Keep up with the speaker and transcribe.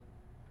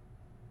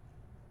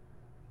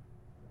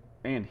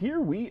And here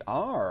we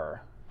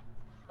are.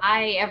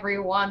 Hi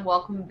everyone,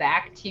 welcome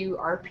back to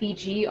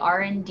RPG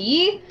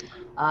R&D.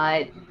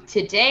 Uh,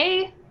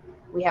 Today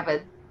we have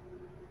a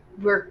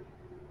we're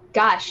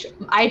gosh,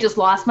 I just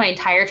lost my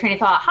entire train of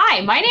thought.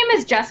 Hi, my name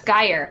is Jess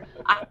Geyer.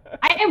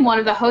 I am one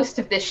of the hosts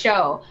of this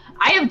show.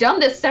 I have done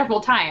this several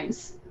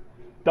times.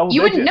 Double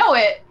You wouldn't digits. know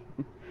it.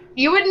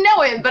 You wouldn't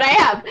know it, but I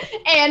have.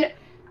 And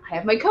I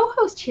have my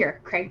co-host here,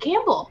 Craig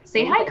Campbell.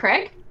 Say hi, Hello.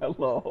 Craig.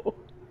 Hello.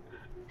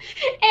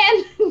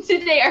 And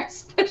today our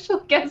special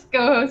guest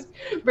co-host,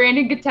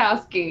 Brandon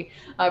Gutowski.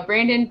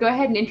 Brandon, go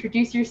ahead and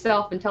introduce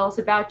yourself and tell us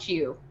about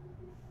you.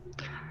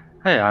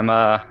 Hey, I'm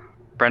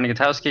Brandon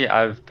Gutowski.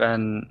 I've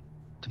been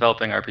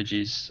developing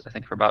RPGs, I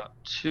think, for about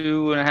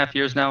 2.5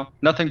 years now.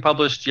 Nothing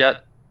published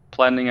yet.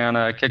 Planning on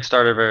a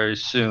Kickstarter very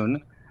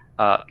soon.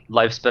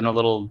 Life's been a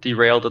little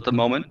derailed at the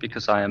moment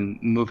because I am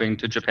moving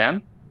to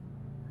Japan.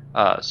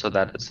 So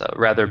that is a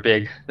rather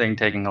big thing,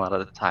 taking a lot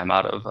of the time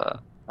out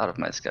of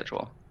my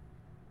schedule.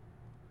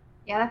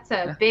 Yeah, that's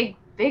a Yeah,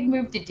 big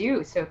move to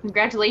do. So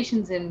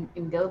congratulations and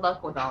good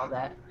luck with all of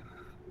that.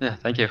 yeah,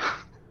 thank you.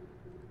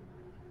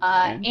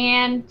 And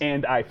And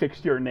and I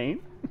fixed your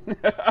name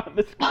on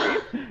the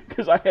screen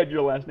because I had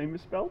your last name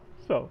misspelled.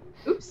 So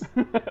oops,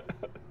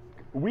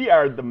 we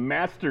are the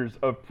masters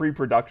of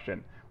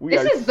pre-production. We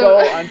this are is so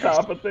the on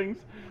top of things.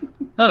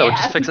 No, yeah.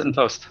 just fix it in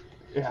post.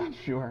 Yeah,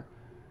 sure.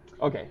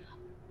 Okay.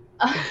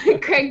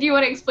 Craig, do you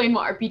want to explain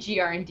what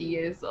RPG R&D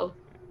is?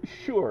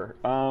 Sure.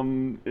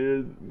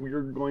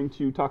 We're going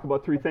to talk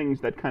about three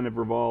things that kind of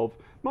revolve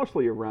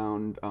mostly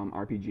around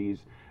RPGs,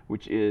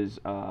 which is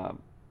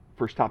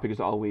first topic is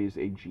always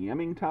a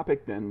GMing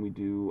topic. Then we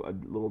do a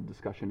little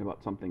discussion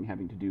about something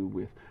having to do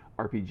with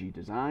RPG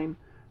design.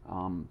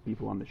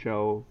 People on the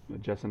show,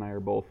 Jess and I are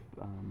both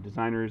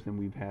designers, and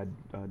we've had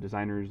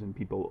designers and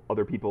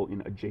other people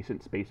in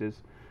adjacent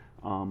spaces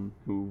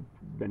who've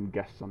been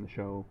guests on the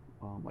show,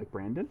 like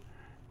Brandon.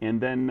 And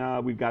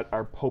then we've got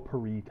our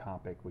potpourri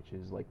topic, which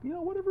is like,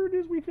 whatever it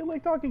is we feel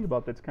like talking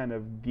about that's kind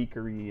of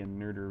geekery and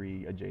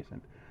nerdery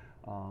adjacent.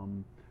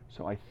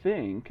 So I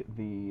think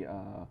the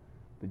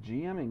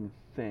GMing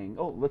thing.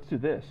 Oh, let's do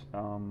this.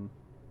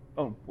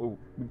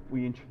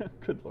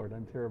 Good Lord,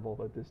 I'm terrible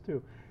at this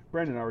too.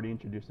 Brandon already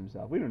introduced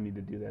himself. We don't need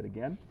to do that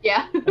again.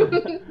 Yeah,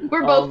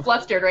 we're both Um,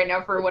 flustered right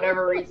now for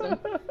whatever reason.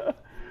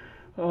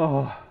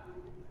 oh,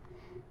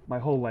 my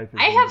whole life is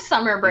I have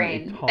summer in a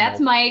brain. That's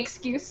tumult. my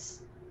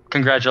excuse.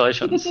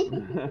 Congratulations.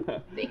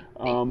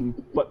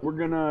 But we're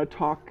gonna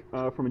talk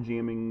from a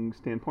GMing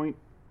standpoint,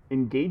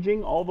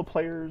 engaging all the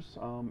players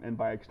and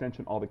by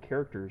extension all the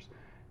characters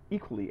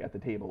equally at the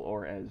table,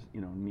 or as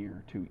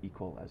near to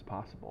equal as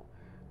possible.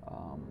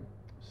 Um,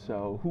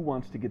 so who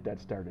wants to get that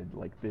started?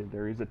 Like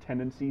there is a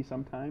tendency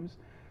sometimes,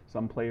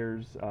 some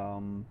players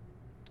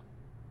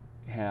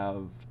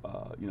have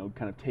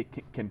kind of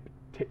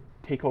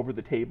take over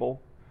the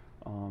table.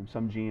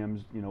 Some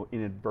GMs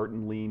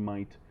inadvertently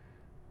might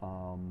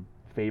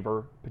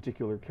favor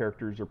particular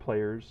characters or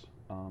players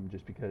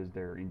just because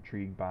they're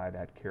intrigued by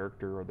that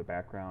character or the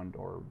background,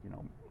 or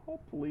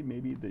hopefully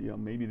maybe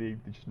they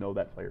just know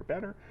that player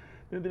better.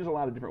 There's a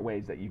lot of different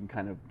ways that you can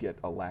kind of get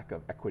a lack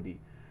of equity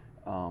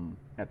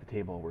at the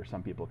table, where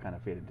some people kind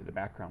of fade into the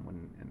background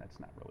and that's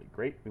not really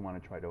great. We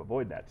want to try to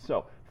avoid that.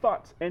 So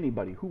thoughts?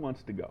 Anybody who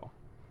wants to go?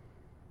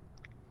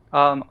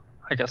 Um,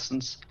 I guess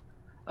since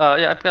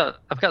yeah,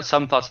 I've got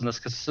some thoughts on this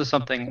because this is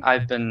something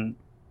I've been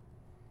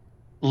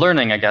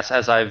learning, I guess,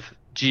 as I've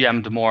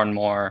GM'd more and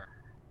more,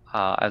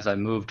 as I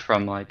moved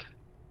from like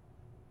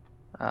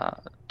uh,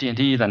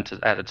 D&D, then to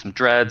added some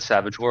Dread,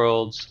 Savage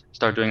Worlds,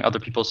 started doing other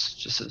people's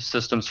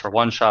systems for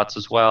one shots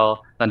as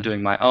well, then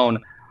doing my own.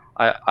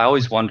 I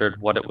always wondered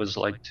what it was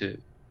like to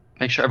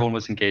make sure everyone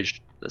was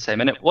engaged the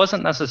same, and it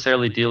wasn't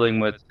necessarily dealing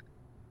with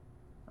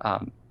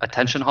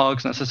attention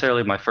hogs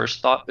necessarily. My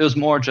first thought, it was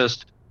more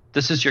just,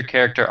 this is your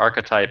character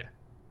archetype,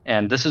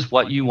 and this is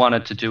what you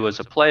wanted to do as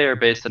a player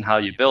based on how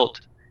you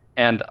built.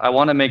 And I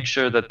want to make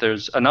sure that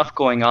there's enough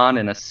going on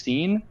in a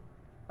scene,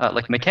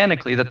 like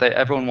mechanically, that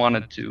everyone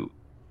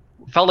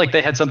felt like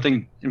they had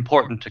something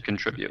important to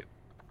contribute.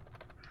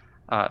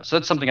 So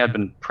that's something I've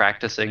been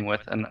practicing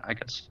with, and I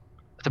guess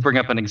to bring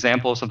up an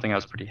example of something I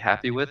was pretty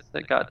happy with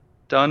that got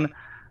done.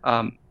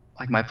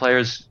 Like my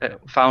players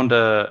found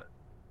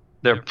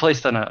they're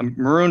placed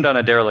marooned on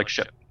a derelict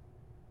ship,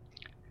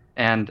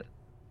 and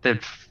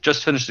they've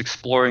just finished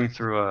exploring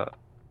through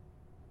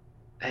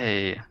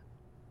a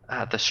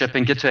the ship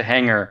and get to a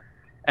hangar,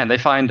 and they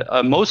find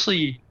a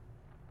mostly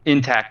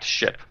intact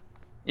ship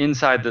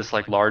inside this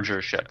like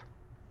larger ship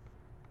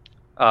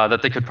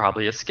that they could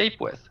probably escape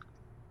with.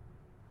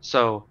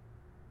 So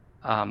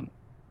I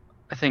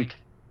think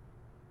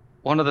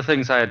one of the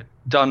things I had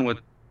done with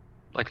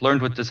like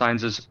learned with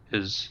designs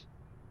is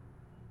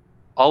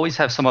always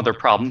have some other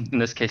problem, in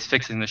this case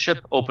fixing the ship,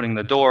 opening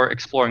the door,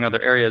 exploring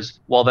other areas,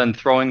 while then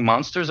throwing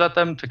monsters at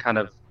them to kind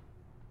of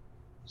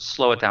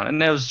slow it down.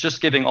 And it was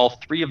just giving all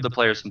three of the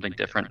players something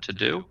different to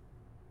do.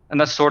 And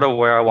that's sort of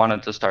where I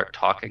wanted to start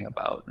talking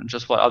about, and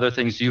just what other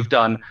things you've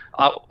done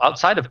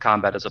outside of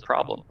combat as a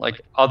problem, like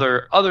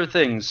other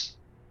things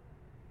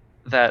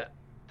that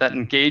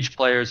engage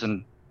players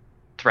and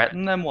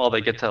threaten them while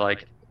they get to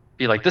like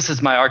be like, this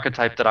is my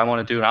archetype that I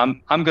want to do,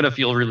 and I'm gonna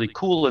feel really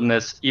cool in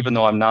this, even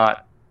though I'm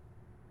not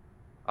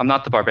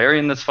the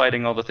barbarian that's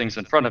fighting all the things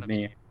in front of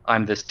me.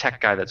 I'm this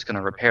tech guy that's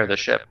gonna repair the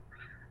ship,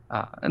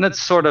 and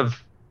it's sort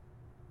of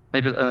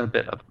maybe a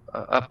bit of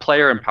a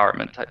player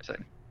empowerment type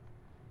thing.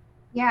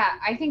 Yeah,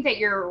 I think that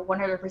you're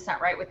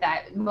 100% right with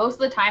that. Most of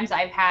the times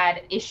I've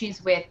had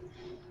issues with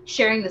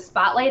sharing the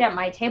spotlight at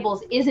my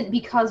tables isn't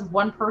because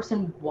one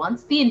person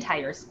wants the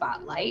entire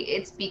spotlight.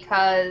 It's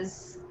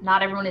because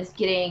not everyone is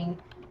getting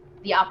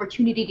the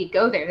opportunity to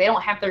go there. They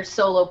don't have their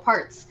solo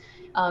parts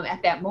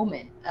at that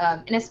moment.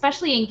 And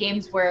especially in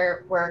games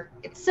where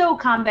it's so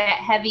combat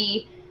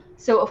heavy.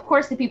 So of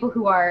course the people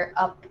who are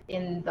up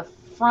in the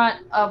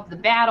front of the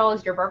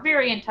battles, your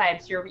barbarian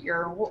types,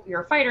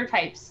 your fighter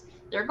types,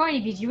 they're going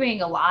to be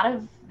doing a lot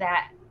of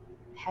that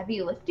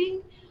heavy lifting,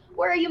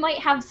 where you might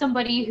have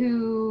somebody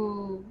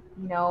who,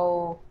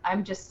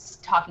 I'm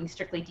just talking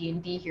strictly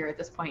D&D here at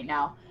this point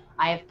now.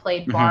 I have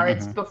played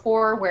bards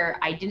before where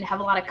I didn't have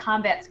a lot of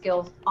combat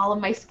skills. All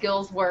of my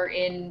skills were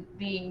in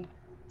being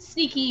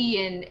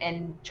sneaky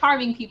and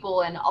charming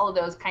people and all of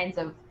those kinds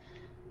of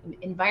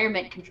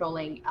environment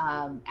controlling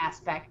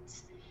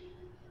aspects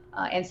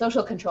and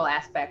social control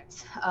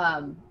aspects.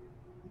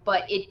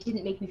 But it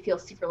didn't make me feel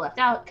super left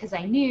out because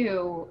I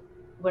knew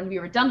when we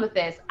were done with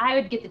this, I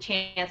would get the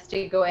chance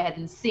to go ahead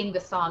and sing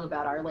the song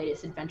about our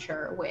latest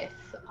adventure with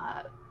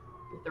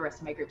the rest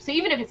of my group. So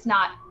even if it's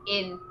not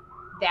in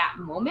that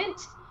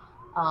moment,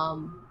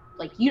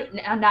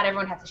 not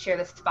everyone has to share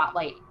the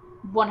spotlight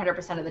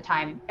 100% of the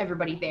time,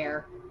 everybody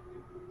there.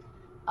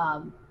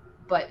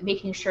 But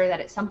making sure that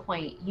at some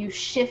point you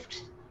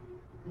shift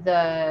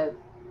it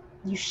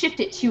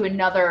to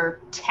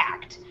another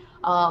tact.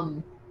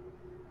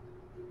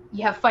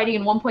 You have fighting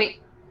in one point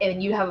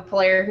and you have a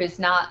player who's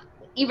not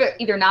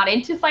either not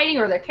into fighting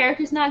or their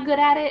character's not good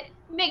at it.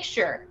 Make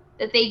sure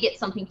that they get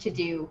something to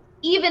do,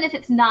 even if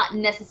it's not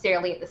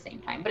necessarily at the same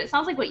time. But it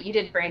sounds like what you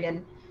did,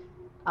 Brandon,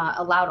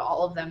 allowed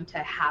all of them to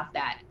have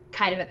that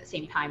kind of at the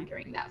same time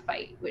during that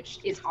fight, which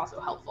is also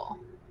helpful.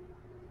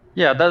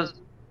 Yeah,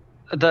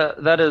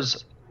 that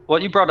is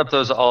what you brought up.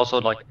 Those also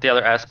like the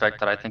other aspect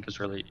that I think is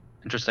really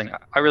interesting.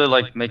 I really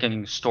like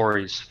making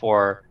stories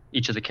for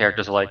each of the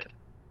characters. I like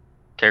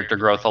character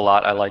growth a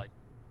lot. I like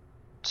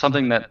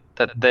something that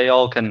they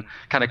all can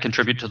kind of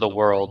contribute to the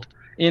world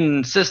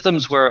in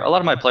systems where a lot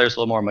of my players are a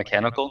little more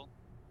mechanical.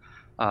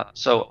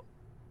 So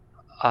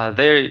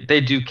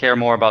they do care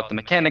more about the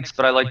mechanics,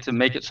 but I like to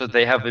make it so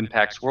they have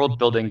impacts world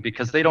building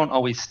because they don't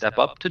always step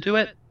up to do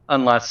it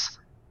unless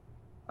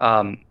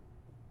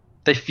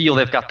they feel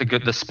they've got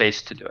the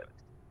space to do it.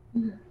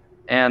 Mm-hmm.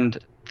 And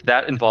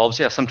that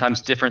involves,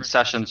 sometimes different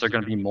sessions are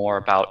going to be more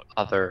about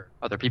other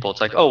people.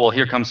 It's like, oh, well,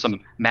 here comes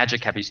some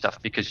magic heavy stuff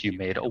because you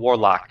made a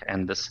warlock,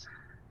 and this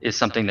is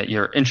something that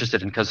you're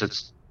interested in because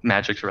it's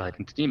magic's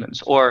relating to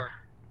demons. Or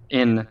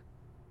in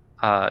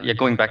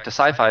going back to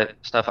sci-fi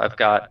stuff, I've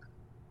got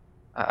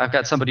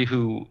somebody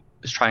who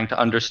is trying to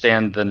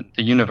understand the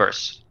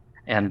universe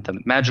and the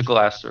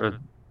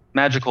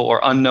magical or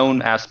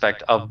unknown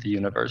aspect of the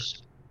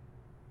universe.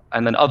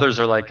 And then others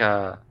are like,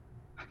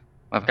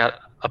 I've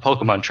got a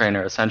Pokemon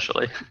trainer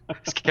essentially.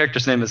 His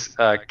character's name is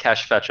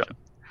Cash Fetch'em.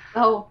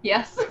 Oh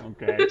yes.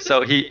 Okay.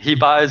 So he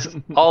buys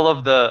all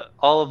of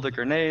the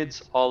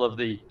grenades, all of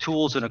the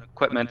tools and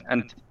equipment,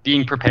 and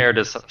being prepared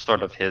is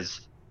sort of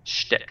his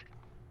shtick.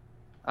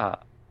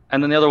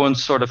 And then the other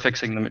one's sort of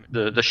fixing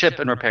the ship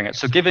and repairing it.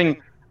 So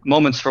giving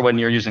moments for when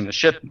you're using the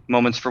ship,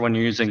 moments for when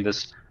you're using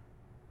this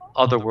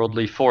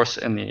otherworldly force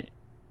in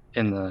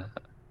the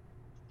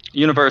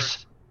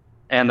universe,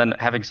 and then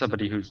having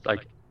somebody who's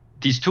like,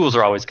 these tools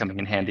are always coming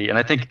in handy. And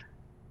I think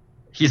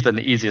he's been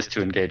the easiest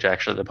to engage,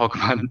 actually, the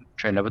Pokemon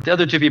trainer. But the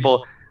other two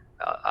people,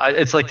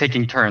 it's like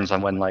taking turns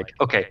on when, like,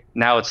 okay,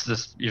 now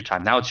it's your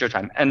time. Now it's your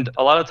time. And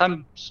a lot of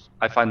times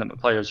I find that the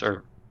players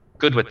are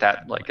good with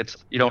that. Like,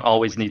 you don't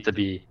always need to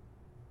be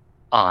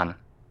on.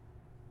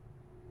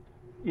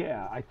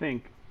 Yeah, I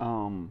think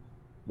one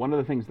of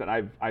the things that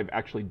I've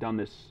actually done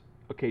this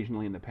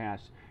occasionally in the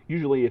past.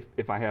 Usually,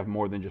 if I have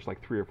more than just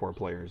like 3 or 4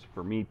 players,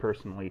 for me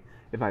personally,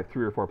 if I have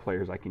 3 or 4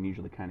 players, I can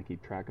usually kind of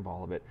keep track of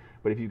all of it.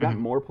 But if you've got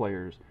more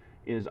players,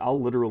 I'll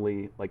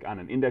literally, like on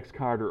an index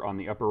card or on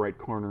the upper right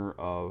corner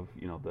of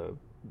the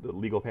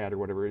legal pad or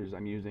whatever it is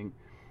I'm using,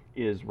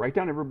 is write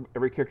down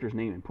every character's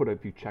name and put a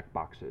few check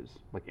boxes,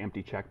 like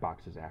empty check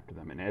boxes after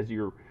them. And as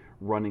you're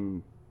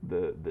running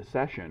the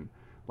session,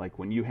 like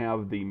when you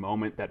have the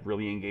moment that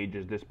really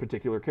engages this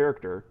particular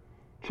character,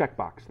 check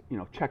box,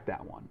 check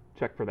that one,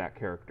 check for that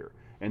character.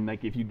 And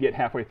like if you get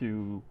halfway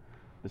through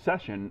the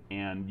session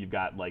and you've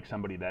got like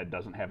somebody that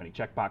doesn't have any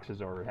check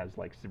boxes or has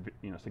like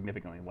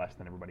significantly less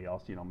than everybody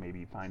else,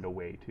 maybe find a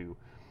way to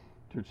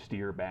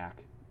steer back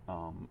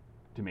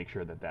to make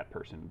sure that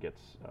person gets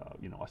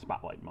a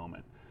spotlight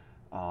moment.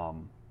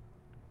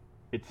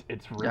 it's Yeah,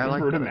 I really like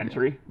that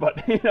rudimentary,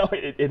 but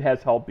it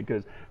has helped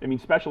because I mean,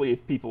 especially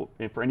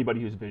if for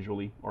anybody who's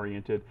visually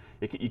oriented,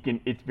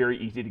 it's very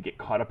easy to get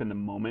caught up in the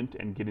moment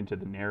and get into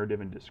the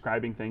narrative and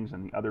describing things.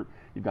 And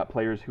you've got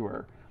players who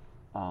are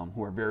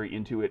very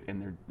into it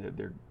and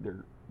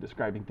they're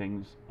describing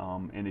things.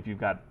 And if you've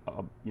got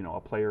a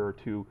player or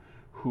two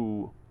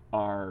who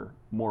are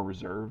more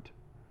reserved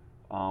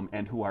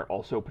and who are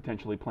also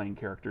potentially playing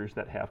characters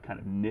that have kind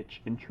of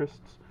niche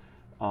interests.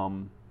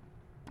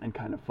 And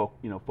kind of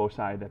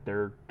foci that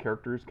their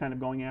character is kind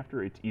of going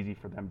after, it's easy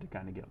for them to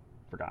kind of get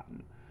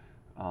forgotten.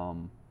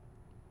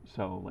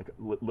 So like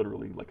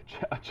literally like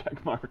a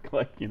check mark,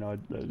 like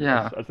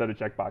a set of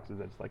check boxes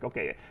that's like,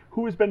 okay,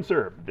 who has been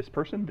served? This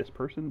person, this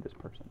person, this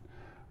person.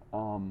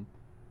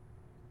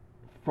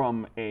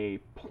 From a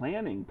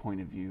planning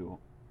point of view,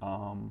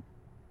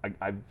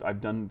 I've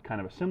done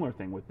kind of a similar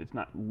thing with, it's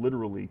not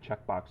literally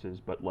check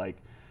boxes, but like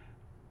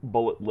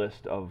bullet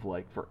list of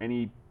like for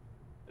any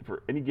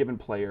given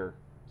player.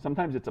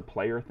 Sometimes it's a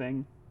player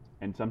thing,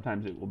 and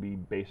sometimes it will be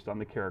based on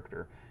the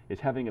character, is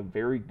having a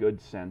very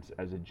good sense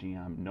as a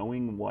GM,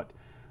 knowing what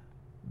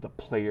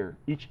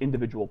each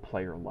individual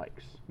player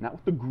likes. Not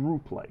what the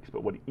group likes,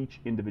 but what each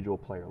individual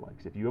player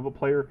likes. If you have a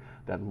player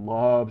that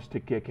loves to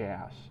kick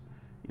ass,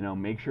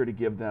 make sure to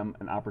give them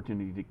an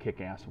opportunity to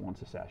kick ass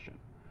once a session.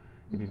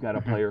 If you've got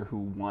a player who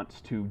wants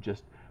to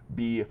just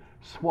be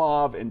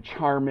suave and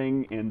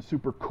charming and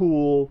super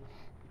cool,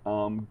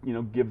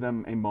 give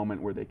them a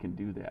moment where they can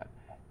do that.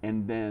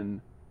 And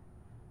then,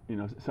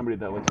 somebody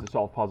that likes to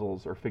solve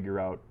puzzles or figure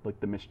out like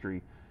the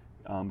mystery,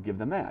 give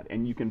them that.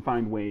 And you can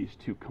find ways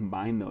to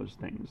combine those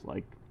things.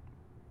 Like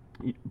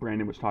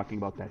Brandon was talking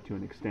about that to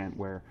an extent,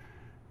 where,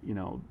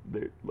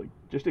 like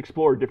just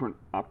explore different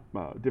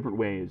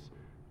ways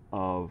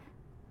of,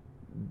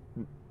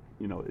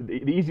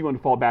 the easy one to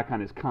fall back on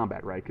is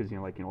combat, right? Because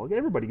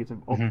everybody gets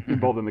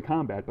involved in the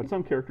combat, but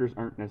some characters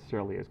aren't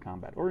necessarily as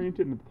combat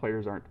oriented, and the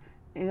players aren't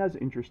as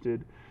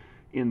interested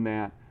in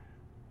that.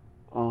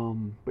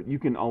 But you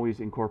can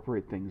always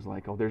incorporate things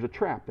like, there's a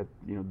trap that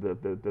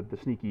the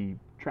sneaky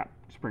trap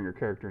springer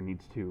character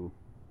needs to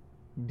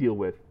deal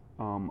with.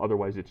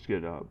 Otherwise, it's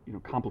gonna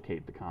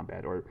complicate the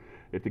combat. Or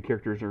if the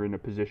characters are in a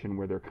position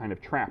where they're kind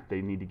of trapped,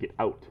 they need to get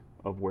out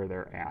of where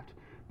they're at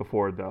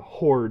before the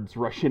hordes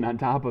rush in on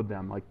top of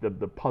them. Like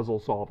the puzzle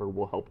solver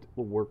will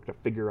work to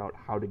figure out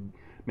how to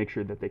make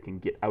sure that they can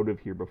get out of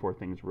here before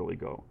things really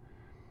go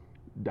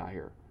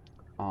dire.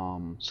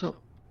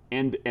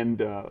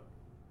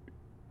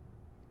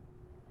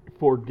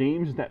 For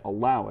games that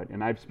allow it,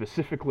 and I've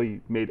specifically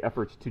made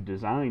efforts to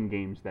design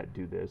games that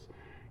do this,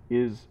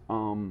 is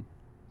or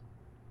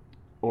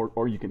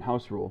you can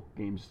house rule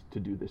games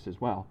to do this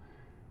as well.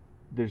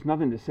 There's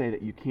nothing to say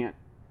that you can't,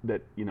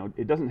 that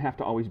it doesn't have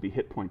to always be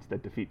hit points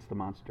that defeats the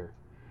monster.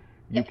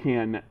 You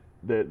can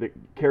the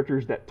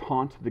characters that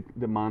taunt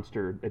the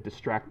monster, that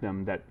distract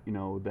them, that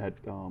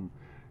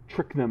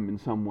trick them in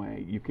some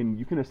way. You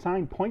can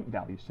assign point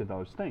values to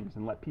those things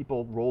and let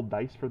people roll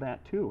dice for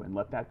that too, and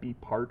let that be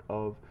part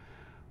of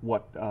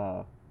what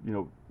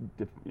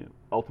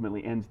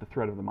ultimately ends the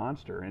threat of the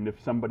monster. And if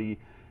somebody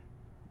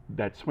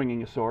that's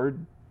swinging a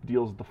sword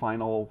deals the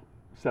final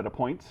set of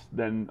points,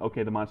 then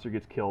okay, the monster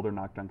gets killed or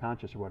knocked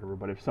unconscious or whatever.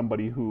 But if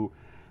somebody who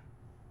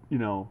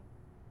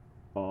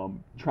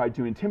tried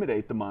to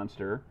intimidate the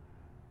monster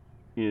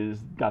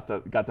got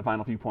the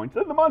final few points,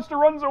 then the monster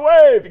runs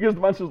away because the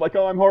monster's like,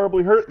 oh, I'm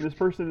horribly hurt and this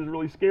person is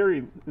really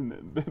scary and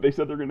they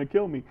said they're going to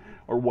kill me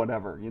or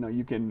whatever.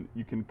 You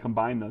can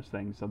combine those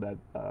things so that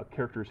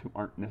characters who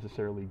aren't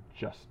necessarily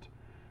just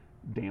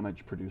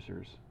damage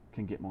producers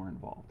can get more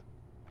involved.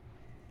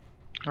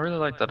 I really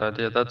like that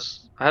idea.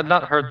 I had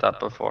not heard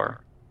that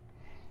before.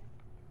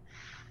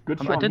 Good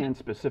Strong Hand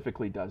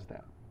specifically does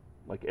that.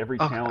 Like every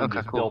challenge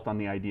is built on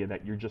the idea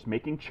that you're just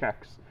making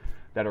checks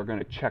that are going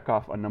to check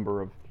off a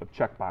number of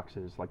check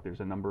boxes. Like there's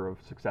a number of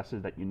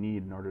successes that you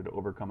need in order to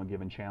overcome a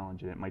given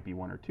challenge. And it might be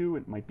 1 or 2,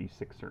 it might be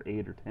 6 or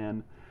 8 or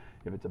 10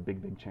 if it's a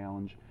big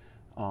challenge.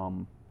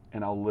 And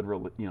you'll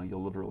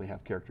literally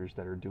have characters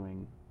that are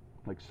doing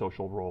like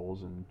social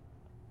roles and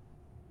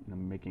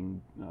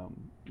making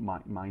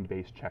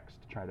mind-based checks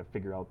to try to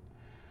figure out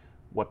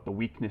what the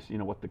weakness,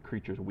 what the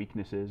creature's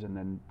weakness is, and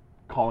then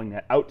calling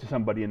that out to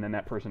somebody, and then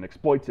that person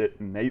exploits it,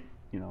 and they,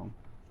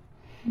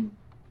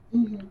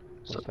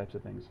 those types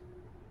of things.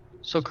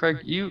 So Craig,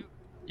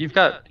 you've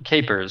got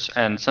capers,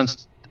 and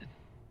since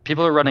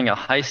people are running a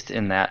heist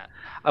in that,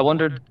 I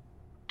wondered,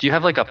 do you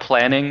have like a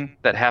planning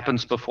that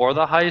happens before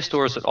the heist,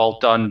 or is it all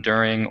done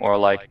during, or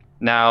like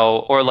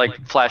now, or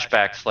like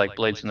flashbacks like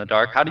Blades in the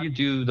Dark? How do you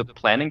do the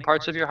planning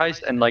parts of your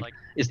heist? And like,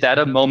 is that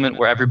a moment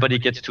where everybody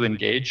gets to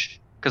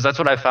engage? Because that's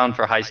what I found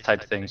for heist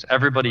type things.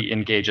 Everybody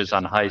engages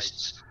on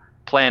heists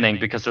planning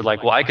because they're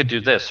like, well, I could do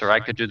this, or I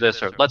could do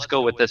this, or let's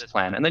go with this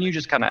plan. And then you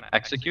just kind of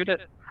execute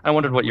it. I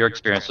wondered what your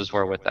experiences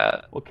were with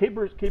that. Well,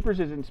 Capers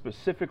isn't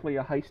specifically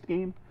a heist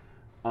game,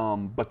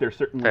 but there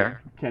certainly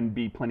can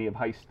be plenty of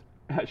heist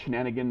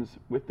shenanigans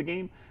with the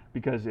game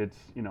because it's,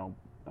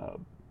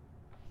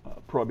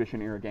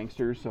 Prohibition era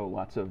gangsters, so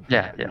lots of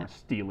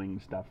stealing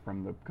stuff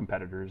from the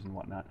competitors and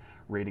whatnot,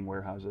 raiding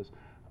warehouses.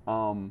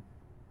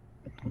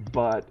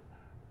 But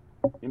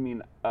I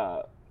mean,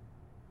 a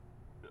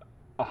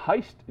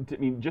heist. I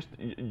mean, just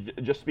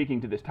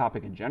speaking to this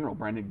topic in general,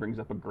 Brendan brings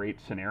up a great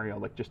scenario.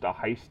 Like just a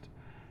heist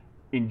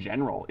in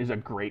general is a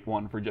great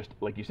one for just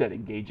like you said,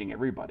 engaging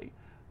everybody.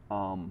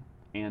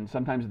 And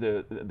sometimes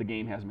the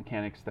game has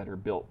mechanics that are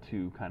built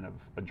to kind of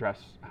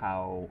address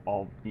how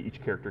each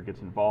character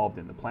gets involved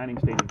in the planning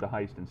stage of the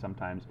heist, and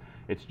sometimes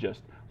it's just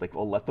like,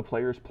 well, let the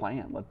players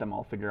plan, let them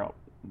all figure out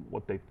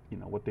what they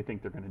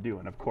think they're going to do.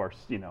 And of course,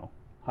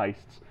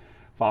 heists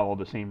follow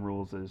the same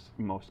rules as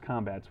most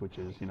combats, which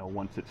is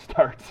once it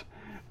starts,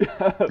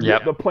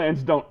 the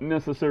plans don't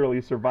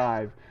necessarily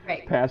survive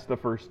past the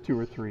first 2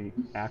 or 3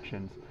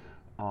 actions.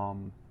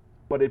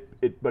 But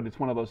it's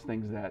one of those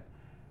things that,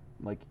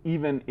 like,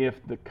 even if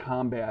the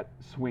combat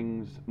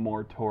swings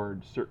more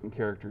towards certain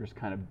characters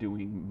kind of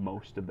doing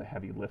most of the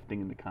heavy lifting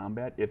in the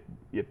combat,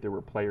 if there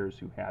were players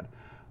who had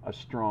a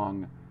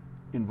strong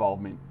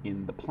involvement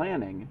in the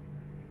planning,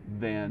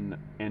 then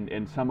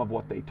and some of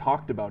what they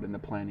talked about in the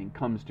planning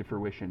comes to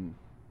fruition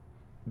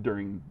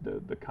during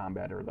the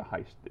combat or the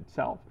heist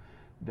itself,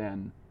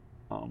 then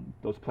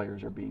those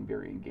players are being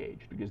very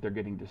engaged because they're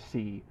getting to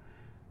see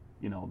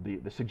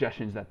the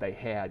suggestions that they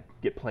had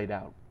get played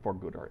out for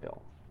good or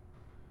ill.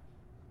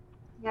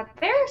 Yeah,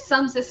 there are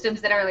some systems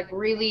that are like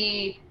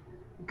really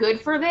good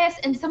for this,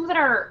 and some that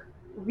are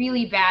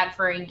really bad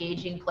for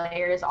engaging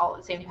players all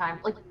at the same time.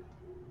 Like,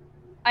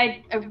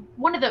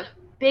 one of the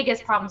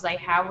biggest problems I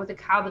have with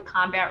how the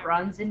combat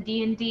runs in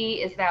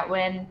D&D is that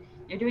when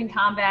you're doing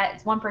combat,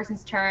 it's one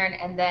person's turn,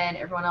 and then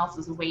everyone else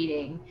is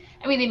waiting.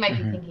 I mean, they might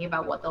be thinking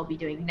about what they'll be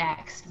doing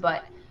next,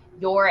 but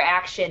your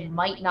action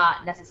might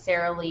not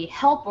necessarily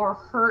help or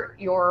hurt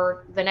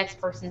the next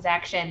person's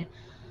action,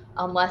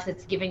 unless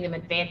it's giving them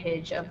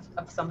advantage of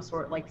some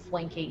sort, like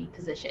flanking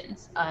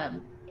positions.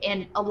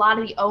 And a lot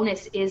of the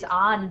onus is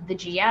on the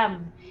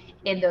GM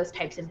in those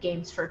types of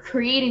games for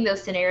creating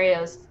those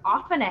scenarios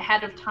often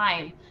ahead of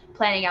time,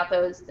 planning out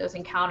those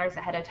encounters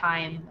ahead of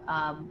time,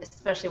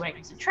 especially when it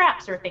comes to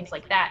traps or things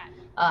like that.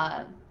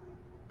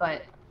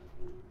 But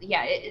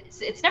yeah,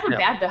 it's never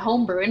bad to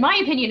homebrew. In my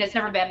opinion, it's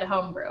never bad to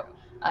homebrew.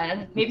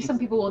 Maybe some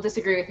people will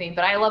disagree with me,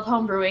 but I love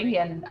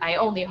homebrewing, and I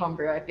only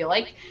homebrew, I feel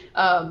like.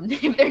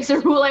 If there's a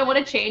rule I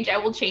want to change, I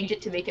will change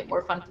it to make it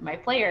more fun for my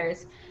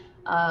players.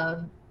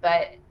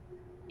 But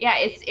yeah,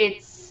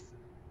 it's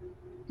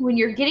when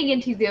you're getting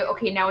into the,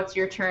 okay, now it's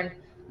your turn,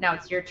 now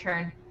it's your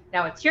turn,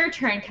 now it's your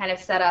turn kind of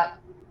setup,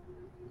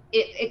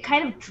 it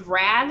kind of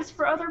drags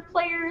for other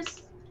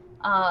players.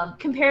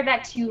 Compare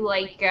that to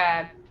like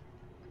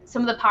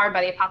some of the Powered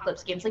by the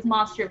Apocalypse games, like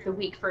Monster of the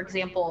Week, for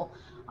example.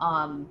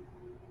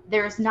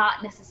 There's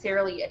not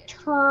necessarily a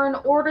turn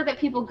order that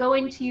people go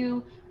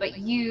into, but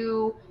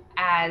you,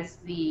 as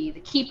the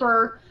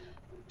keeper,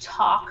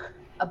 talk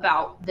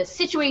about the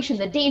situation,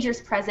 the dangers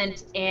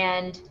present,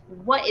 and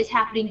what is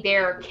happening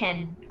there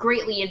can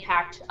greatly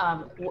impact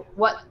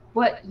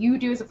what you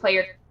do as a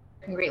player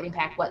can greatly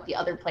impact what the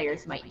other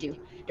players might do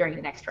during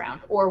the next round,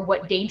 or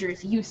what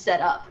dangers you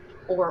set up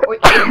or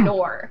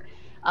ignore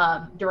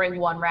during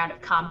one round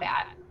of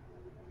combat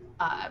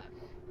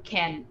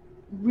can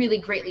really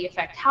greatly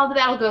affect how the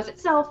battle goes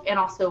itself, and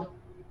also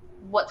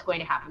what's going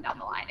to happen down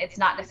the line. It's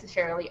not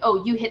necessarily,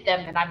 oh, you hit them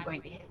and I'm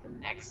going to hit them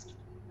next.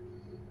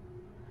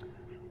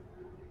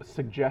 A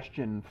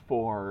suggestion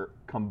for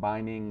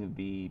combining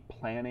the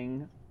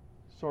planning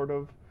sort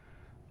of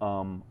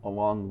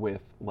along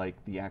with like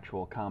the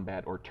actual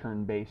combat or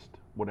turn-based,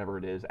 whatever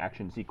it is,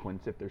 action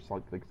sequence, if there's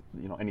like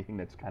anything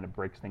that's kind of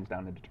breaks things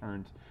down into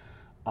turns.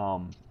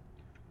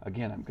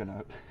 Again, I'm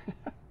gonna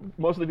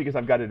mostly because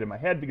I've got it in my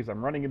head because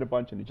I'm running it a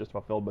bunch and it's just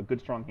fulfilled, but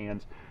good strong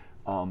hands.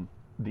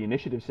 The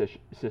initiative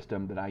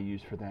system that I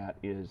use for that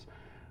is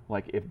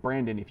like, if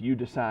Brandon, if you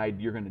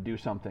decide you're going to do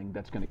something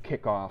that's going to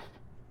kick off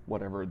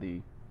whatever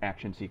the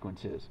action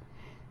sequence is,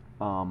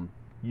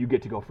 you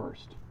get to go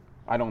first.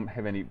 I don't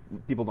have any,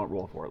 people don't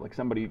roll for it. Like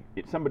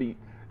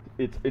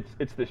it's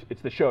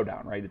the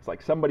showdown, right? It's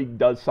like somebody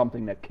does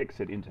something that kicks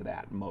it into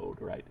that mode,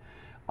 right?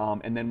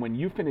 And then when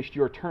you finished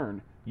your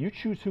turn, you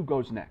choose who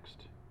goes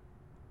next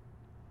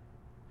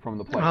from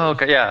the players. Oh,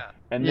 okay, yeah.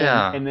 And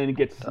then it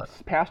gets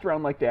passed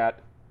around like that.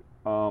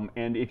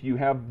 And if you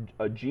have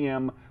a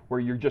GM where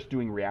you're just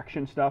doing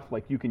reaction stuff,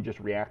 like you can just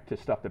react to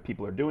stuff that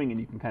people are doing, and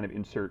you can kind of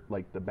insert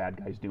like the bad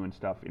guys doing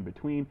stuff in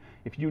between.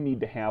 If you need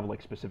to have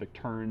like specific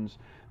turns,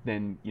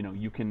 then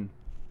you can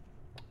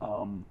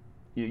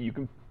you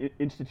can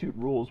institute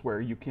rules where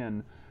you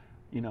can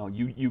the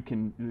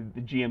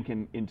GM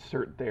can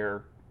insert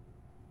their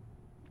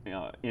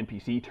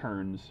NPC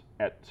turns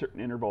at certain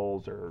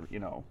intervals, or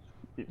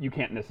you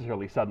can't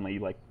necessarily suddenly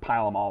like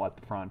pile them all at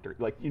the front, or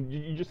like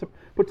you just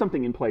put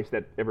something in place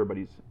that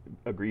everybody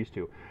agrees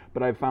to.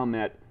 But I've found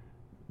that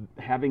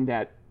having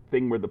that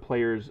thing where the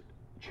players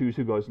choose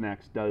who goes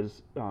next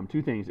does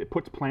two things. It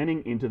puts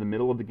planning into the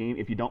middle of the game,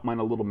 if you don't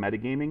mind a little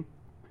metagaming,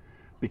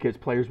 because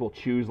players will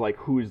choose like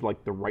who is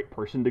like the right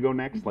person to go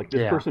next. Like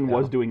this Yeah, person yeah.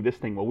 was doing this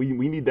thing. Well,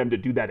 we need them to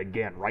do that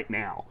again right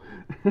now.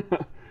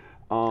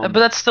 But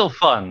that's still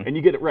fun. And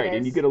you get it right, It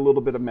and you is. get a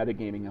little bit of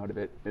metagaming out of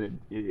it, and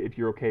if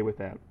you're okay with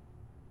that.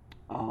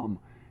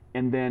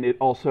 And then it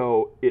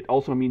also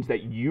means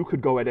that you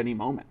could go at any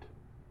moment,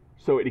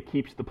 so it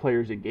keeps the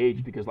players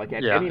engaged because like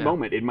at Yeah, any yeah.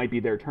 moment it might be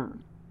their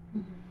turn.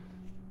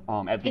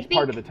 At least I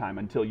part of the think- time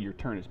until your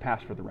turn is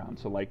passed for the round.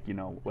 So like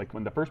like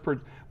when the first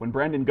person when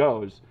Brandon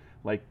goes,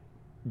 like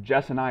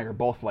Jess and I are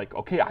both like,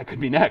 okay, I could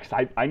be next.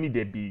 I need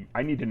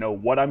to know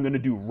what I'm going to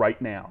do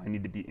right now. I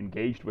need to be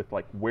engaged with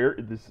like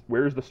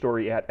where's the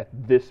story at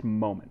this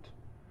moment,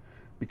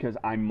 because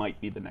I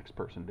might be the next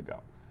person to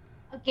go.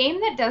 A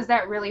game that does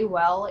that really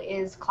well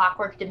is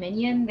Clockwork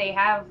Dominion. They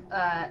have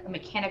a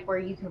mechanic where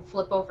you can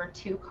flip over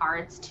 2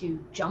 cards to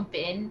jump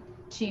in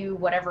to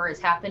whatever is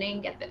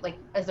happening like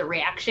as a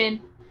reaction.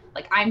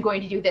 Like I'm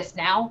going to do this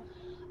now.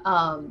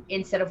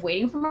 Instead of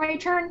waiting for my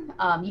turn,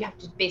 you have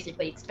to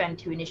basically expend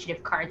 2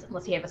 initiative cards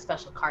unless you have a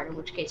special card, in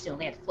which case you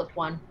only have to flip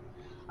 1.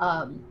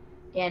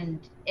 And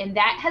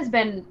that has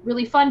been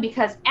really fun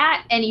because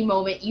at any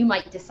moment you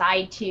might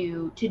decide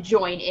to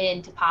join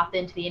in, to pop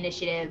into the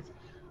initiative,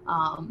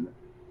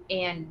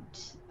 and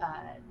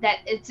that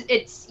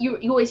it's you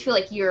always feel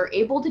like you're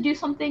able to do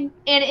something.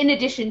 And in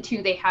addition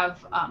to, they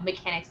have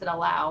mechanics that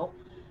allow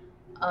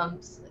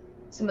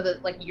some of the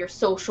like your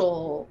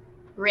social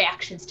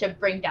reactions to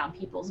bring down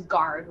people's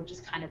guard, which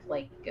is kind of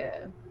like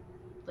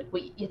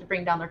what you have to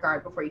bring down their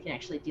guard before you can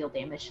actually deal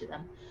damage to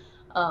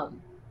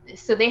them.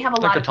 So they have a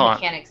Like lot a of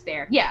taunt. mechanics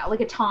there. Yeah,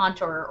 like a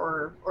taunt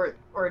or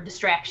a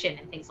distraction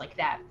and things like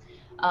that.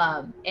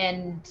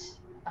 And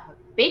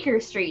Baker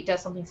Street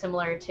does something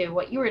similar to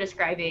what you were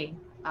describing,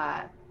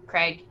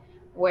 Craig,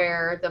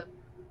 where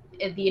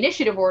the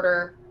initiative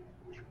order,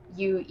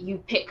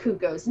 you pick who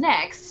goes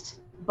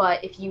next,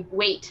 but if you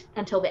wait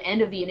until the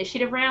end of the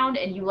initiative round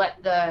and you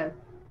let the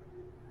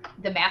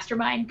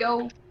mastermind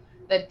go,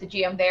 the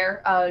GM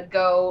there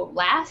go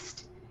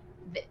last,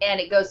 and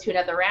it goes to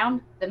another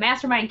round, the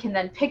mastermind can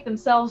then pick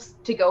themselves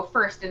to go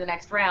first in the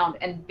next round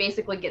and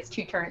basically gets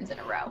 2 turns in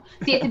a row.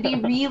 So you have to be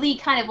really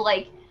kind of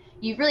like,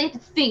 you really have to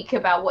think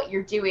about what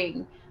you're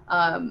doing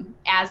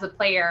as a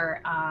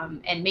player,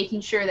 and making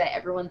sure that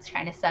everyone's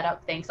trying to set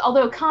up things.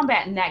 Although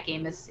combat in that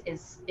game is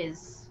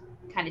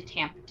kind of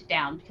tamped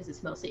down because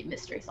it's mostly a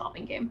mystery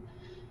solving game.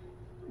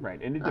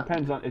 Right, and it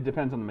depends on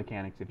the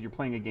mechanics. If you're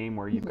playing a game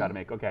where you've got to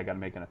make I got to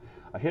make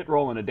a hit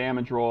roll and a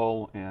damage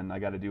roll, and I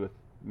got to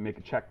make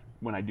a check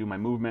when I do my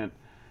movement,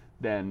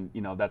 then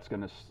that's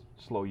going to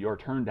slow your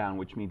turn down,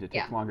 which means it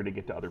takes longer to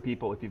get to other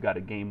people. If you've got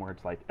a game where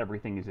it's like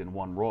everything is in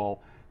one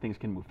roll, things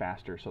can move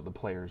faster, so the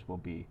players will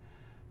be,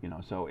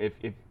 so if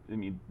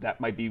that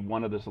might be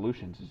one of the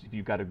solutions is if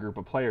you've got a group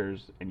of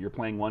players and you're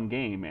playing one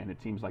game and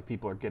it seems like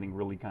people are getting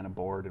really kind of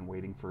bored and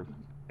waiting for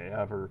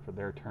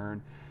their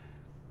turn,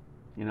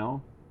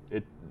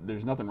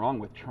 there's nothing wrong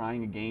with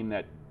trying a game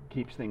that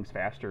keeps things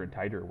faster and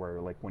tighter, where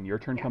like when your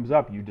turn comes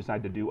up, you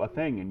decide to do a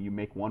thing and you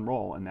make one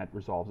roll and that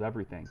resolves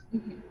everything,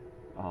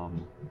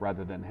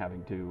 rather than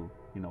having to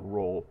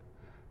roll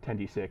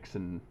 10d6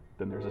 and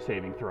then there's a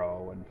saving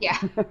throw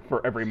and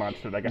for every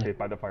monster that got hit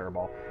by the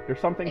fireball. There's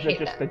some things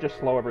that just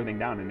slow everything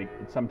down, and it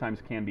sometimes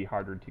can be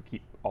harder to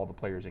keep all the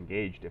players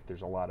engaged if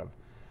there's a lot of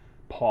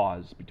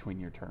pause between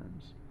your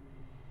turns.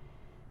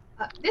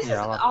 This has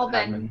all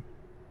been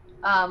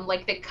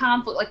like the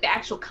conflict, like the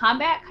actual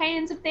combat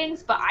kinds of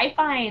things, but I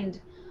find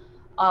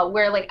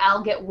where like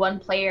I'll get one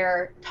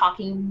player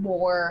talking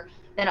more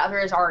than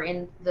others are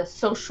in the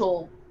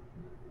social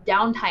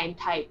downtime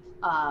type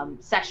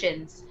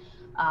sessions,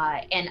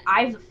 and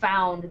I've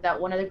found that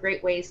one of the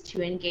great ways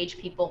to engage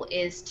people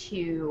is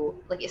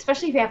to, like,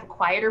 especially if you have a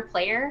quieter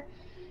player,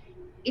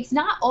 it's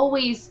not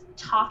always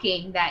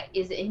talking that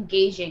is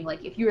engaging.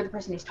 Like if you're the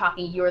person who's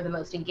talking, you're the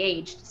most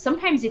engaged.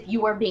 Sometimes if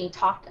you are being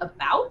talked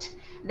about,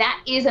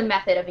 that is a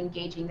method of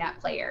engaging that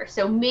player.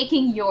 So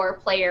making your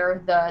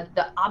player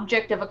the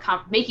object of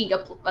making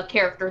a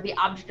character the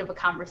object of a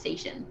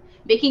conversation,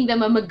 making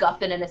them a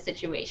MacGuffin in a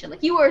situation.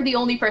 Like, you are the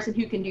only person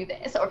who can do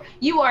this, or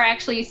you are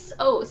actually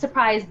so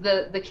surprised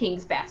the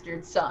king's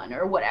bastard son,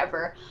 or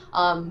whatever.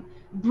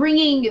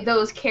 Bringing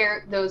those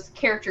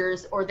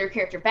characters or their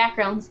character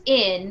backgrounds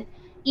in,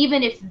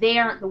 even if they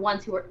aren't the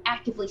ones who are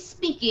actively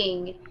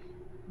speaking,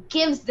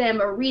 gives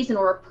them a reason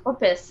or a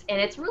purpose, and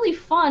it's really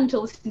fun to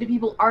listen to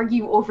people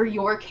argue over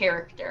your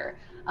character.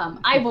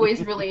 I've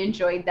always really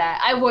enjoyed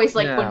that. I've always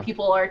liked when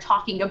people are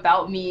talking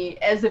about me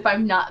as if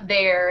I'm not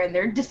there and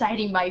they're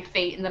deciding my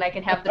fate, and then I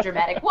can have the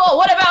dramatic "whoa,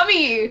 what about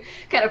me?"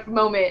 kind of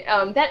moment.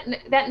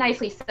 That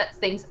nicely sets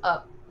things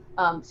up.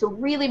 So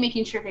really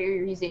making sure that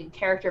you're using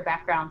character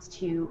backgrounds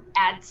to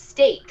add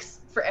stakes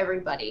for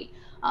everybody.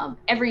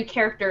 Every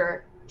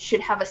character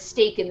should have a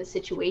stake in the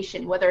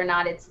situation, whether or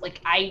not it's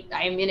like I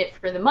am in it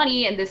for the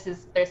money and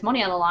there's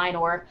money on the line,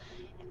 or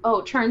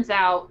it turns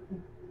out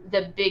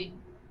the big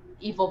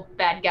evil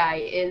bad guy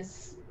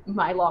is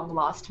my long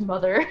lost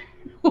mother,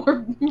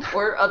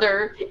 or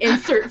other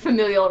insert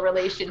familial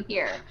relation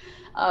here.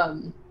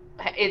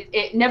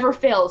 it never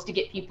fails to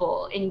get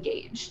people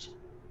engaged.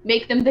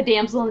 Make them the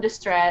damsel in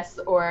distress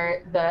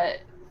or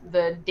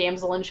the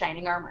damsel in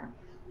shining armor.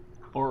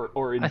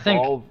 Or I think-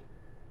 involve.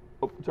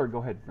 Oh, sorry. Go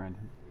ahead,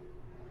 Brandon.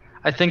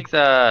 I think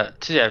to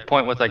your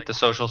point with like the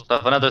social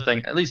stuff, another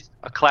thing, at least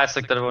a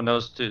classic that everyone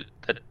knows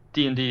that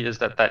D&D is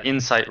that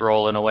insight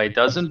roll in a way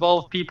does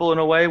involve people in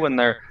a way when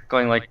they're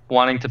going like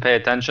wanting to pay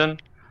attention.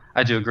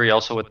 I do agree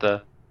also with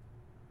the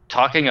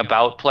talking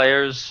about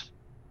players,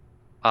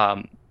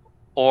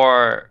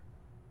 or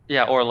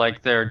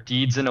like their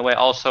deeds in a way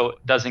also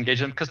does engage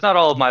them, because not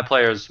all of my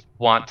players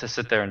want to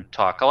sit there and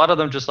talk. A lot of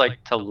them just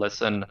like to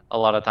listen a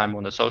lot of time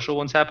when the social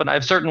ones happen. I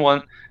have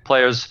certain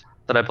players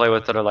that I play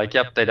with that are like,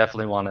 yep, they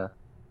definitely want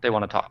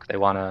to talk. They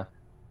want to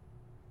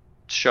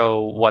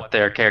show what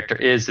their character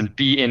is and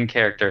be in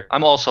character.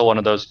 I'm also one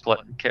of those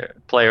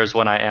players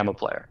when I am a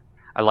player.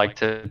 I like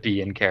to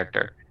be in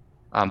character.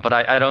 But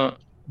I don't.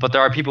 But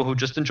there are people who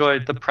just enjoy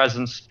the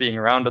presence, being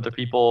around other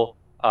people,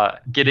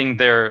 getting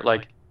their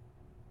like,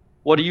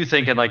 what do you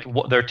think, and like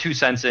their 2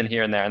 cents in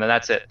here and there, and then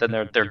that's it. Then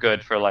they're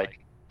good for like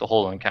the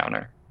whole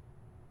encounter.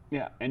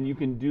 Yeah, and you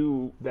can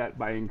do that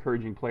by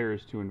encouraging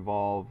players to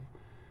involve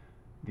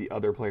the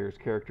other players'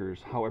 characters,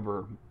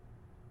 however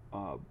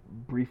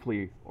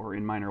briefly or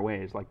in minor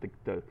ways. Like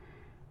the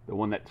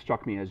one that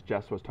struck me as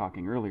Jess was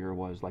talking earlier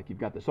was like, you've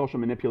got the social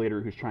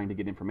manipulator who's trying to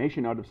get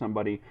information out of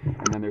somebody,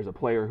 and then there's a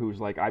player who's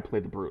like, I play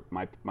the brute.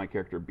 My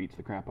character beats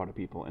the crap out of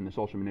people, and the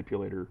social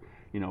manipulator,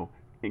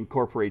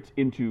 incorporates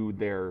into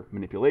their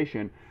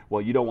manipulation,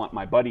 well, you don't want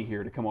my buddy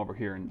here to come over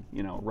here and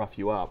rough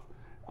you up.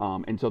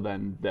 And so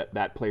then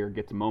that player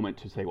gets a moment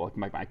to say, well,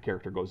 my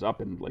character goes up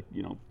and like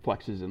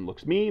flexes and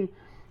looks mean,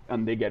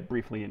 and they get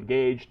briefly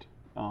engaged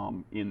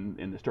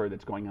in the story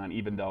that's going on,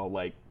 even though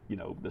like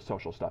the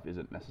social stuff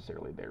isn't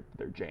necessarily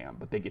their jam,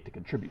 but they get to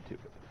contribute to it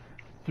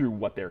through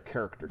what their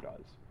character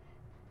does.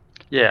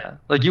 Yeah,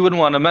 like you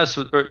wouldn't want to mess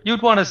with, or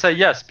you'd want to say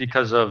yes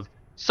because of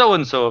so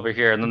and so over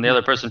here, and then the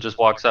other person just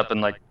walks up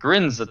and like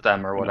grins at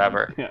them or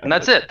whatever, Yeah. and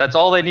that's it. That's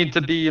all they need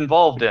to be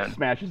involved in.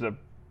 Smashes a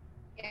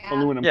Yeah.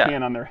 aluminum Yeah.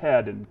 can on their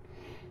head and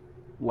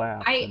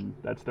laughs, and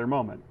that's their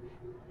moment.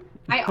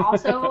 I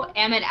also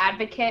am an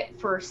advocate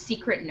for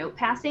secret note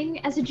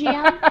passing as a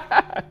GM.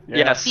 Yeah.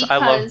 Yes,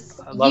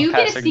 Because I love you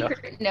get a passing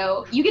secret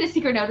note. You get a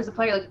secret note as a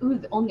player, like,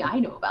 ooh, only I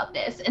know about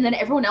this. And then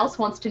everyone else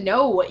wants to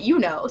know what you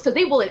know. So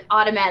they will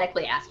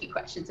automatically ask you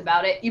questions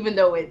about it, even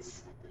though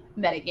it's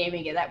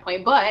metagaming at that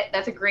point. But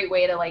that's a great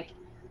way to like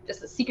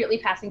just secretly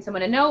passing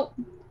someone a note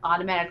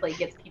automatically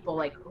gets people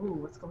like, ooh,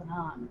 what's going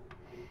on?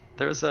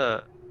 This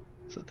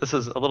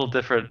is a little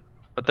different,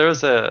 but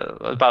this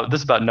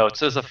is about notes.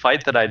 There's a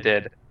fight that I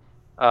did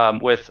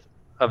with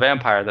a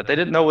vampire that they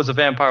didn't know was a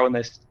vampire when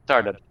they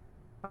started.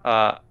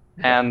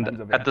 And kinds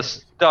of at the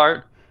vampires.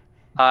 start,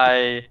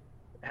 I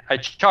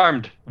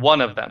charmed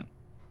one of them.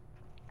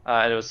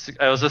 It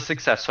was a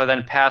success. So I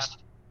then passed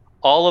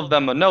all of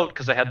them a note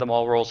because I had them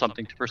all roll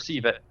something to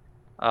perceive it.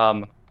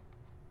 The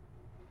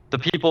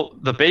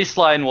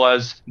baseline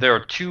was there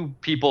are 2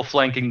 people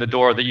flanking the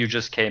door that you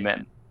just came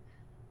in.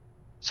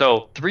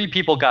 So 3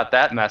 people got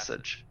that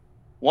message.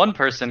 1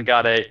 person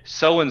got a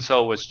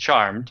so-and-so was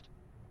charmed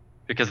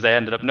because they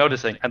ended up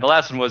noticing. And the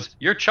last one was,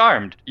 you're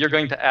charmed. You're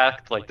going to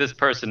act like this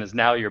person is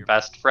now your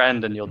best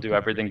friend and you'll do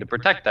everything to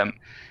protect them.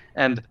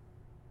 And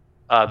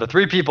the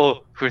 3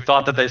 people who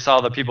thought that they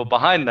saw the people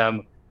behind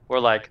them were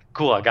like,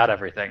 cool, I got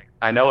everything.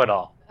 I know it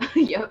all.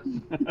 Yep.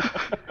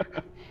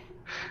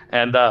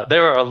 And they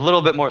were a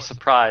little bit more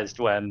surprised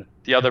when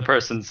the other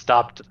person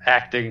stopped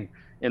acting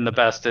in the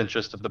best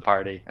interest of the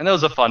party. And that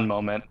was a fun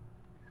moment,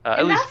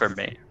 at least for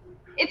me.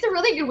 It's a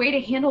really good way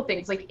to handle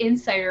things like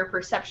insider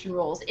perception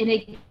roles in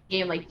a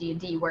game like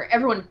D&D, where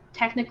everyone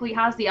technically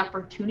has the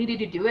opportunity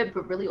to do it,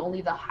 but really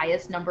only the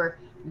highest number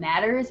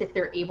matters if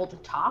they're able to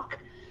talk.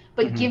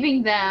 But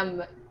giving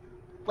them,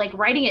 like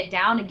writing it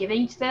down and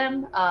giving it to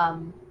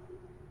them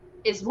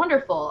is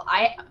wonderful.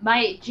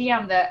 My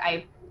GM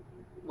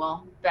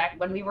back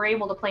when we were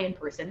able to play in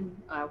person,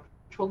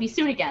 which will be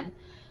soon again,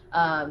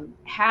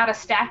 had a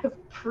stack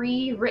of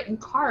pre-written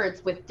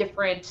cards with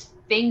different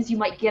things you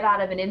might get out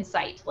of an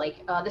insight,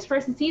 like this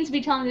person seems to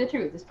be telling the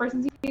truth, this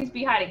person seems to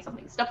be hiding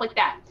something, stuff like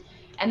that.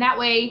 And that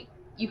way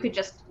you could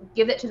just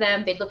give it to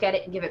them, they'd look at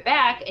it and give it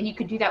back, and you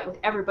could do that with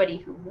everybody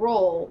who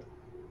rolled.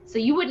 So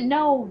you wouldn't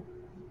know,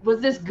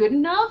 was this good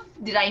enough?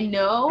 Did I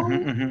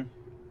know?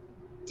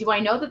 Do I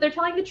know that they're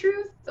telling the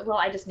truth? Well,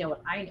 I just know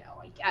what I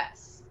know, I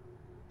guess.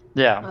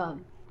 Yeah.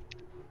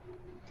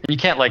 You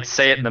can't like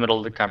say it in the middle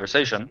of the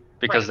conversation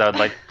because Right. that would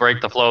like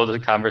break the flow of the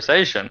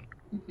conversation.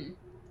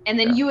 And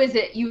then you as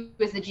the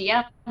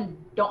GM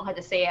don't have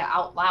to say it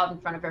out loud in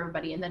front of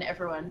everybody, and then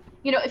everyone,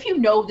 if you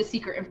know the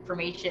secret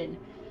information,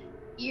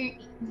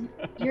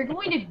 you're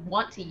going to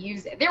want to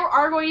use it. There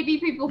are going to be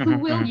people who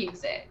will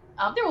use it.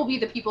 There will be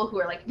the people who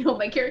are like, no,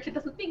 my character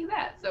doesn't think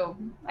that, so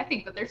I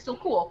think that they're still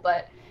cool.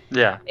 But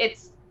Yeah.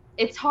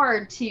 it's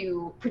hard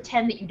to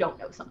pretend that you don't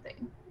know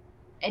something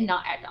and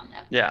not act on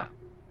that. Yeah,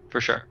 for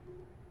sure.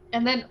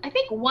 And then I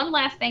think one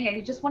last thing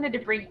I just wanted to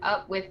bring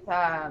up with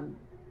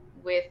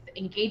with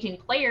engaging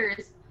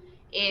players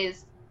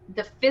is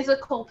the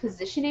physical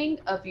positioning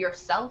of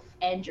yourself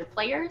and your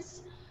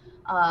players.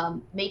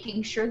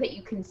 Making sure that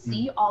you can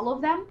see all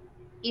of them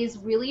is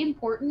really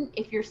important.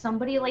 If you're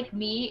somebody like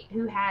me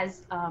who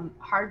has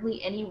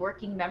hardly any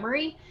working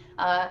memory,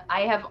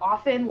 I have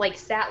often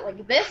sat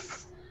like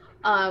this.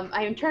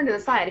 I am turned to the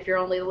side if you're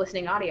only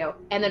listening audio,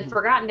 and then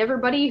forgotten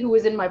everybody who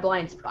was in my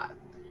blind spot,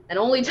 and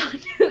only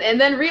and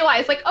then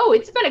realized oh,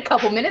 it's been a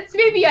couple minutes.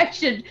 Maybe I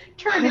should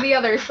turn to the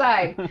other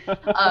side.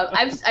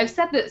 I've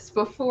said this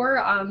before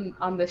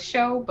on the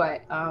show,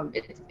 but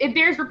it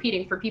bears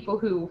repeating for people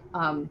who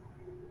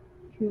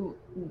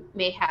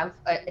may have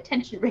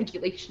attention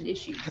regulation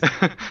issues.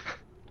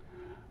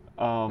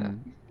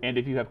 And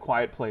if you have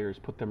quiet players,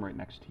 put them right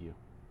next to you,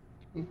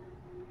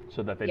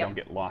 so that they don't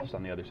get lost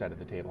on the other side of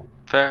the table.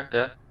 Fair,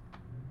 yeah.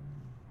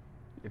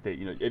 If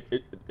they,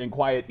 and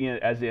quiet,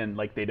 as in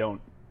they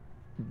don't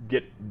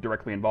get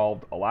directly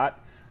involved a lot,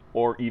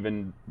 or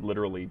even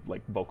literally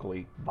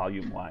vocally,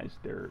 volume-wise,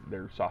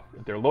 they're soft,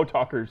 they're low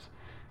talkers.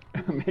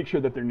 Make sure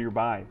that they're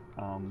nearby,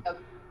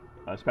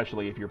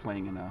 especially if you're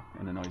playing in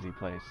a noisy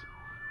place.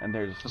 And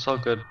there's. It's all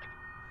good.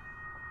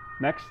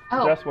 Next,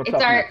 oh, Jess, what's it's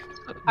up our next?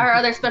 Our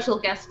other special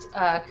guest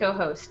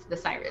co-host, the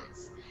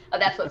Sirens.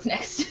 That's what's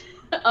next.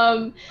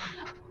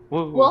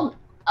 Well,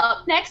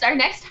 up next, our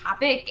next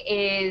topic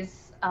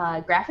is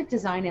graphic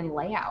design and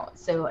layout.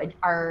 So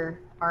our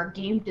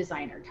game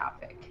designer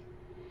topic.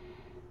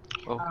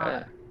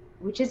 Okay.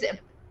 Which is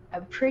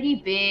a pretty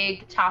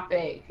big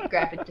topic,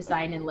 graphic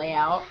design and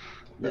layout.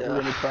 That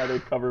we're going to try to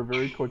cover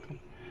very quickly.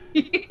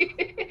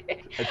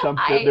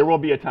 There will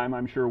be a time,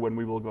 I'm sure, when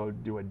we will go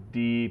do a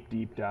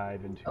deep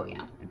dive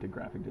into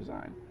graphic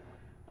design.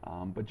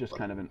 But just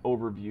kind of an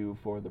overview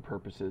for the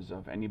purposes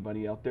of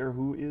anybody out there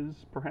who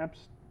is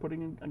perhaps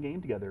putting a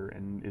game together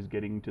and is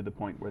getting to the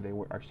point where they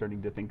are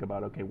starting to think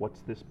about, okay,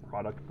 what's this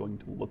product going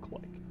to look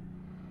like?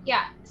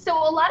 Yeah, so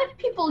a lot of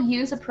people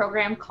use a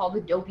program called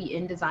Adobe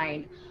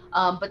InDesign,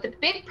 but the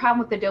big problem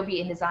with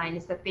Adobe InDesign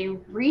is that they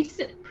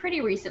pretty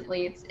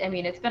recently,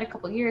 it's been a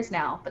couple years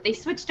now, but they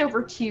switched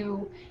over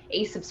to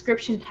a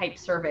subscription type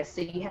service.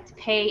 So you have to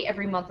pay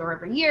every month or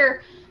every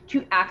year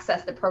to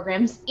access the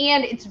programs,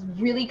 and it's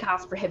really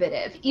cost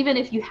prohibitive, even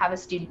if you have a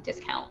student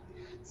discount.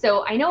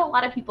 So I know a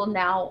lot of people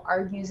now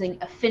are using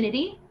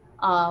Affinity.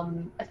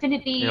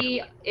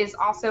 Affinity is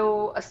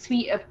also a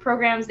suite of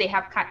programs. They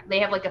have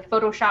like a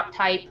Photoshop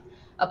type,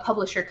 a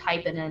publisher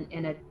type,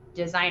 and a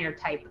designer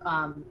type,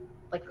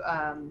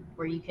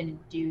 where you can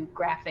do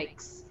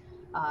graphics,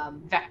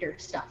 vector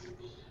stuff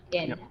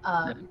in.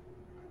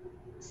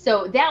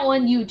 So that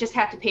one you just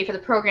have to pay for the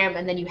program,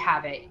 and then you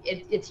have it.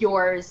 It's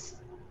yours.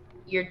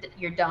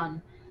 You're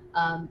done,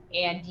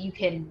 and you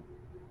can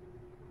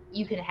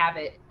have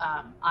it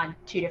on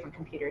two different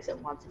computers at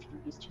once if you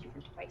use two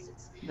different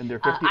devices. And they're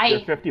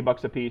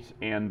 $50 a piece,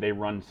 and they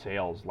run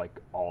sales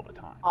all the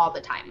time. All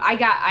the time.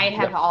 I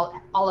have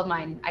all of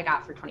mine I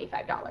got for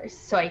 $25.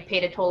 So I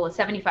paid a total of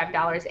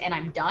 $75, and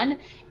I'm done.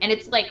 And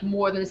it's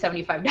more than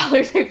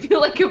 $75. I feel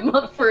like a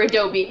month for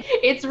Adobe.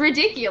 It's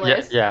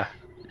ridiculous. Yeah.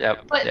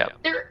 Yep. But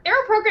there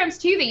are programs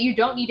too that you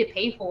don't need to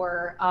pay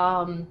for.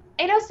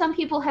 I know some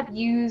people have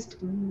used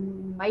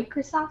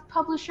Microsoft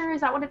Publisher.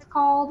 Is that what it's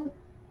called?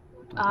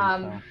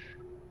 I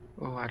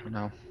don't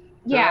know.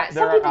 Yeah,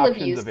 some people have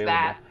used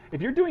that.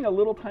 If you're doing a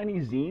little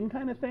tiny zine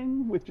kind of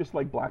thing with just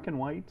black and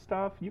white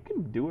stuff, you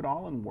can do it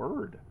all in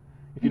Word.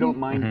 If you don't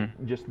mind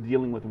just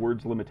dealing with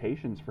Word's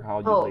limitations for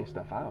how you lay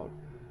stuff out.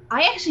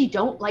 I actually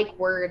don't like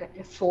Word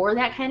for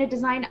that kind of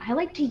design. I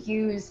like to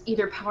use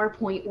either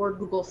PowerPoint or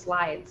Google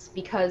Slides,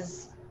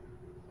 because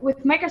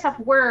with Microsoft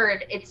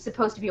Word, it's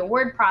supposed to be a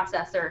word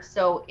processor,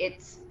 so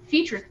its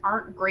features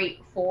aren't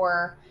great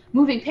for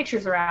moving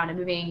pictures around and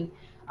moving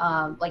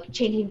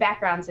changing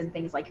backgrounds and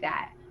things like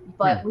that.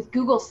 But with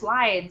Google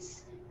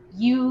Slides,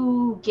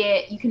 you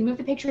can move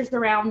the pictures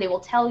around. They will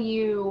tell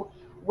you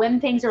when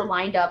things are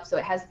lined up, so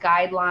it has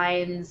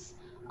guidelines.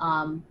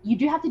 You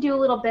do have to do a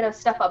little bit of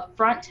stuff up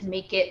front to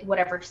make it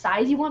whatever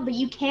size you want, but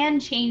you can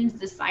change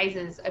the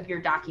sizes of your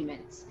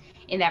documents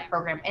in that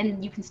program,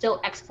 and you can still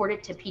export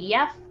it to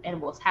PDF, and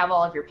it will have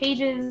all of your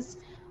pages.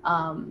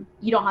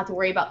 You don't have to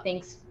worry about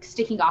things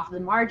sticking off the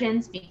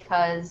margins,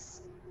 because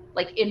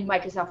in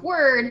Microsoft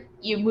Word,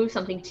 you move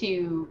something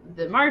to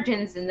the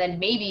margins, and then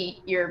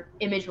maybe your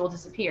image will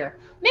disappear.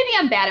 Maybe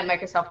I'm bad at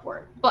Microsoft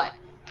Word, but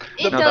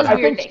it does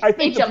weird things.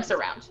 It jumps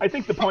around. I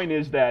think the point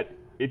is that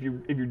if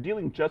you're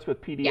dealing just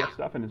with PDF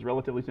stuff and it's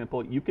relatively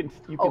simple, you can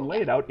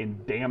lay it out in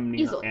damn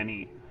near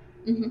any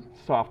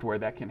software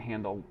that can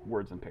handle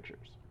words and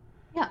pictures.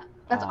 Yeah,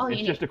 that's all you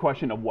need. It's just a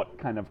question of what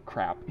kind of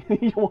crap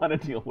you want to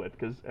deal with,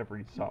 because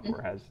every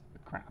software has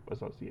crap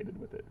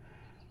associated with it.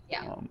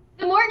 Yeah.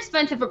 The more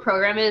expensive a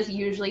program is,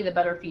 usually the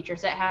better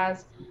features it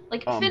has.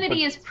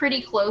 Affinity is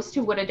pretty close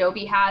to what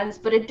Adobe has,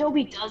 but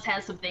Adobe does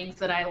have some things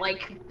that I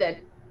like,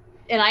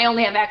 and I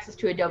only have access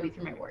to Adobe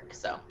through my work,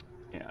 so.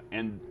 Yeah,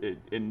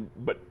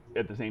 but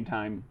at the same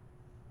time,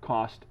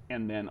 cost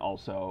and then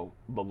also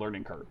the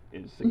learning curve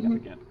is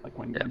significant.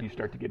 When you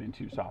start to get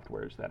into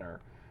softwares that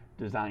are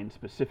designed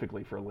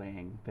specifically for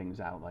laying things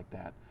out like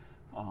that.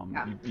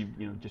 Yeah.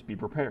 You know, just be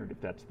prepared if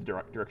that's the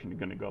direction you're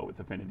going to go with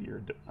Affinity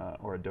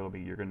or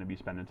Adobe. You're going to be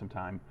spending some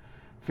time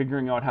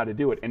figuring out how to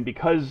do it. And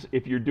because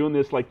if you're doing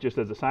this like just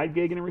as a side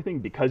gig and everything,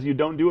 because you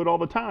don't do it all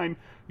the time,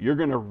 you're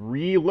going to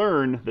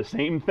relearn the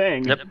same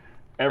thing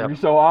every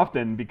so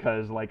often.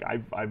 Because like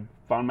I've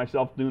found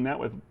myself doing that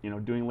with, you know,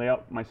 doing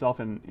layout myself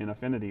in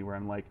Affinity, where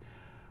I'm like,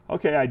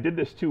 okay, I did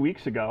this 2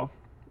 weeks ago.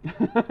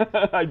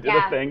 I did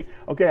a thing.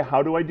 Okay,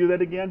 how do I do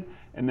that again?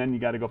 And then you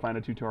got to go find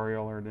a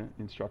tutorial or the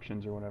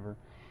instructions or whatever.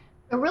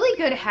 A really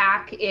good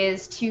hack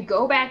is to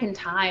go back in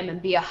time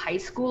and be a high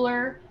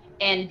schooler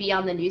and be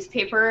on the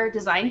newspaper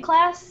design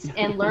class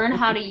and learn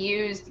how to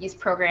use these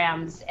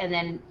programs and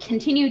then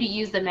continue to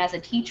use them as a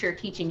teacher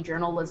teaching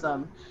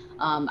journalism.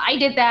 I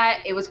did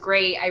that. It was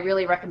great. I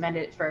really recommend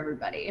it for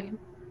everybody.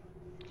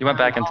 You went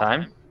back in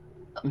time?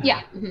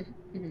 Yeah. Mm-hmm.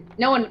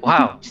 No one.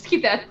 Wow. Just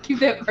keep that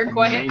part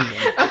quiet.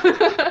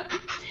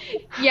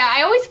 Yeah,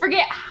 I always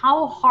forget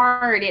how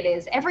hard it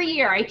is. Every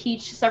year I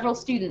teach several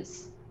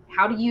students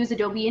how to use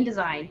Adobe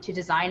InDesign to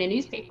design a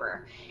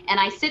newspaper. And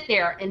I sit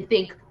there and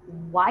think,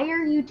 why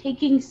are you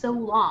taking so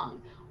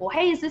long?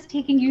 Why is this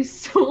taking you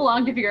so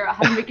long to figure out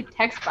how to make a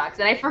text box?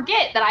 And I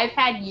forget that I've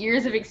had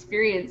years of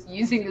experience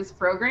using this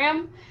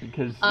program.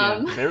 Because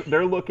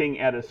they're looking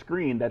at a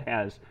screen that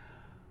has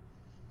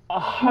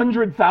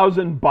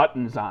 100,000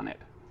 buttons on it.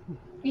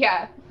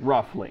 Yeah.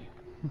 Roughly.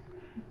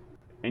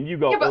 And you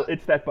go, well,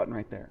 it's that button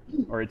right there,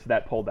 or it's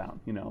that pull down,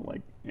 you know,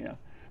 like, yeah.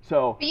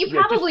 So but you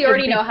probably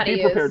already know how to use.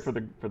 Be prepared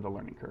for the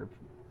learning curve.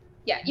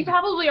 Yeah, you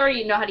probably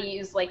already know how to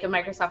use like a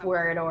Microsoft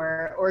Word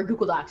or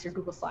Google Docs or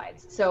Google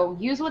Slides. So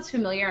use what's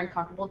familiar and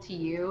comfortable to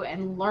you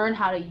and learn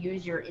how to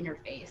use your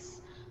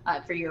interface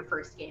for your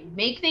first game.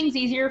 Make things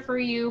easier for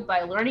you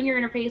by learning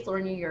your interface,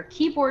 learning your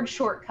keyboard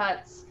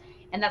shortcuts,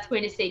 and that's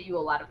going to save you a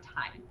lot of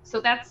time.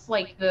 So that's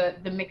like the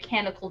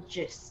mechanical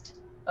gist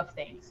of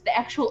things. The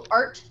actual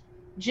art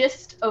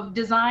gist of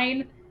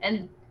design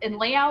and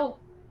layout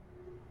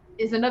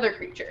is another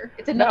creature.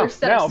 It's another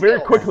set of skills. Now,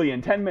 very quickly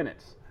in 10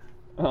 minutes.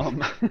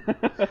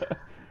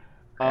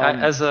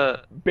 As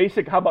a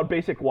basic, how about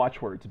basic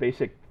watchwords,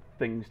 basic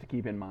things to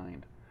keep in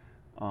mind,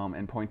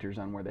 and pointers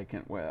on where they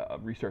can,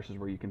 resources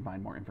where you can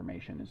find more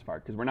information as far,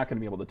 because we're not going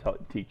to be able to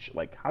teach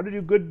like how to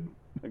do good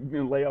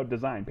layout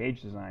design,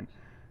 page design,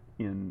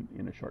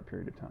 in a short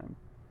period of time.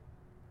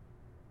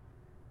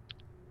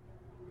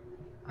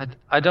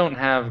 I don't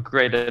have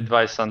great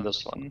advice on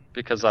this one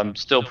because I'm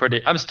still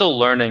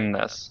learning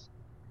this.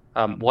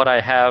 What I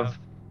have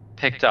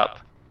picked up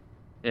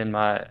in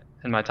my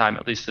time,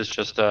 at least, is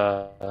just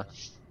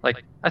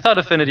like I thought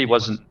Affinity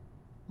wasn't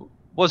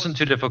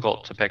too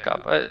difficult to pick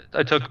up.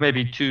 I took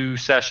maybe 2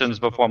 sessions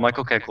before I'm like,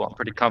 okay, cool, I'm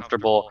pretty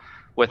comfortable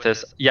with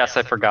this. Yes,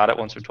 I forgot it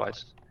once or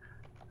twice,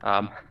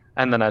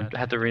 and then I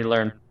had to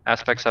relearn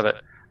aspects of it.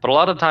 But a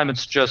lot of the time,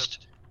 it's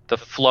just the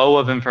flow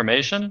of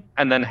information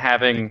and then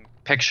having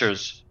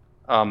pictures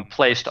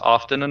placed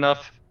often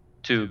enough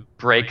to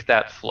break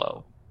that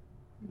flow.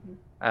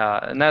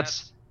 And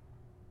that's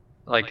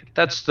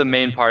the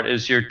main part,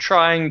 is you're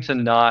trying to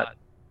not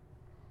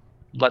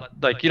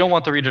you don't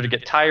want the reader to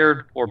get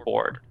tired or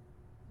bored.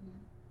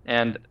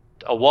 And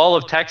a wall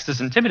of text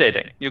is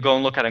intimidating. You go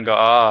and look at it and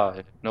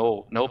go,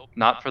 nope,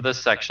 not for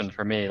this section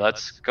for me.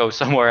 Let's go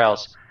somewhere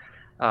else.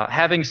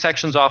 Having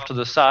sections off to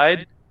the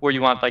side where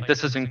you want, like,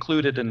 this is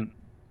included in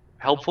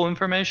helpful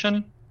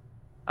information,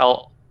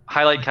 I'll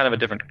highlight kind of a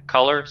different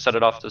color, set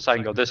it off to the side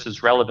and go, this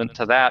is relevant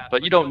to that,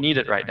 but you don't need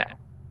it right now.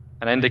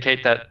 And I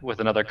indicate that with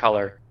another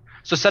color.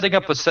 So setting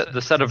up the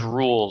set of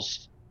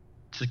rules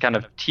to kind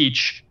of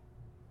teach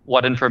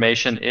what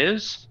information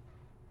is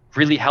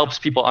really helps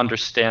people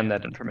understand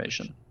that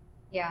information.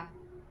 Yeah.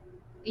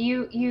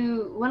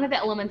 One of the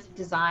elements of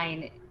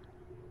design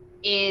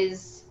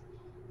is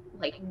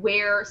like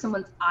where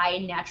someone's eye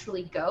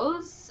naturally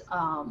goes.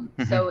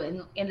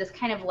 So in this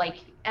kind of like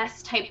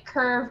S-type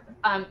curve,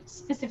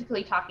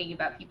 specifically talking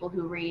about people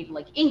who read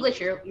like English,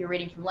 you're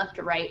reading from left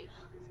to right.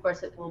 Of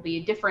course, it will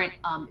be different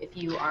if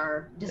you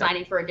are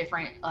designing for a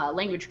different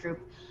language group.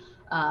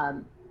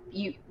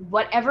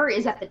 Whatever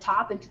is at the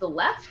top and to the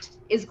left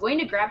is going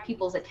to grab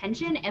people's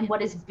attention, and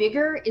what is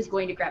bigger is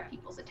going to grab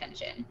people's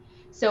attention.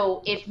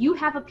 So if you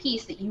have a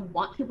piece that you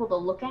want people to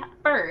look at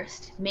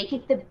first, make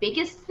it the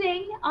biggest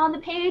thing on the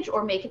page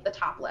or make it the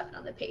top left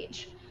on the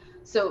page.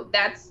 So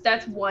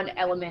that's one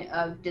element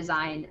of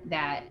design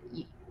that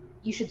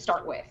you should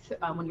start with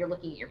when you're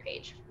looking at your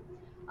page.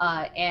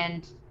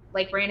 And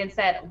like Brandon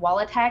said, wall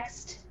of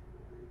text,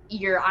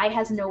 your eye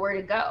has nowhere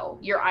to go.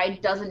 Your eye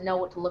doesn't know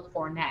what to look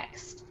for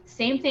next.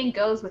 Same thing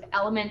goes with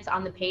elements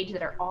on the page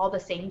that are all the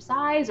same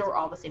size or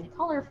all the same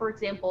color, for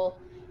example.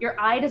 Your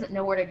eye doesn't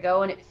know where to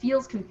go, and it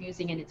feels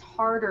confusing, and it's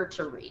harder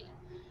to read.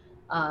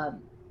 So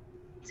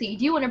you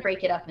do want to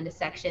break it up into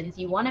sections.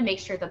 You want to make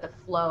sure that the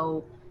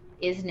flow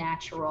is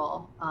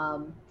natural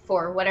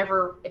for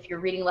whatever, if you're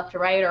reading left to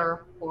right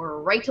or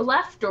right to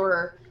left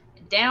or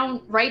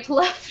down right to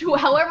left,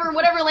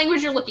 whatever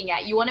language you're looking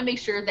at, you want to make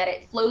sure that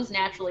it flows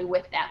naturally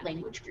with that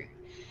language group.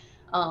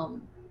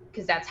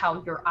 because that's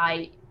how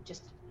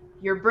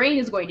your brain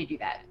is going to do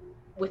that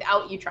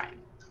without you trying.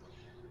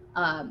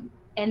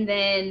 And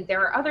then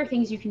there are other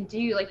things you can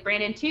do, like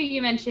Brandon too,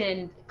 you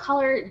mentioned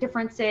color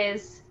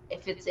differences.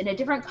 If it's in a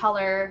different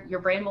color, your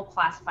brain will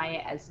classify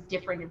it as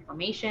different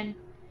information.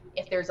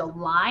 If there's a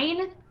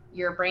line,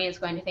 your brain is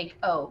going to think,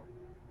 oh,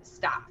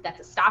 stop, that's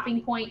a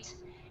stopping point.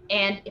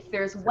 And if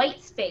there's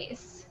white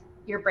space,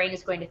 your brain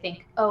is going to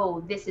think,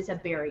 oh, this is a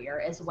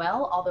barrier as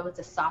well, although it's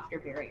a softer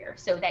barrier.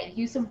 So that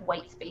use of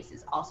white space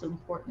is also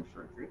important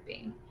for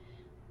grouping.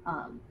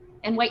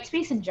 And white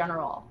space in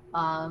general,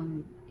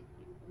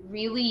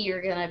 really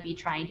you're going to be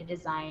trying to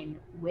design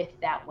with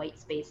that white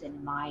space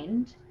in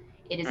mind.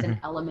 It is an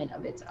element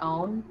of its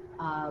own.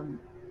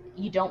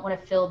 You don't want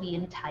to fill the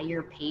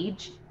entire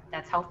page.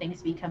 That's how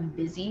things become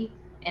busy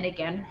and,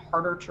 again,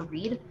 harder to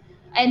read.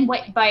 And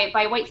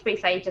by white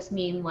space, I just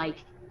mean like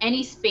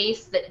any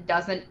space that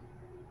doesn't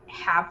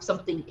have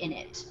something in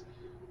it.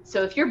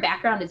 So if your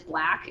background is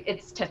black,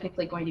 it's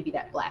technically going to be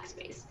that black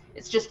space.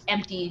 It's just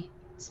empty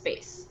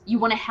space. You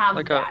want to have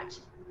like that.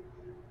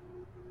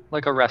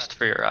 Like a rest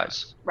for your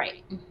eyes.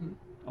 Right.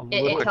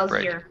 It tells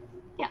break.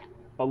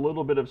 A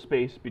little bit of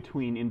space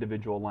between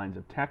individual lines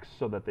of text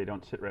so that they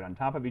don't sit right on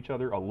top of each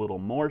other. A little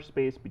more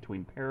space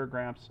between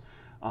paragraphs,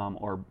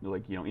 or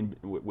like on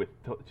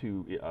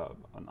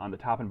the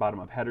top and bottom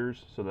of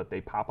headers so that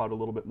they pop out a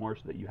little bit more,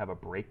 so that you have a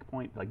break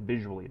point. Like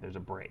visually, there's a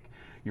break.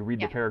 You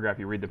read the paragraph,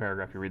 you read the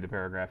paragraph, you read the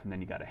paragraph, and then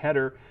you got a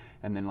header,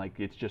 and then like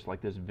it's just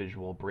like this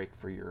visual break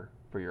for your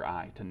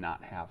eye to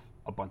not have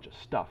a bunch of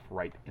stuff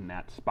right in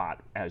that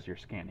spot as you're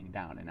scanning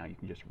down, and now you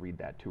can just read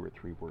that 2 or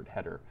 3 word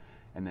header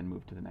and then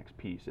move to the next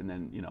piece. And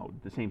then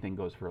the same thing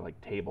goes for like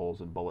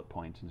tables and bullet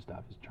points and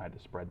stuff, is try to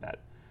spread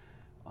that,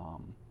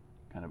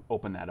 kind of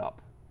open that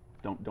up.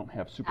 Don't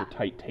have super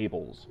tight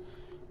tables.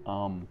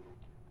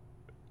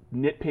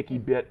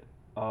 Nitpicky bit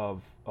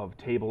of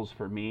tables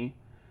for me,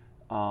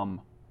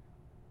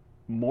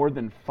 more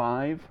than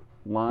 5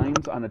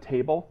 lines on a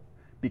table,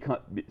 because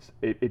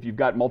if you've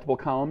got multiple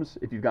columns,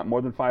 if you've got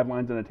more than 5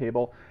 lines on a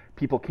table,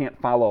 people can't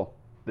follow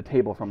the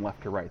table from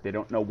left to right. They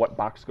don't know what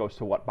box goes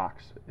to what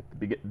box.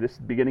 This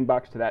beginning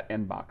box to that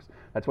end box.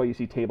 That's why you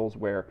see tables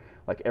where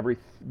like every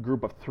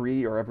group of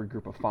 3 or every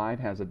group of 5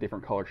 has a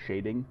different color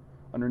shading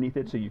underneath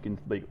it, so you can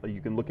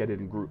look at it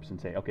in groups and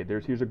say, okay,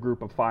 here's a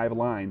group of 5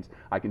 lines.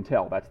 I can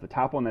tell that's the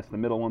top one, that's the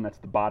middle one, that's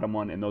the bottom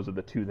one, and those are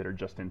the 2 that are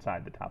just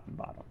inside the top and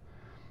bottom.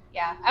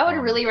 Yeah, I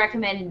would really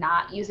recommend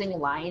not using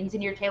lines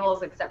in your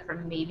tables, except for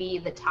maybe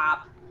the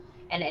top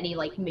and any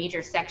like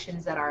major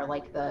sections that are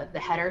like the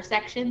header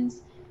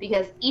sections,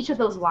 because each of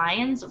those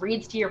lines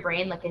reads to your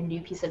brain like a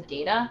new piece of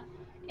data,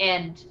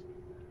 and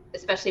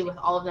especially with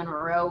all of them in a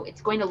row,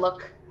 it's going to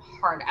look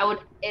hard.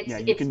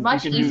 It's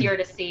much easier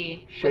to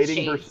see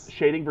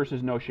shading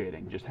versus no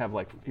shading. Just have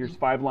like, here's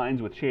 5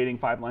 lines with shading,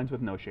 5 lines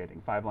with no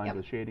shading, 5 lines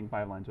with shading,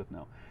 5 lines with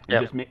no.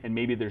 And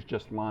maybe there's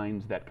just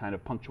lines that kind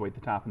of punctuate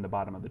the top and the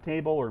bottom of the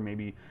table, or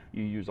maybe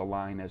you use a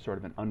line as sort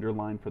of an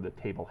underline for the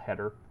table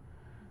header.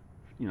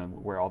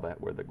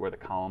 Where the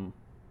column,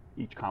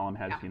 each column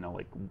has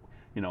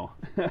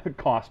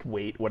cost,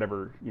 weight,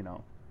 whatever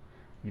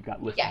you've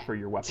got listed for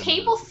your weapon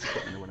tables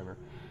or whatever.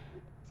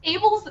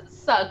 Tables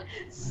suck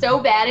so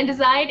bad in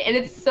design, and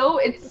it's so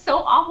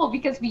awful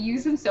because we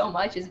use them so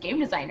much as game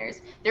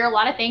designers. There are a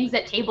lot of things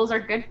that tables are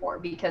good for,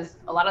 because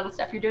a lot of the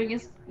stuff you're doing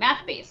is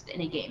math based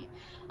in a game.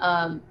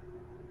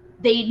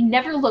 They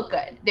never look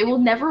good. They will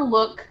never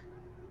look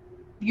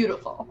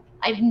beautiful.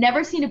 I've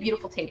never seen a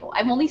beautiful table.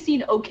 I've only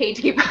seen okay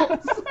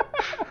tables.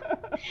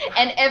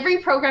 And every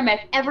program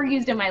I've ever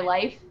used in my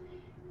life,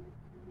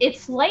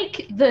 it's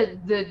like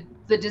the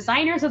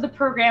designers of the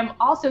program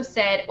also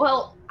said,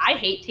 well, I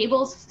hate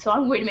tables, so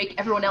I'm going to make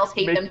everyone else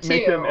hate them too.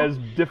 Make them as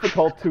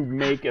difficult to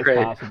make as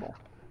possible.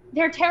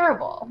 They're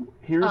terrible.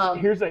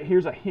 Here's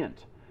a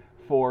hint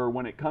for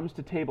when it comes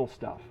to table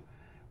stuff.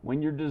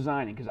 When you're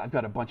designing, because I've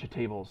got a bunch of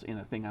tables in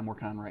a thing I'm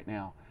working on right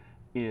now,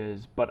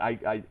 but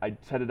I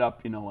set it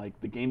up,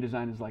 like the game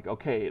design is like,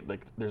 okay,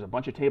 like there's a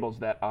bunch of tables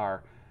that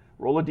are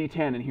roll a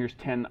d10 and here's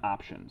 10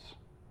 options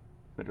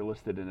that are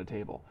listed in a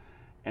table.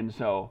 And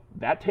so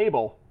that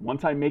table,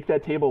 once I make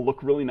that table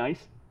look really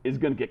nice, is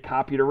going to get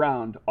copied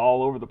around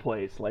all over the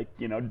place. Like,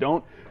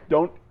 don't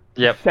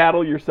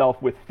saddle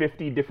yourself with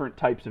 50 different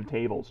types of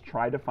tables.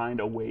 Try to find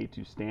a way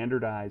to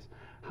standardize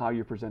how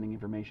you're presenting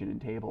information in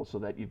tables, so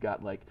that you've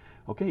got like,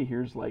 okay,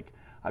 here's like,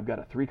 I've got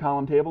a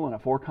 3-column table and a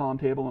 4-column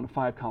table and a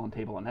 5-column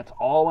table, and that's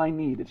all I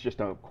need. It's just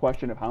a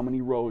question of how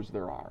many rows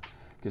there are,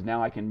 because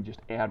now I can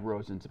just add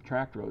rows and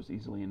subtract rows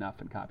easily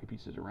enough and copy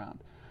pieces around.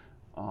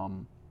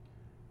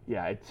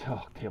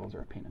 Tables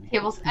are a pain in the ass.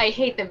 Tables, I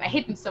hate them. I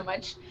hate them so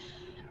much.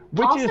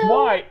 Which is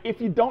why,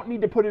 if you don't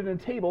need to put it in a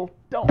table,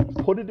 don't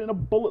put it in a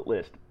bullet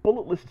list.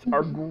 Bullet lists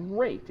are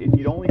great. If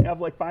you only have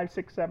like 5,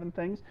 6, 7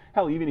 things,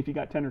 hell, even if you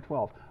got 10 or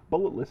 12,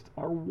 bullet lists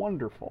are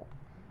wonderful.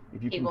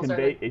 If you can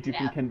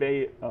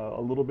convey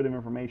a little bit of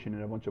information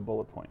in a bunch of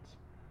bullet points.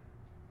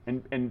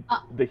 And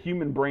the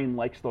human brain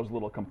likes those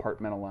little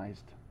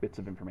compartmentalized bits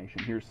of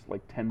information. Here's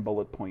like 10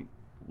 bullet point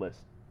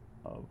list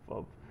of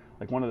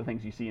Like one of the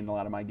things you see in a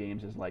lot of my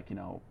games is like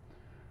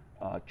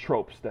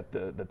tropes that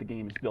the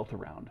game is built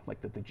around,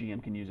 like that the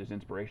GM can use as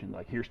inspiration.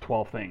 Like here's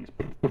 12 things,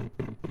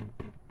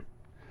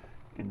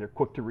 and they're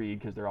quick to read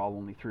because they're all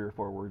only 3 or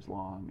 4 words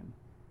long.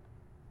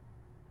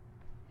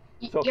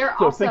 And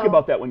so think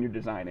about that when you're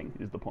designing.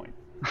 Is the point?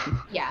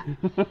 Yeah,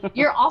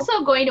 you're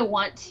also going to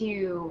want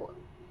to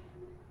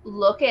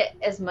look at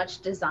as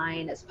much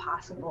design as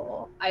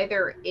possible,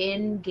 either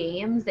in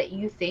games that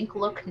you think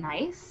look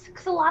nice,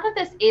 because a lot of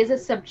this is a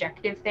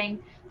subjective thing.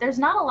 There's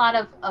not a lot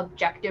of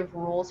objective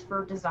rules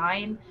for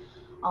design,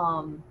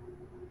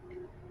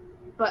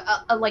 but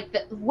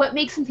what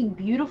makes something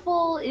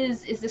beautiful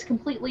is this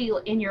completely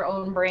in your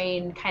own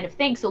brain kind of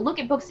thing. So look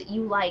at books that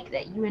you like,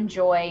 that you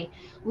enjoy,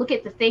 look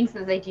at the things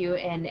that they do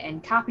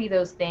and copy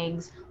those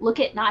things. Look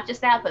at not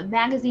just that, but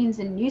magazines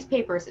and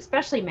newspapers,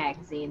 especially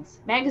magazines.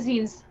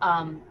 Magazines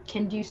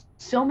can do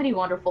so many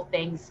wonderful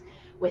things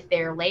with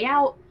their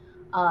layout,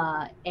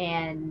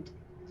 and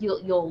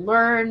you'll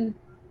learn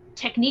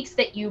techniques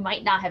that you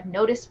might not have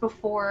noticed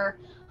before.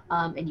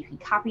 And you can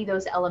copy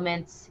those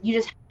elements. You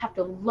just have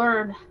to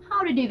learn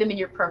how to do them in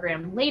your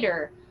program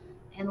later.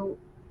 And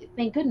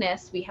thank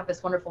goodness we have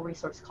this wonderful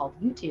resource called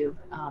YouTube.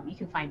 You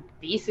can find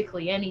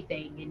basically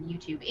anything in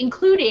YouTube,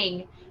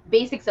 including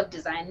basics of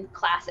design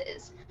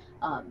classes.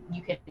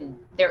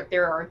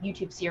 There are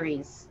YouTube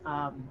series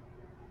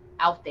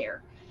out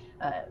there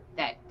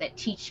that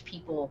teach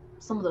people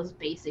some of those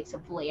basics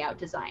of layout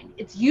design.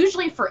 It's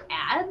usually for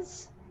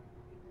ads,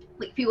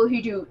 like people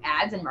who do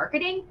ads and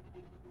marketing,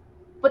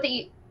 but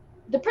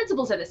the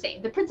principles are the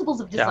same. The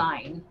principles of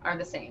design are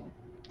the same.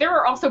 There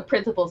are also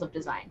principles of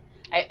design.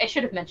 I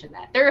should have mentioned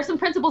that. There are some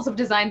principles of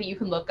design that you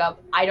can look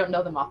up. I don't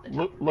know them off the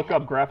top. Look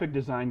up graphic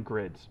design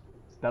grids.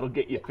 That'll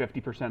get you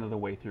 50% of the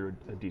way through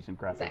a decent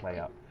graphic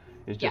layout.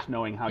 Is just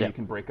knowing how you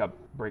can break up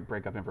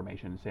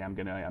information and say I'm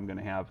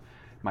gonna have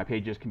my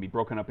pages can be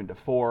broken up into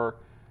 4,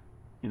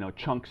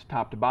 chunks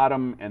top to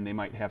bottom, and they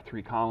might have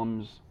 3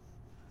 columns.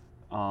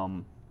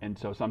 And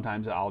so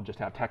sometimes I'll just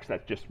have text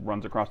that just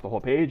runs across the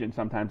whole page, and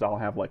sometimes I'll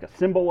have like a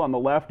symbol on the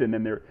left, and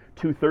then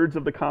 2/3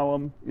 of the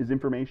column is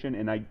information.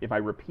 And if I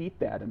repeat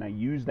that and I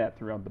use that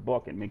throughout the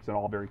book, it makes it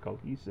all very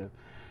cohesive,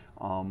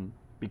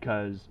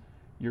 because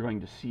you're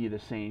going to see the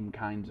same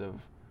kinds of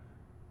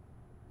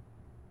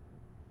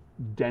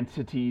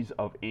densities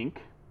of ink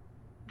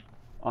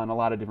on a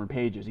lot of different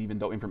pages, even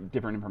though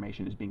different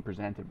information is being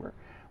presented. Where,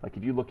 like,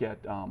 if you look at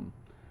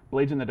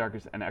Blades in the Dark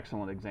is an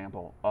excellent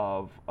example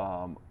of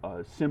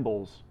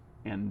symbols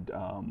and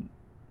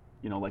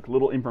like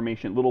little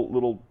information,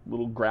 little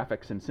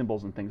graphics and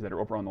symbols and things that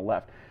are over on the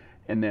left,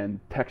 and then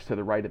text to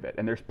the right of it.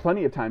 And there's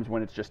plenty of times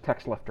when it's just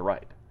text left to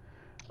right.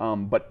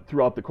 But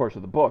throughout the course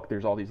of the book,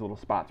 there's all these little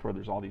spots where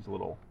there's all these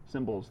little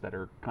symbols that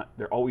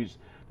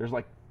there's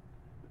like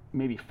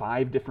maybe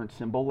 5 different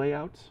symbol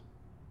layouts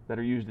that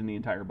are used in the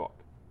entire book,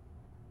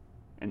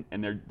 and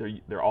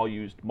they're all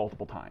used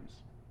multiple times.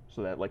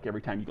 So that like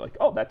every time you go like,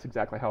 oh, that's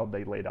exactly how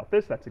they laid out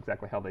this, that's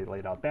exactly how they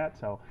laid out that.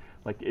 So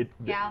like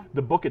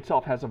the book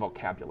itself has a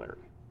vocabulary.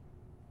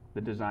 The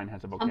design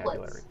has a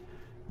vocabulary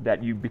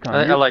that you become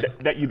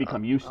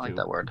used to. I like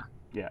that word.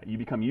 Yeah, you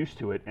become used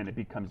to it, and it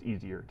becomes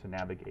easier to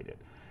navigate it.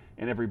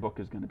 And every book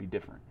is going to be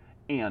different.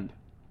 And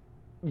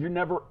you're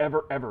never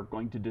ever ever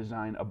going to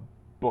design a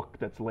book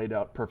that's laid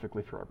out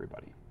perfectly for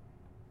everybody.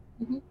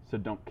 Mm-hmm. So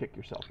don't kick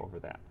yourself over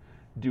that.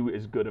 Do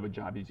as good of a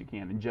job as you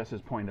can. And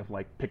Jess's point of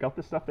like, pick out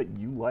the stuff that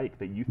you like,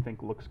 that you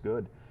think looks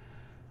good,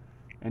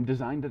 and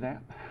design to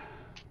that.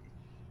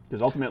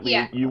 Because ultimately,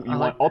 you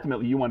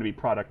want to be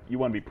proud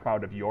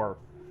of your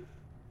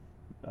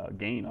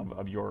game,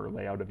 of your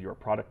layout, of your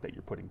product that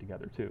you're putting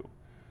together too.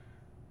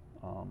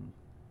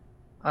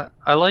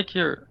 I like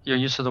your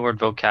use of the word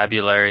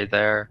vocabulary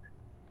there,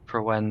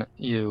 for when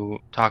you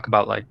talk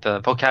about like the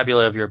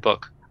vocabulary of your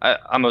book.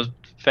 I'm a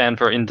fan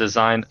for in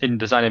design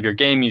of your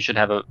game, you should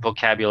have a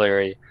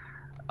vocabulary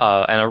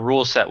and a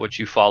rule set which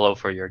you follow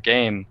for your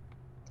game.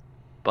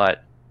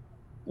 But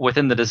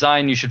within the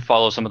design, you should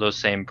follow some of those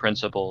same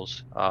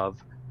principles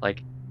of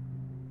like,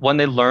 when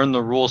they learn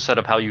the rule set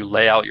of how you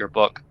lay out your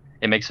book,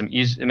 it makes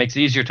it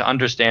easier to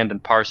understand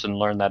and parse and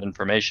learn that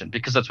information,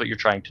 because that's what you're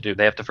trying to do.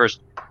 They have to first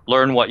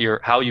learn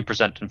how you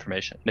present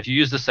information. And if you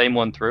use the same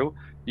one through,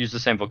 use the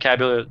same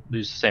vocabulary,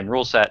 use the same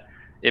rule set,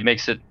 it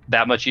makes it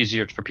that much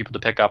easier for people to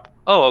pick up,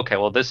 oh, okay,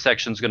 well, this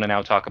section's going to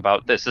now talk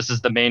about this. This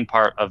is the main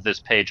part of this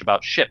page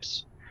about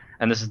ships.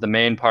 And this is the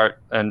main part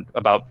and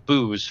about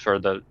booze for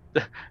the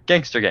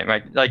gangster game,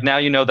 right? Like, now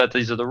you know that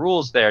these are the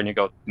rules there, and you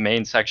go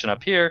main section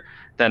up here,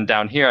 then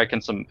down here I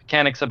can some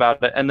mechanics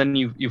about it, and then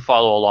you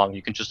follow along.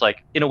 You can just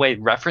like, in a way,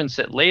 reference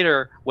it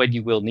later when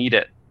you will need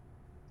it.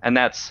 And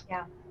that's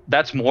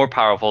more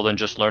powerful than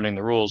just learning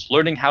the rules.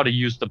 Learning how to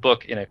use the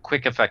book in a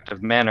quick,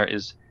 effective manner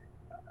is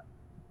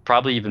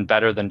probably even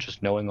better than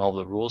just knowing all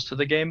the rules to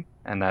the game,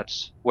 and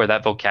that's where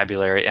that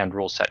vocabulary and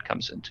rule set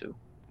comes into.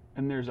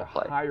 And there's a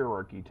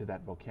hierarchy to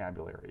that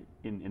vocabulary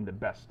in the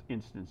best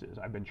instances.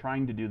 I've been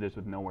trying to do this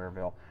with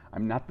Nowhereville.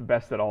 I'm not the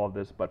best at all of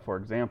this, but for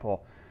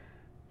example,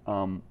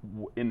 On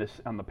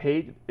the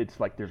page, it's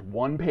like there's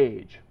one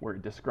page where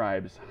it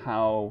describes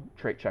how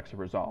trait checks are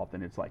resolved,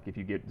 and it's like if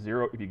you get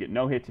zero, if you get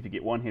no hits, if you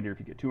get one hit, or if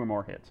you get two or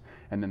more hits,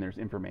 and then there's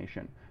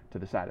information to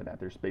the side of that.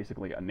 There's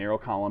basically a narrow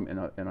column and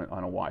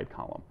a wide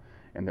column,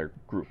 and they're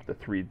grouped, the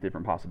three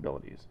different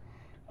possibilities.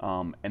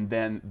 And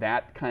then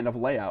that kind of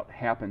layout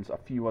happens a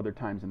few other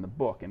times in the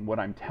book, and what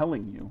I'm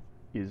telling you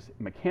is,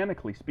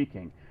 mechanically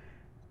speaking,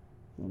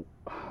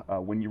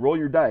 when you roll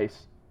your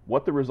dice,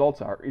 what the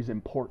results are is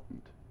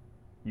important.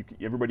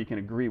 Everybody can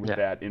agree with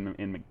that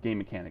in game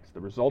mechanics. The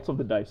results of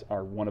the dice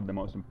are one of the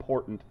most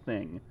important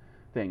things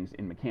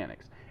in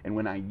mechanics. And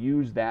when I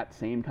use that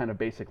same kind of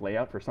basic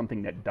layout for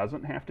something that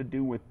doesn't have to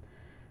do with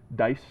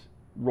dice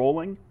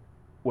rolling,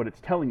 what it's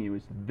telling you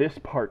is this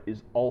part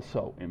is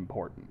also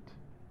important,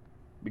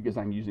 because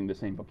I'm using the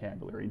same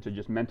vocabulary. And so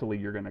just mentally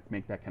you're going to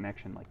make that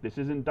connection. Like, this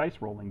isn't dice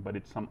rolling, but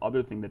it's some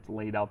other thing that's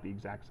laid out the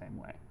exact same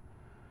way.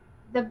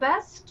 The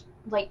best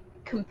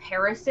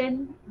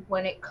comparison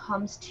when it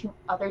comes to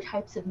other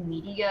types of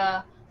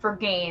media for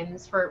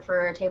games,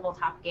 for a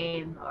tabletop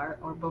game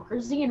or book or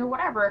zine or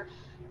whatever,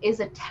 is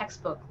a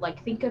textbook.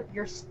 Like, think of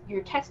your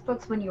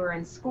textbooks when you were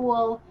in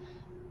school.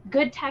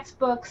 Good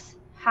textbooks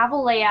have a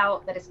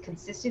layout that is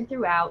consistent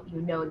throughout.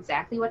 You know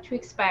exactly what to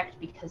expect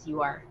because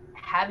you are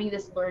having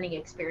this learning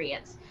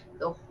experience.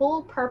 The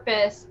whole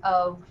purpose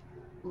of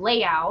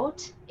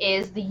layout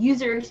is the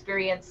user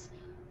experience,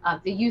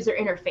 the user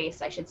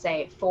interface, I should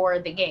say, for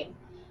the game.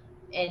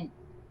 And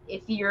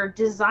if you're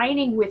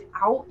designing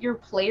without your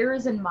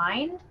players in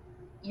mind,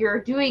 you're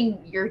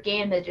doing your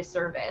game a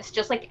disservice.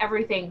 Just like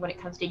everything when it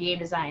comes to game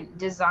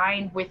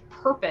design with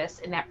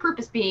purpose, and that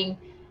purpose being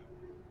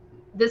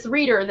this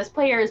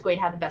player is going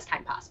to have the best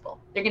time possible.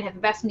 They're going to have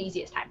the best and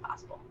easiest time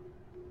possible.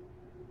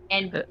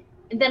 And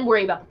then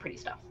worry about the pretty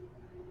stuff.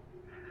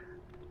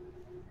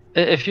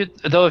 If you're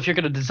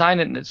going to design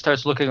it and it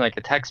starts looking like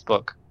a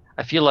textbook,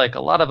 I feel like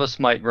a lot of us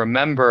might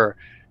remember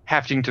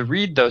having to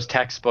read those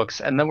textbooks,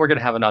 and then we're going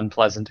to have an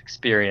unpleasant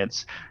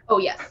experience. Oh,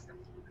 yes.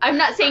 I'm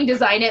not saying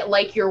design it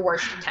like your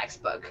worst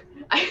textbook.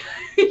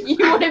 You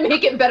want to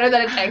make it better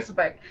than a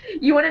textbook.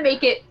 You want to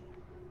make it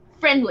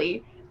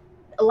friendly.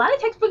 A lot of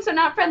textbooks are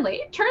not friendly.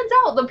 It turns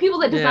out the people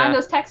that design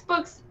those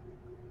textbooks,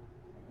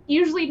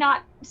 usually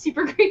not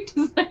super great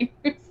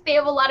designers. They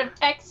have a lot of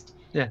text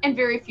and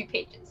very few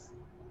pages.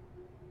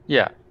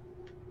 Yeah.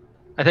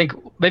 I think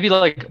maybe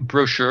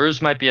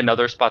brochures might be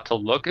another spot to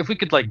look. If we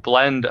could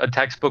blend a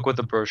textbook with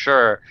a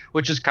brochure,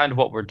 which is kind of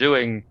what we're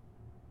doing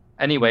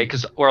anyway,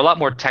 because we're a lot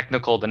more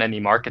technical than any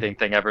marketing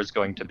thing ever is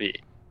going to be.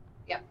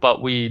 Yeah.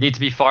 But we need to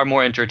be far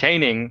more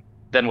entertaining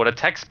than what a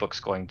textbook's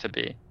going to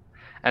be.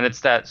 And it's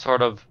that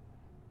sort of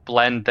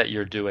blend that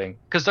you're doing,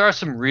 because there are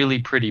some really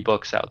pretty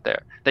books out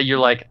there that you're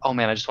like, oh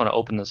man, I just want to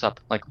open this up,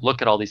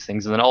 look at all these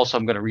things, and then also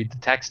I'm going to read the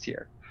text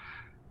here.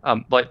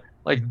 But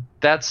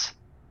that's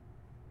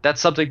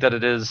something that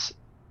it is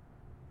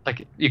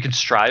you can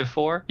strive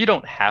for. You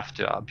don't have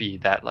to be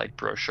that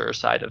brochure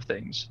side of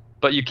things,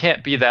 but you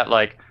can't be that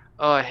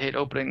oh, I hate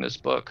opening this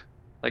book.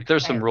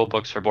 There's some rule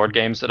books for board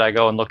games that I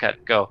go and look at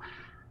and go,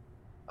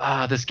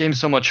 this game's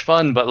so much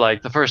fun,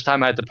 but the first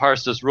time I had to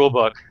parse this rule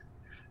book,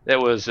 it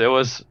was it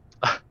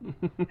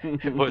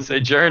was a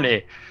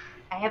journey.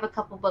 I have a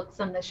couple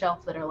books on the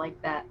shelf that are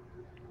like that.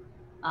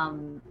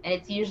 And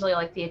it's usually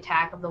the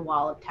attack of the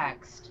wall of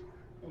text.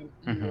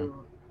 And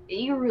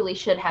you really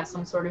should have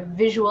some sort of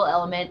visual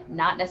element,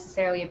 not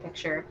necessarily a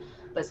picture,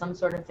 but some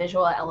sort of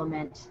visual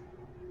element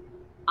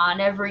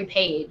on every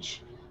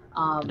page.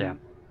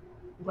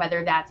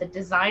 Whether that's a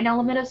design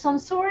element of some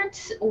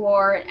sort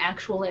or an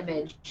actual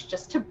image,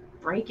 just to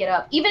break it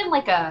up. Even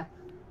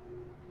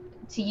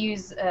to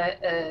use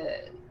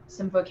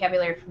some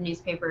vocabulary from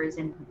newspapers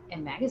and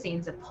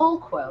magazines, a pull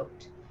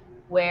quote,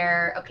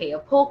 where, a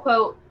pull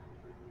quote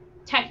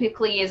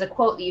technically is a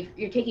quote that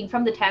you're taking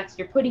from the text,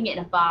 you're putting it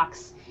in a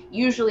box.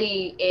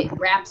 Usually it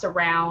wraps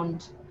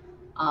around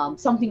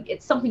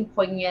something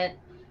poignant,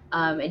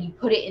 and you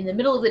put it in the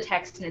middle of the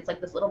text, and it's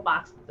this little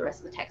box that the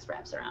rest of the text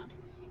wraps around.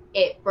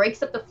 It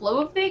breaks up the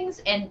flow of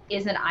things and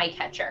is an eye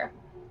catcher.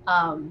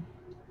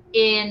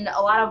 In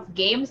a lot of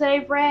games that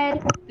I've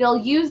read, they'll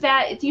use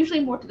that. It's usually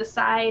more to the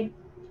side,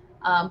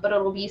 but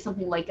it'll be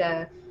something like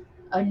a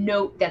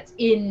note that's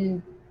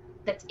in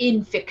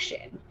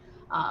fiction.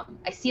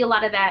 I see a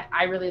lot of that.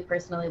 I really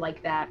personally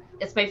like that.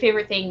 It's my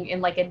favorite thing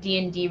in a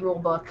D&D rule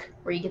book,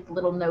 where you get the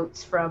little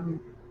notes from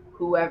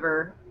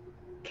whoever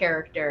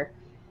character.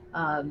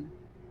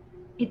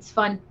 It's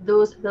fun.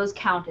 Those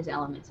count as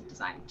elements of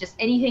design. Just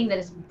anything that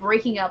is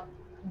breaking up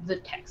the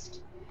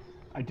text.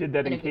 I did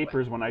that in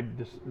Capers when I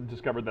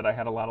discovered that I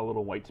had a lot of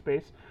little white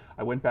space.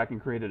 I went back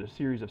and created a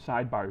series of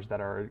sidebars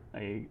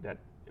that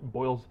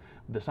boils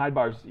the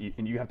sidebars,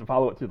 and you have to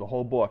follow it through the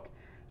whole book.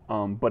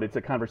 But it's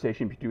a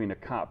conversation between a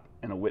cop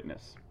and a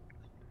witness.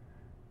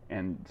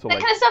 And so that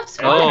kind of stuff's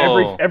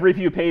fun. Every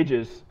few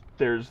pages,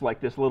 there's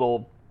this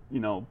little,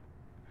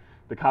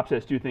 the cop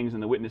says two things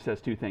and the witness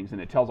says two things,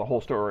 and it tells a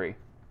whole story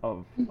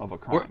of a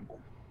crime.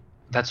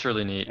 That's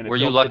really neat. Were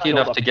you lucky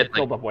enough to get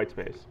filled up white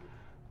space?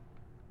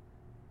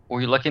 Were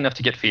you lucky enough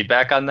to get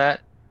feedback on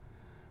that?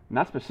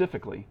 Not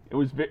specifically. It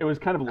was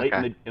kind of late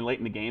Okay. late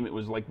in the game. It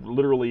was like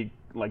literally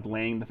like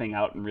laying the thing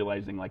out and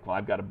realizing like, well,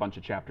 I've got a bunch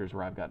of chapters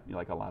where I've got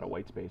like a lot of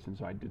white space, and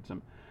so I did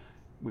some.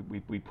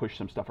 We pushed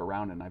some stuff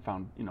around, and I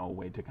found a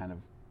way to kind of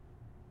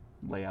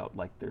lay out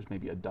like there's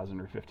maybe a dozen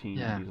or 15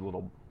 Yeah. of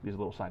these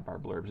little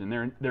sidebar blurbs, and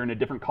they're in a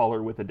different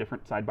color with a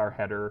different sidebar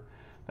header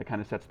that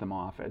kind of sets them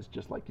off as,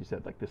 just like you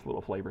said, like this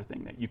little flavor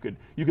thing that you could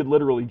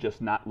literally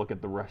just not look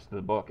at the rest of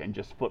the book and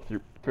just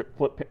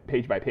flip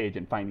page by page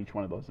and find each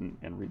one of those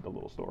and read the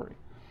little story.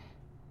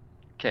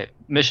 Okay,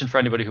 mission for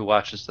anybody who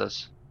watches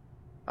this.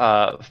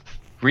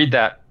 Read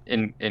that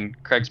in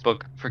Craig's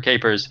book for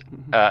Capers,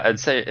 and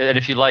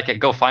if you like it,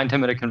 go find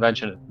him at a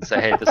convention and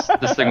say, hey,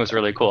 this thing was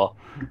really cool.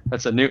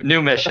 That's a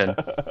new mission.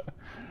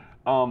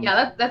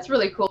 Yeah, that's a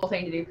really cool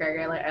thing to do, Craig.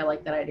 I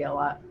like that idea a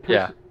lot.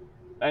 Yeah.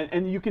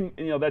 And you can,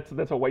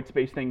 that's a white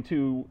space thing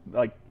too.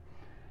 Like,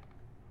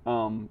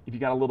 if you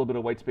got a little bit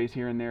of white space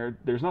here and there,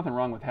 there's nothing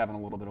wrong with having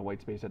a little bit of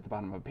white space at the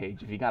bottom of a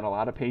page. If you got a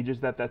lot of pages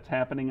that's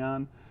happening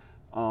on,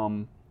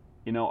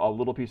 a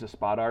little piece of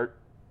spot art,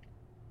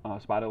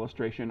 spot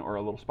illustration, or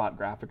a little spot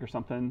graphic or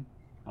something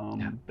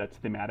that's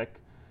thematic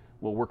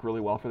will work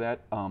really well for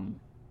that.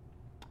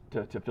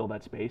 To fill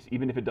that space,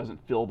 even if it doesn't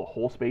fill the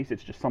whole space,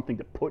 it's just something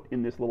to put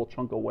in this little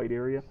chunk of white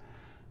area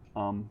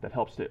that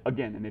helps to,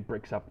 again, and it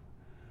breaks up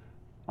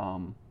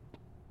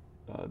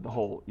the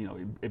whole,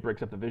 it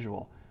breaks up the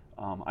visual.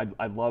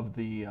 I love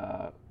the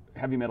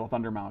Heavy Metal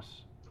Thunder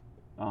Mouse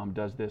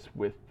does this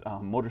with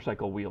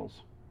motorcycle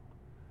wheels.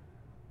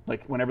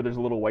 Like whenever there's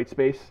a little white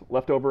space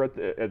left over at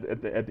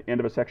the end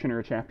of a section or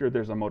a chapter,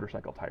 there's a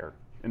motorcycle tire,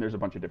 and there's a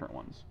bunch of different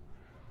ones.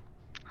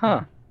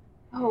 Huh.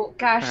 Oh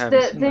gosh, I haven't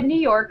the seen that. New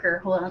Yorker.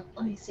 Hold on,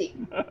 let me see.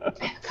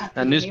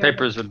 And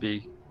newspapers would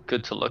be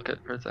good to look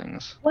at for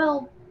things.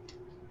 Well,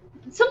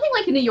 something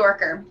like the New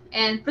Yorker,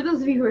 and for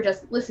those of you who are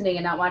just listening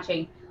and not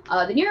watching,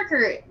 the New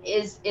Yorker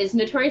is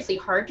notoriously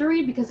hard to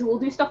read because it will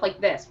do stuff like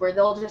this, where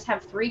they'll just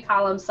have 3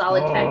 columns,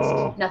 solid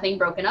text, nothing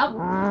broken up.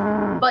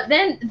 But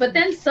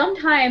then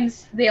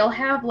sometimes they'll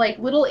have like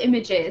little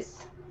images.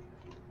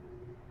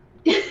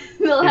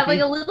 They'll have like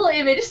a little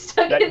image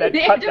stuck in there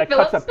to fill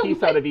cuts up a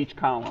piece out of each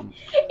column.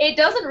 It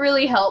doesn't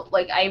really help.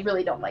 Like, I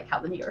really don't like how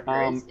the New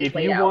Yorker is If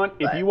laid you out, want,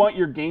 but- if you want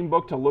your game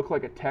book to look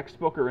like a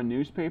textbook or a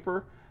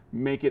newspaper,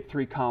 make it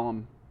 3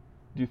 column.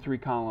 Do 3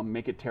 column.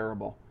 Make it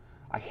terrible.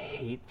 I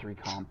hate 3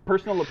 column.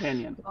 Personal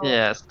opinion. Oh,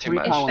 Yeah, it's too 3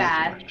 much. columns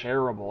bad. is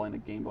terrible in a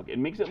game book. It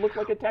makes it look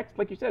like a text,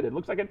 like you said. It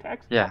looks like a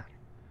text. Yeah.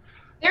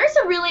 There are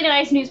some really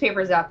nice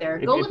newspapers out there.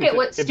 Go If look it's at a-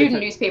 what if it's student a-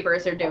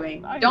 newspapers are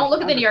doing. I Don't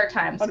look at the understand. New York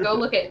Times. Go Understood.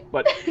 look at.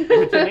 But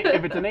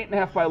if it's an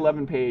 8.5 by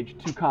 11 page,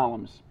 2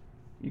 columns.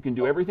 You can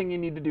do everything you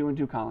need to do in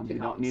 2 columns. Two You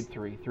don't columns. need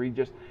 3. 3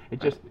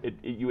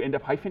 you end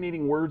up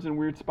hyphenating words in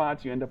weird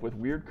spots. You end up with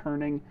weird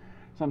kerning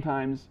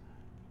sometimes,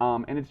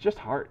 and it's just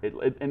hard.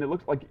 And it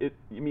looks like it.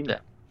 I mean, Yeah.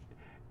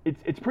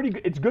 it's pretty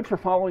good. It's good for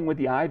following with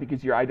the eye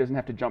because your eye doesn't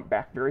have to jump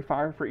back very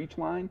far for each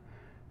line.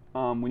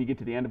 When you get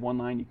to the end of one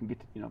line, you can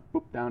get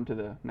boop down to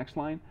the next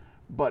line.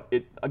 But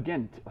it,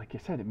 again, like I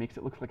said, it makes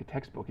it look like a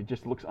textbook. It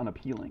just looks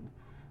unappealing.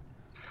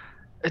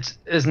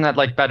 Isn't that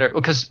like better?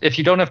 Because if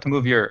you don't have to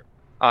move your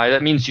eye,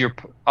 that means you're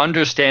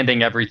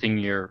understanding everything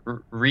you're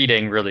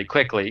reading really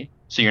quickly,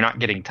 so you're not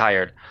getting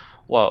tired.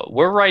 Well,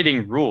 we're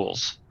writing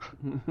rules.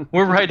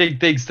 We're writing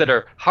things that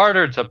are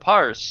harder to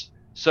parse,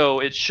 so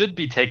it should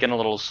be taken a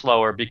little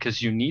slower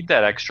because you need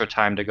that extra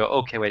time to go,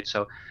 okay, wait,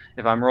 so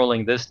if I'm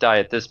rolling this die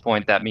at this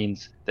point, that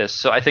means this.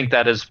 So I think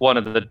that is one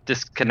of the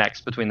disconnects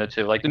between the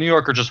two. Like the New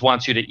Yorker just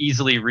wants you to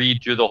easily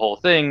read through the whole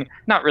thing,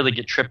 not really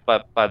get tripped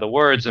up by the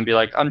words and be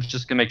like, I'm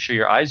just going to make sure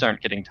your eyes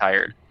aren't getting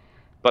tired.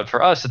 But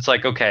for us, it's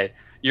like, okay,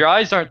 your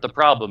eyes aren't the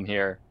problem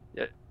here.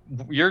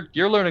 You're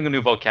learning a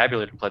new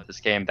vocabulary to play this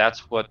game.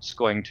 That's what's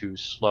going to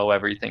slow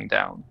everything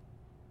down.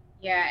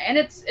 Yeah, and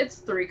it's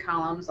 3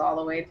 columns all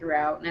the way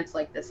throughout, and it's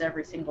like this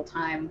every single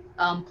time.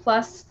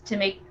 Plus, to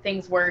make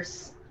things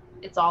worse,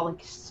 it's all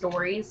like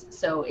stories,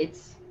 so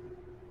it's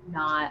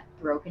not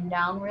broken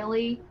down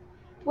really.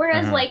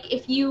 Whereas, like,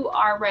 if you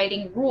are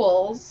writing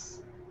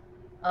rules,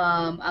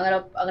 I'm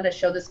gonna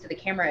show this to the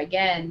camera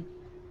again.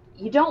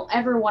 You don't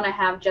ever want to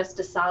have just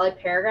a solid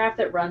paragraph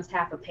that runs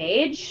half a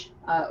page.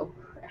 I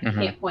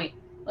can't point.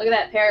 Look at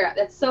that paragraph.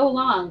 That's so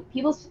long.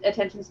 People's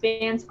attention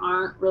spans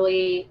aren't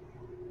really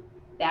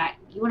that.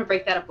 You want to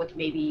break that up with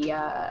maybe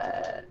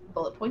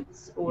bullet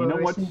points or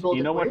some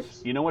bullet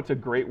points. You know what's a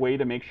great way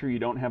to make sure you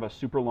don't have a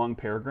super long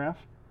paragraph?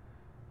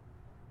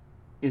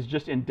 Is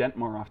just indent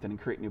more often and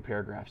create new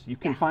paragraphs. You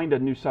can find a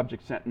new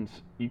subject sentence.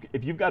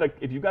 If you've got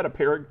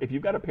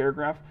a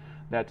paragraph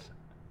that's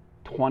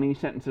 20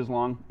 sentences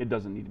long, it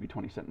doesn't need to be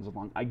 20 sentences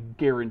long. I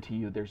guarantee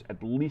you there's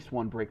at least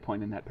 1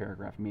 breakpoint in that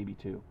paragraph, maybe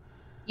 2.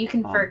 You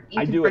can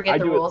forget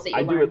the rules that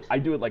you learned. I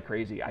do it like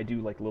crazy. I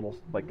do like little,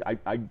 like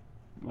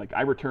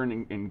I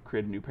return and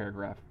create a new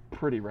paragraph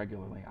pretty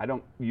regularly. I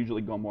don't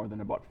usually go more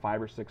than about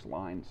 5 or 6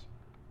 lines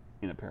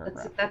in a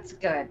paragraph. That's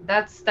good.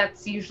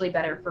 That's usually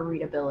better for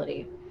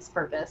readability's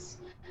purpose.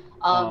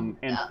 And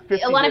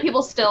a lot of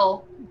people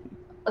still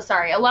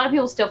sorry, a lot of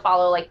people still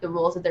follow like the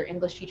rules that their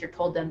English teacher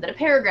told them that a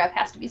paragraph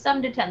has to be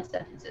 7 to 10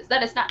 sentences.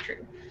 That is not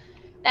true.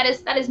 That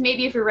is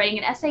maybe if you're writing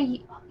an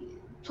essay,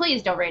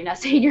 please don't write an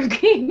essay in your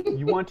game.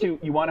 You want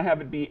to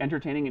have it be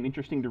entertaining and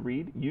interesting to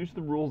read? Use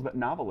the rules that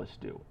novelists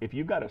do. If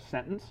you've got a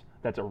sentence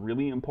that's a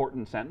really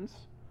important sentence,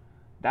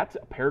 that's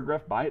a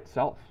paragraph by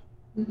itself.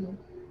 Mm-hmm.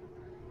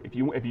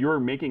 If you're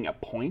making a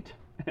point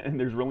and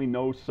there's really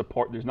no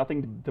support, there's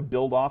nothing to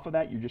build off of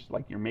that,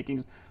 you're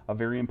making a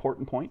very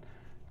important point,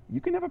 you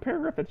can have a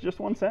paragraph that's just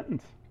one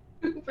sentence.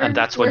 And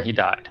that's when he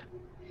died.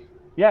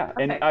 Yeah,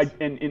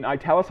 Perfect. and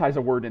italicize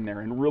a word in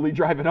there and really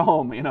drive it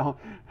home, you know.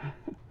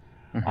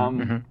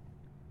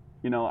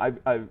 You know,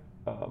 I've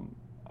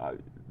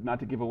not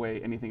to give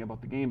away anything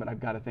about the game, but I've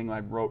got a thing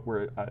I wrote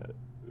where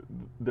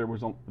there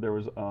was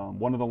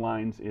one of the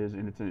lines is,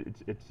 and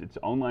it's its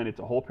own line, it's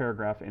a whole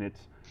paragraph, and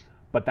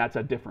but that's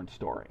a different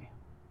story.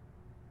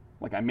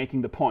 Like, I'm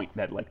making the point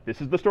that, like,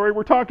 this is the story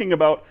we're talking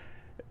about,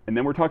 and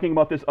then we're talking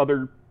about this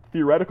other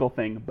theoretical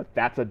thing, but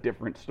that's a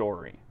different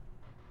story.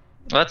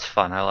 That's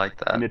fun. I like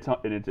that. And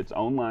it's its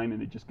own line,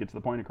 and it just gets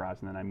the point across,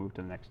 and then I move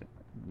to the next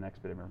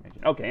bit of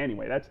information. Okay,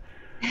 anyway, that's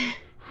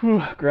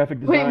graphic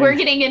design. We're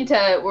getting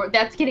into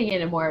that's getting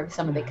into more of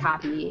some of the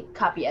copy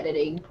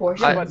editing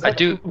portions.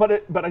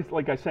 But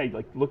like I say,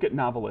 like, look at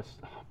novelists.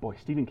 Oh, boy,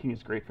 Stephen King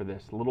is great for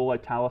this. Little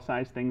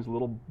italicized things,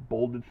 little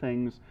bolded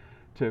things,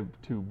 to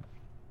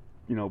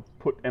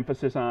put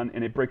emphasis on,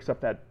 and it breaks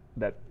up that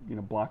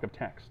block of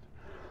text.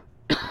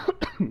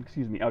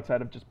 Excuse me.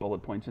 Outside of just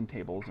bullet points and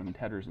tables and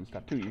headers and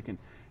stuff too, you can,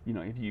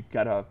 if you've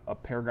got a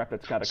paragraph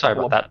that's got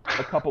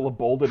a couple of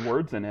bolded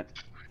words in it,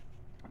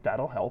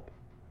 that'll help.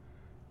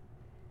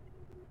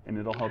 And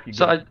it'll help you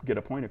get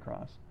a point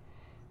across.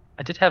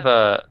 I did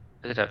have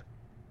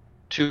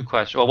two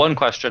questions. Well, one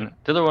question.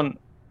 The other one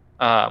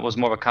was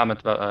more of a comment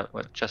about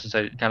what Justin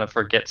said. Kind of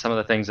forget some of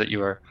the things that you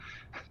were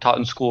taught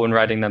in school and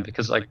writing them,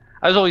 because like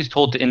I was always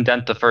told to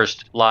indent the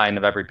first line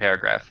of every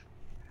paragraph,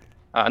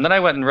 and then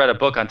I went and read a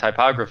book on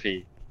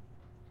typography,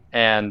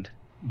 and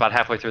about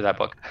halfway through that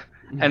book,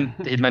 and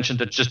he'd mentioned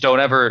that just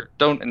don't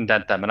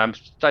indent them, and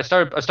I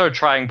started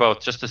trying both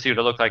just to see what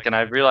it looked like, and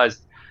I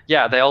realized,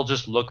 yeah, they all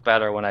just look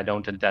better when I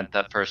don't indent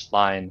that first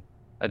line.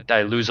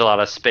 I lose a lot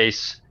of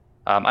space.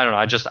 I don't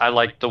know. I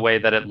like the way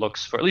that it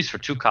looks, at least for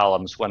 2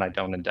 columns, when I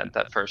don't indent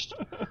that first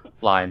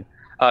line.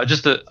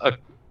 Just a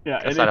yeah.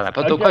 And that.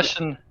 But the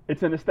question,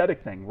 it's an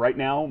aesthetic thing. Right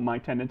now, my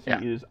tendency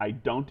is I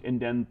don't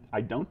indent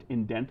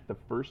the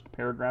first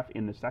paragraph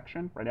in the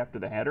section right after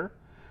the header,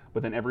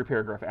 but then every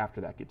paragraph after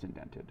that gets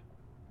indented.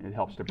 It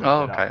helps to break it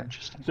up.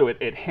 Interesting. So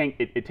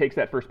it takes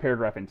that first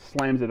paragraph and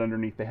slams it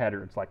underneath the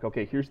header. It's like,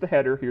 okay, here's the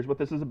header, here's what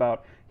this is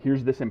about,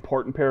 here's this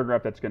important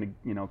paragraph that's going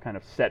to, kind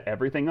of set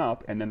everything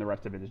up, and then the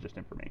rest of it is just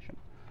information.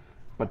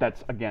 But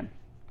that's, again,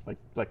 like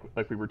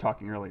we were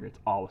talking earlier, it's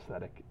all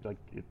aesthetic. Like,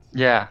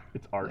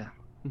 it's art. Yeah.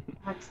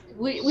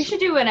 We should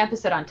do an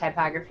episode on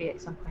typography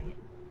at some point.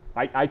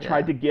 I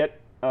tried to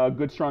get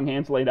good strong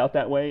hands laid out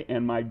that way,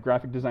 and my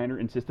graphic designer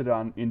insisted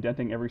on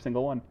indenting every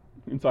single one.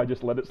 And so I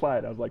just let it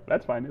slide. I was like,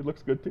 that's fine. It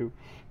looks good, too.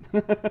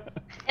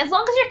 As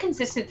long as you're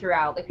consistent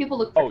throughout. Like, people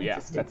look for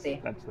consistency.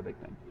 That's the big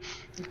thing.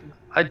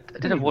 I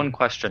did have one more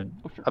question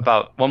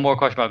about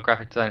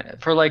graphic design.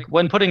 For, like,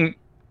 when putting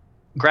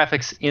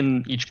graphics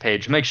in each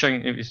page, make sure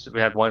we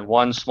have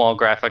one small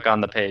graphic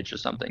on the page or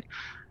something.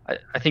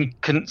 I think,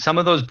 can some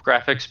of those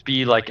graphics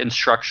be, like,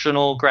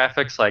 instructional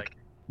graphics? Like,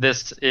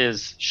 this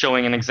is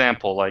showing an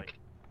example. Like,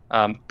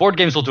 board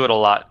games will do it a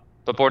lot.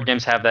 But board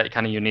games have that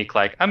kind of unique,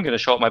 like, I'm going to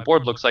show what my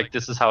board looks like.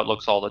 This is how it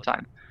looks all the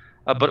time.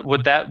 But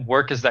would that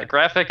work as that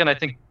graphic? And I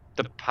think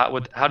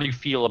how do you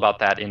feel about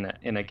that in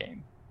a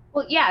game?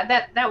 Well,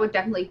 yeah, that would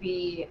definitely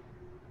be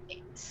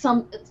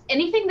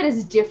anything that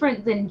is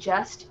different than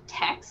just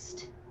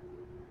text.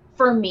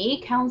 For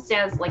me, counts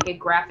as like a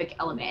graphic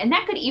element, and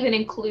that could even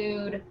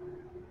include,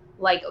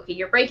 like, okay,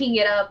 you're breaking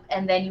it up,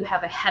 and then you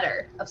have a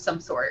header of some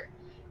sort.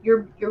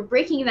 You're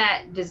breaking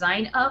that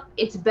design up.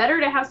 It's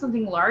better to have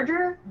something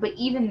larger, but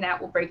even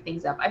that will break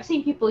things up. I've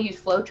seen people use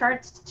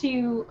flowcharts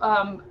to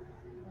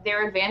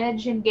their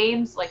advantage in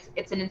games. Like,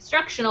 it's an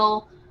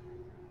instructional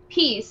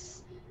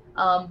piece,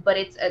 but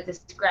it's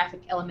this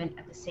graphic element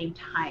at the same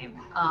time.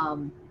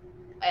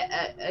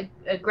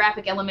 A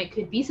graphic element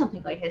could be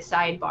something like a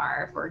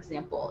sidebar, for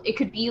example. It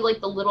could be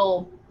like the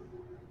little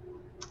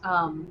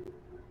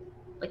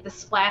like the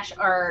splash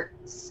art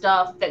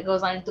stuff that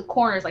goes on the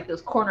corners, like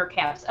those corner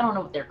caps. I don't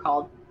know what they're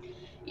called.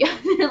 Yeah,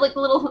 they're like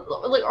or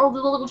the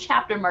little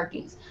chapter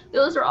markings.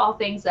 Those are all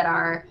things that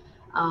are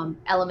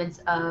elements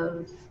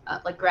of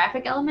like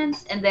graphic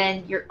elements. And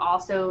then you're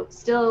also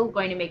still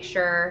going to make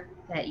sure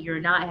that you're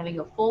not having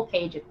a full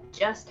page of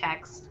just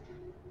text.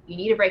 You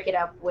need to break it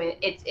up with,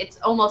 it's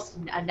almost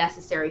a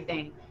necessary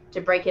thing to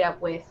break it up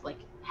with, like,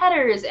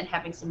 headers and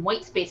having some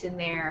white space in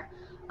there.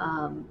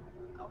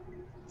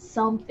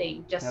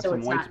 Something just so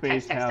it's not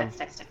text.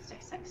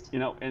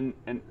 And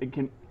it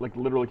can, like,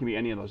 literally can be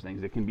any of those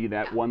things. It can be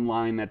that one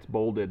line that's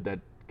bolded that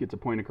gets a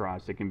point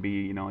across. It can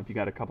be, if you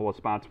got a couple of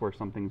spots where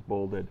something's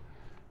bolded,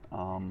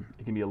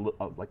 it can be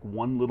like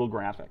one little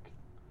graphic.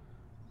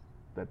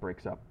 that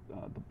breaks up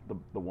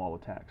the wall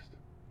of text,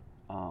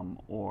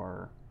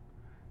 or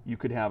you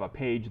could have a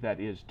page that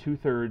is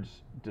 2/3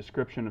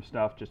 description of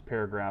stuff, just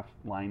paragraph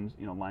lines,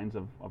 lines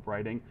of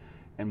writing,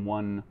 and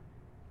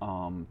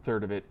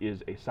 1/3 of it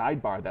is a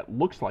sidebar that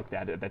looks like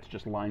that. That's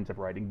just lines of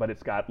writing, but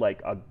it's got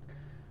like a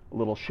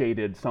little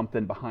shaded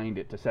something behind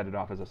it to set it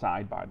off as a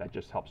sidebar. That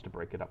just helps to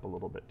break it up a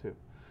little bit too.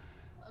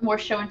 More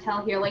show and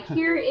tell here. Like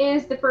here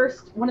is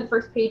one of the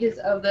first pages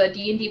of the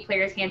D&D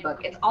Player's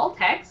Handbook. It's all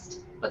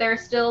text, but there are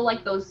still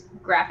like those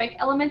graphic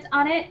elements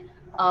on it.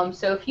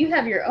 So if you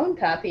have your own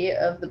copy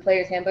of the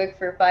Player's Handbook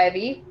for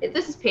 5e,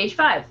 this is page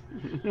 5.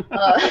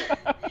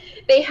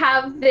 They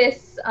have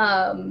this.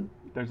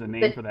 There's a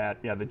name for that.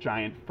 Yeah, the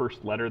giant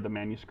first letter, the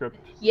manuscript.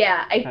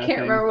 Yeah, I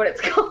can't remember what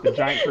it's called. The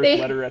giant first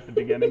letter at the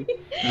beginning.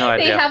 No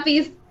idea.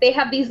 They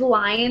have these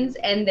lines,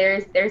 and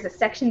there's a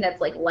section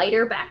that's like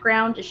lighter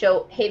background to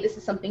show, hey, this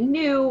is something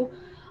new.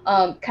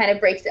 Kind of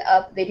breaks it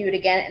up. They do it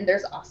again, and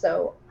there's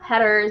also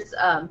headers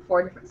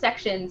for different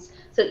sections.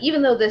 So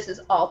even though this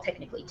is all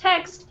technically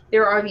text,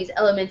 there are these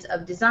elements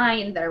of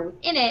design that are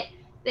within it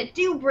that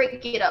do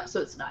break it up,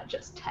 so it's not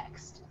just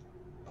text.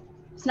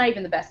 It's not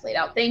even the best laid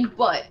out thing,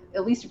 but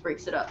at least it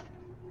breaks it up.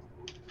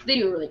 They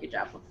do a really good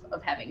job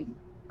of having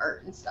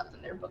art and stuff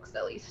in their books,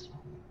 at least.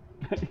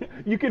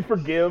 You can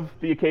forgive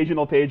the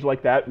occasional page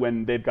like that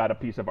when they've got a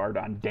piece of art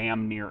on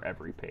damn near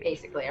every page.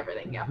 Basically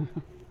everything, yeah.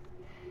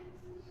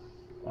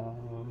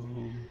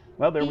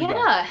 Well, there we go.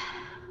 Yeah.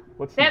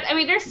 I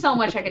mean, there's so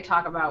much I could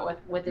talk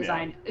about with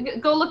design. Yeah.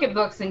 Go look at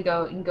books and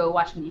go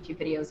watch some YouTube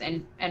videos.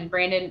 And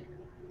Brandon,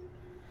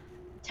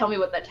 tell me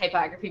what that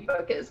typography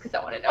book is, because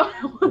I want to know.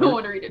 I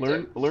want to read it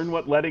too. Learn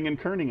what leading and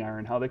kerning are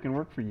and how they can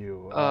work for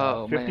you.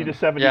 50 man. to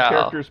 70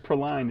 characters per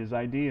line is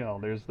ideal.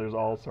 There's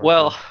all sorts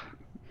of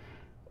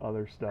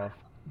other stuff.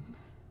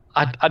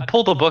 I'd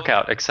pull the book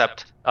out,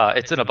 except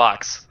it's in a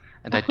box,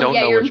 and I don't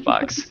know which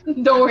box.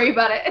 Don't worry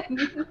about it.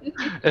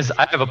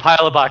 I have a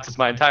pile of boxes.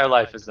 My entire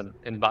life is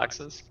in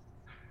boxes.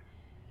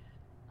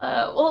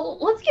 Well,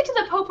 let's get to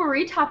the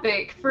potpourri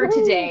topic for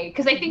today,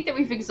 because I think that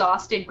we've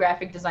exhausted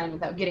graphic design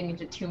without getting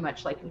into too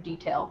much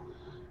detail.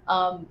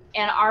 And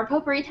our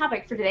potpourri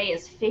topic for today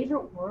is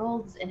favorite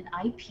worlds and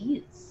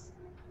IPs.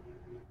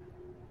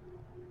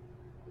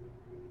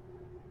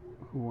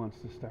 Who wants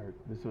to start?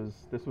 This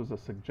was a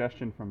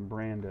suggestion from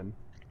Brandon,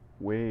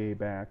 way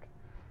back,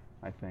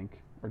 I think,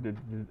 or did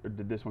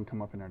this one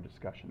come up in our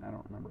discussion? I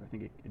don't remember. I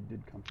think it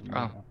did come from me.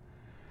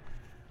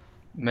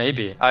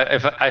 Maybe.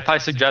 If I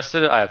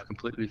suggested it, I have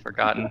completely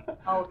forgotten.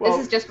 Oh, this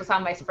is just what's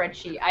on my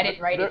spreadsheet. I didn't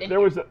write it.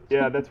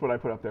 That's what I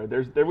put up there.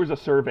 There was a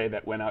survey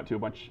that went out to a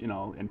bunch,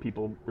 and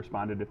people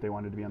responded if they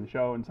wanted to be on the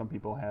show, and some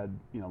people had,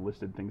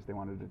 listed things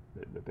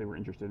that they were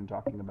interested in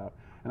talking about.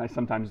 And I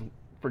sometimes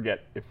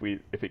forget if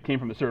it came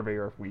from the survey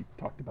or if we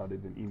talked about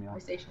it in email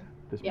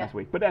this past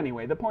week. But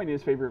anyway, the point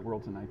is favorite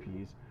worlds and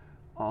IPs.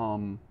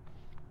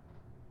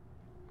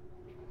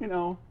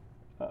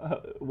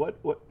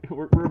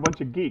 We're a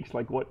bunch of geeks.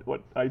 Like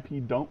what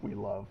IP don't we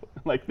love?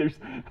 Like there's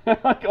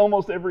like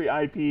almost every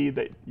IP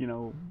that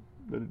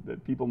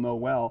that people know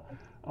well.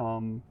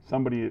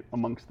 Somebody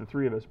amongst the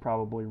three of us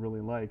probably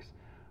really likes.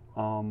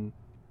 I'm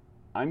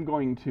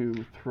going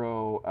to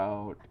throw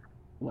out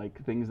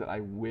like things that I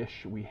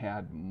wish we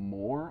had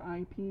more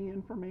IP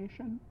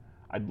information.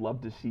 I'd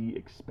love to see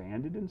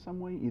expanded in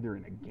some way, either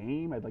in a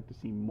game. I'd like to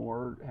see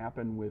more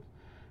happen with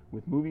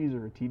movies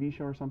or a TV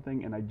show or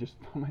something, and I just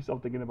found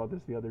myself thinking about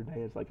this the other day.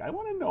 It's like, I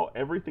want to know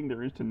everything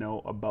there is to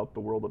know about the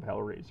world of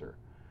Hellraiser.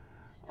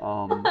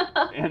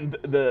 And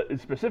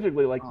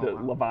specifically the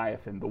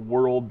Leviathan, the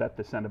world that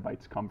the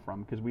Cenobites come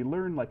from, because we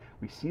learn,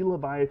 we see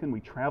Leviathan, we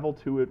travel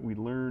to it, we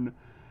learn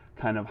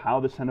kind of how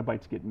the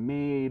Cenobites get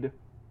made,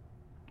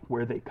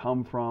 where they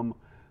come from.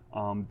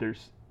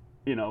 There's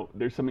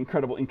some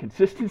incredible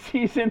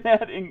inconsistencies in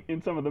that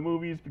in some of the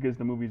movies, because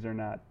the movies are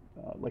not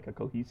like a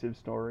cohesive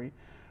story.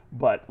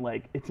 But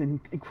it's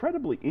an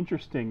incredibly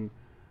interesting,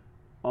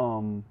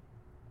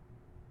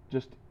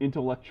 just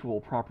intellectual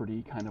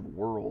property kind of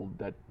world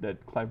that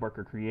Clive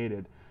Barker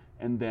created,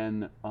 and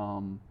then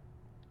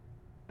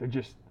there's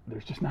just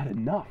not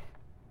enough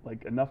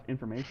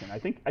information. I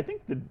think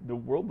the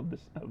world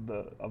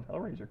of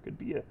Hellraiser could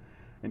be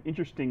an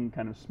interesting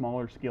kind of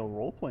smaller scale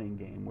role playing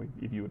game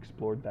if you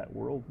explored that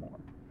world more.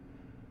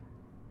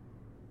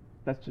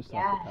 That's just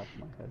off the top of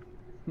my head.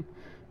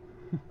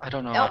 I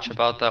don't know much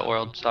about that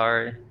world.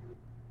 Sorry.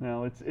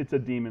 No, it's a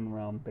demon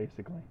realm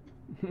basically,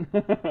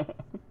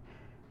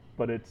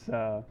 but it's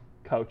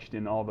couched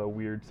in all the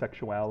weird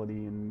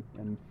sexuality and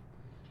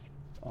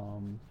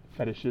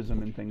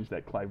fetishism and things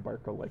that Clive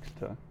Barker likes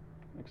to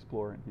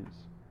explore in his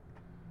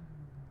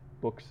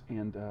books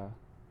and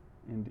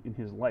in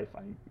his life.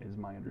 Is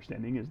my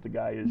understanding is the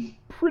guy is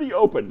pretty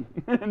open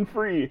and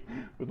free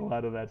with a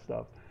lot of that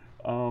stuff.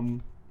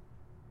 From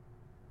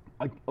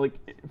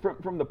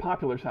the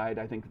popular side,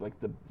 I think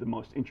the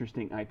most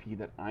interesting IP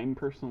that I'm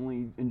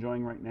personally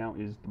enjoying right now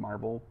is the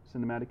Marvel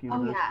Cinematic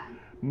Universe. Oh, yeah.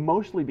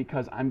 Mostly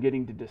because I'm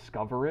getting to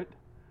discover it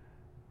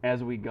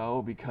as we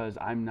go because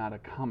I'm not a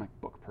comic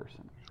book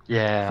person.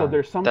 Yeah. So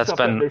there's some that's stuff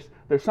been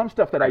there's some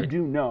stuff that I great.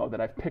 do know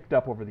that I've picked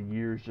up over the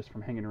years just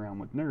from hanging around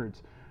with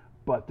nerds,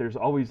 but there's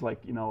always like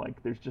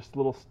there's just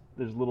little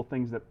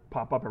things that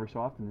pop up every so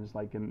often. Is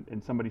like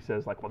and somebody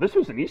says like, well, this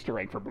was an Easter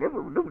egg for blah,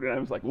 blah, blah, blah. And I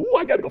was like, ooh,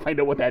 I got to go find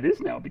out what that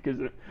is now because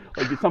like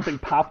it's something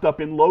popped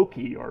up in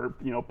Loki or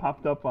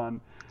popped up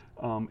on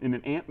in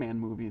an Ant-Man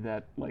movie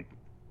that like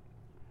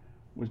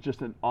was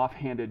just an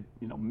offhanded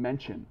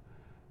mention.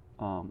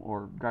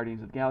 Or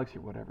Guardians of the Galaxy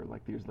or whatever,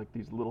 like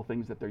these little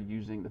things that they're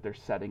using, that they're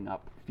setting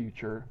up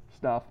future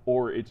stuff,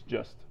 or it's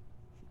just,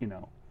 an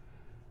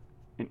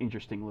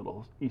interesting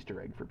little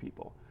Easter egg for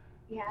people.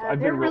 Yeah, So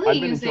I've they're been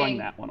really enjoying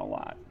that one a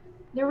lot.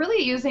 They're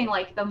really using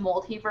like the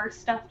multiverse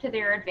stuff to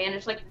their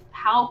advantage, like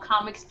how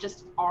comics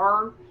just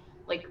are.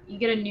 Like you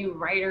get a new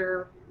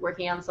writer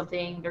working on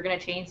something, they're going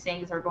to change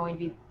things, there are going to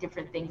be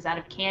different things out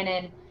of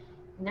canon,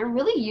 and they're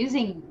really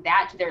using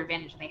that to their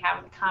advantage, and they have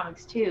in the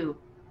comics too,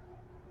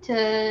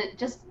 to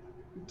just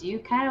do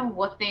kind of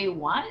what they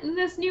want in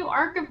this new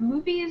arc of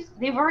movies.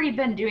 They've already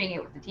been doing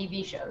it with the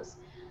TV shows.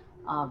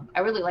 I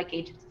really like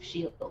Agents of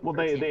S.H.I.E.L.D.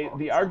 Well,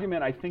 the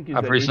argument I think is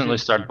I've that recently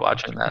started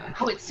watching that.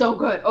 Oh, it's so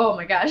good. Oh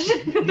my gosh.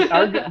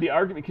 the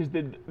argument because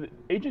the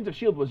Agents of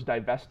S.H.I.E.L.D. was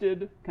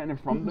divested kind of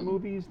from the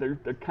movies. They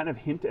kind of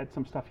hint at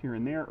some stuff here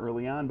and there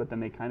early on, but then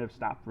they kind of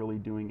stopped really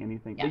doing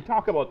anything. Yeah. They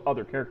talk about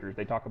other characters.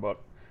 They talk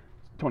about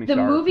Tony The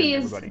Stark movies-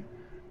 and everybody.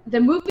 The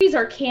movies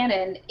are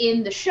canon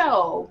in the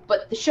show,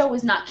 but the show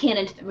is not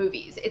canon to the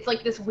movies. It's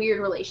like this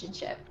weird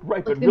relationship.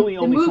 Right, Like but really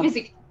the only movies,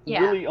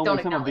 really don't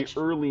only some of the acknowledge.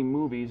 early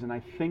movies, and I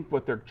think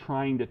what they're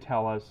trying to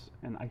tell us,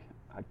 and I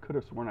could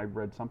have sworn I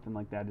read something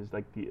like that, is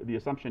like the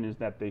assumption is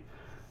that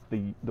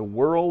the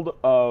world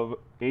of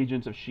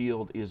Agents of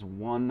S.H.I.E.L.D. is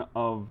one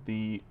of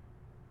the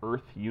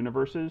Earth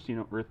universes,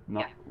 Earth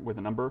not with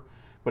a number,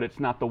 but it's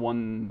not the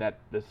one that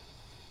the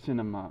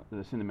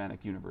cinematic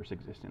universe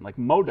exists in. Like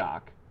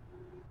MODOK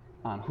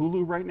on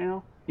Hulu right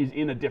now is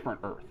in a different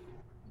Earth.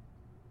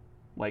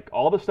 Like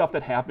all the stuff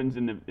that happens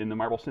in the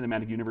Marvel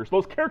Cinematic Universe,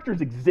 those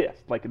characters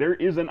exist. Like there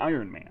is an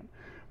Iron Man,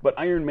 but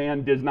Iron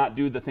Man does not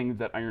do the things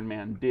that Iron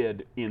Man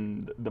did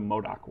in the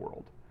MODOK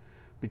world,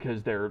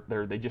 because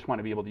they just want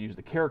to be able to use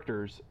the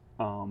characters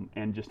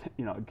and just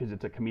because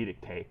it's a comedic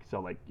take.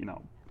 So like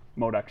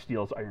MODOK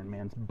steals Iron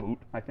Man's boot,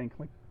 I think,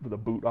 like with a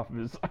boot off of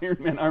his Iron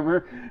Man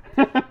armor,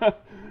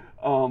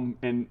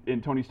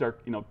 and Tony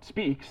Stark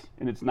speaks,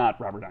 and it's not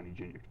Robert Downey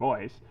Jr.'s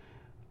voice.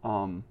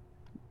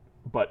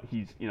 But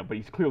he's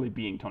clearly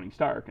being Tony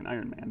Stark and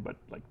Iron Man. But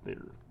like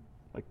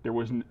there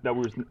was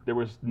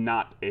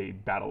not a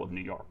Battle of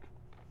New York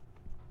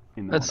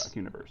in the MODOK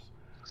universe.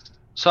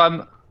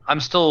 So I'm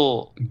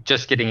still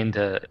just getting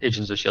into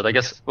Agents of S.H.I.E.L.D. I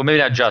guess, well, maybe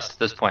not just at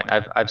this point.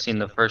 I've seen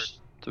the first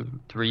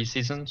 3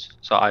 seasons,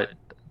 so I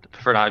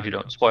prefer not if you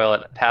don't spoil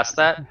it past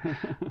that.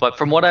 But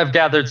from what I've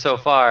gathered so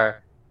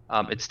far,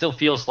 it still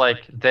feels like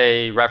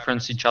they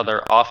reference each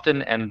other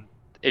often, and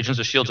Agents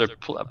of S.H.I.E.L.D.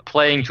 are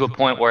playing to a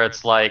point where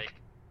it's like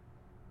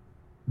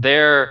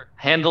they're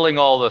handling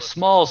all the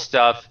small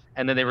stuff,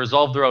 and then they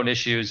resolve their own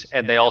issues,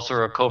 and they also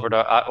are a covert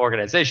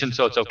organization,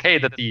 so it's okay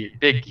that the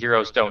big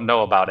heroes don't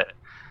know about it.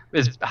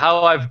 Is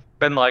how I've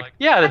been like,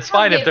 yeah, that's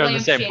fine if they're in the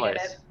same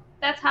place.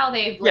 That's how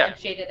they've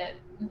lampshaded it.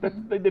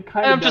 They've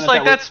kind And of I'm just done it like,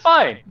 that way. that's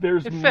fine.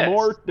 There's It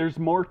fits. There's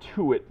more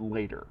to it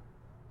later.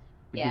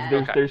 Yeah.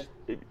 Because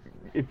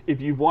if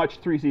you've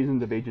watched 3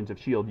 seasons of Agents of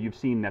S.H.I.E.L.D., you've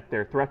seen that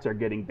their threats are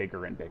getting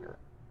bigger and bigger.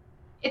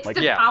 It's Like,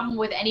 the yeah. problem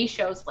with any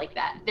shows like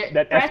that.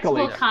 That Threats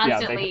will escalates.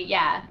 constantly,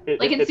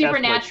 like in it escalates.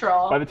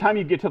 Supernatural. By the time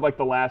you get to like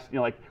the last,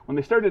 like when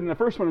they started in the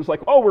first one, it was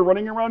like, oh, we're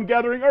running around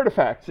gathering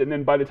artifacts, and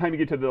then by the time you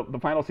get to the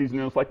final season,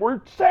 it was like,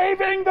 we're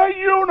saving the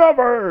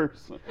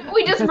universe.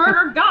 We just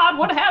murdered God.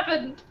 What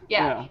happened?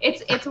 Yeah.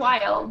 It's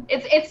wild.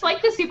 It's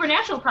like the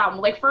Supernatural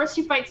problem. Like first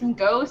you fight some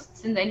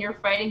ghosts, and then you're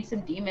fighting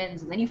some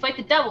demons, and then you fight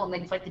the devil, and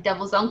then you fight the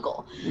devil's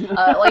uncle.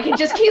 Like it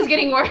just keeps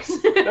getting worse.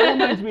 That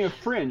reminds me of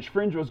Fringe.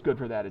 Fringe was good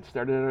for that. It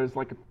started out as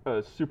like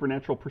a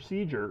supernatural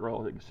procedure,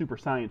 or like super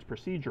science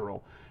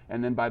procedural,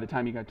 and then by the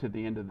time you got to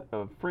the end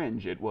of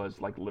Fringe, it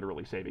was like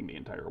literally saving the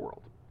entire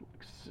world,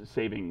 like,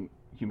 saving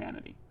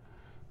humanity.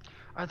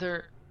 Are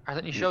there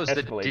any It shows that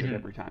escalated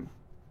every time.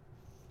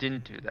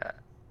 didn't do that?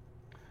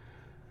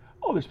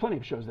 Oh, there's plenty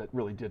of shows that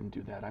really didn't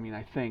do that. I mean,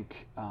 I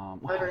think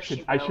Murder,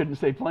 She I Wrote. shouldn't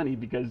say plenty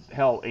because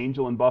hell,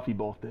 Angel and Buffy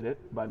both did it.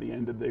 By the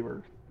end of they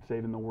were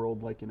saving the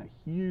world like in a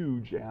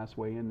huge ass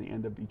way in the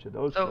end of each of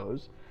those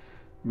shows.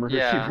 Murder,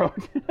 Yeah. She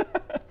Wrote.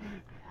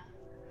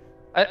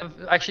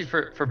 Actually,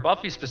 for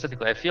Buffy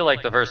specifically, I feel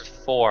like the first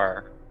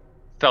 4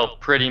 felt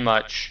pretty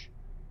much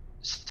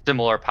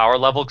similar power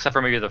level, except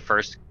for maybe the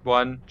first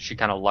one. She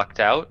kind of lucked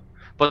out,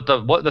 but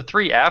the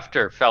 3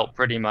 after felt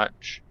pretty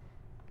much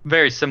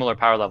very similar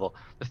power level.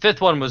 The 5th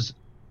one was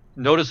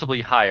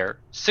noticeably higher.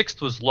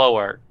 6th was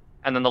lower,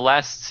 and then the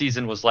last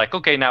season was like,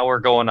 okay, now we're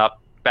going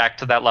up back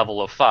to that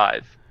level of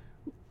 5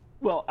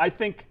 Well, I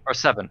think or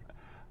 7.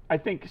 I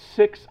think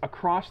 6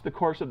 across the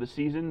course of the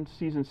season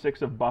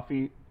 6 of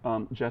Buffy.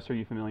 Jess, are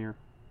you familiar?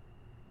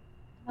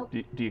 Nope.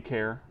 Do you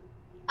care?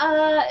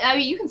 I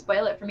mean, you can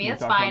spoil it for me. We're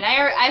That's talking- fine.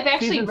 I've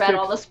actually Season read 6,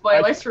 all the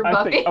spoilers for I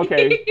Buffy. think-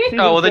 okay. Season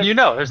Oh, well, then 6 you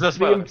know. There's no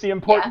spoilers. the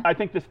important. Yeah. I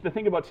think the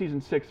thing about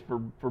season 6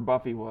 for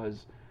Buffy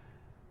was,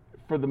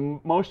 for the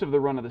most of the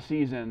run of the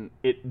season,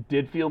 it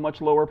did feel much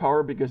lower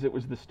power because it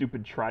was the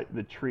stupid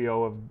the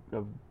trio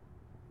of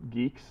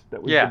geeks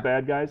that was Yeah. the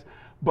bad guys.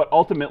 But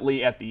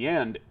ultimately, at the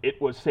end,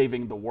 it was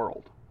saving the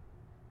world.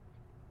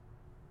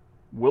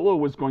 Willow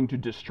was going to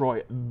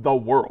destroy the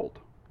world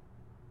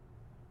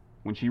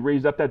when she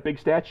raised up that big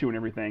statue and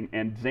everything,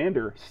 and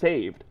Xander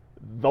saved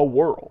the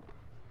world.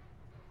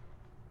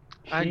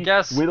 I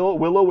guess-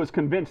 Willow was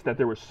convinced that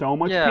there was so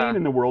much Yeah. pain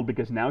in the world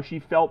because now she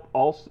felt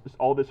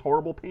all this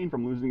horrible pain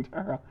from losing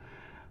Tara.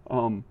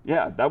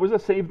 Yeah, that was a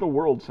save the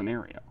world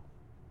scenario.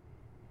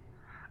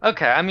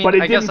 Okay, I mean, But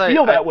it I didn't guess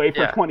feel I, that way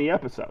for yeah. 20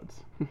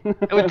 episodes. It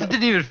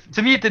didn't even,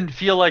 to me, it didn't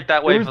feel like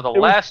that way for the It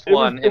was- last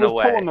one, in a It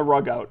way. was pulling the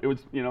rug out. It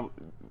was, Yeah.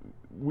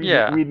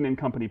 Whedon and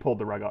company pulled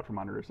the rug out from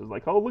under us. It's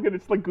like, oh, look at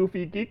it's like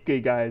goofy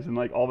geeky guys, and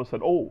like all of a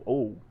sudden,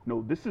 oh,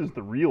 no, this is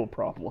the real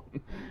problem.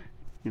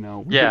 We've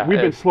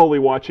been slowly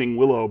watching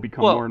Willow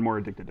become Well- more and more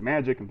addicted to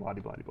magic and blah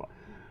blah blah.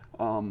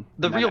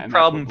 The and real that's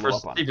problem what for blew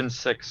up on us.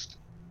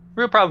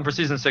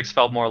 season 6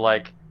 felt more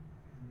like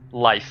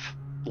life.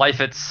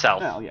 Life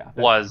itself Well, yeah,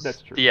 was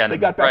that's true. the enemy.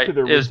 They got back right? to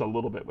their Is- roots a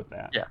little bit with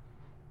that. Yeah.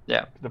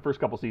 Yeah. The first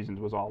couple seasons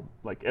was all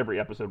like every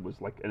episode was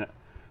like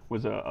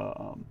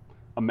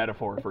a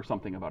metaphor for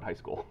something about high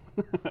school,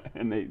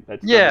 and they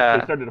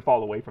started to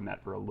fall away from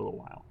that for a little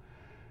while.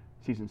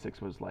 Season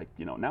 6 was like,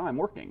 now I'm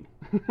working,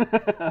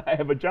 I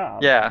have a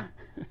job. Yeah.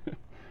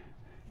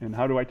 And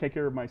how do I take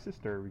care of my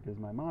sister because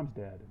my mom's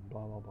dead and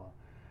blah blah blah.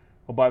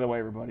 Oh, by the way,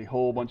 everybody,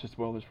 whole bunch of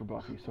spoilers for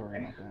Buffy. Sorry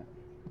about that.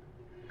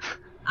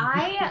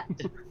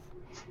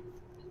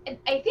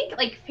 I think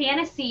like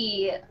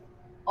fantasy,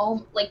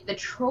 like the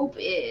trope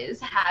is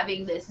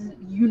having this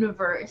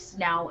universe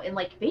now, and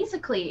like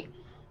basically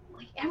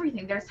like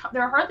everything. There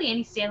are hardly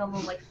any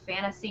standalone like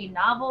fantasy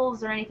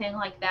novels or anything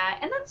like that,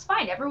 and that's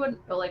fine. Everyone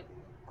like,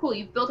 cool.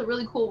 You've built a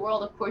really cool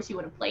world. Of course, you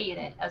want to play in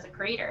it as a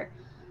creator.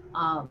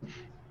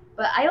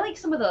 But I like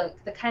some of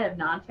the kind of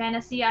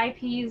non-fantasy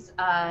IPs.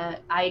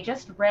 I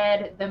just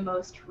read the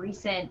most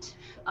recent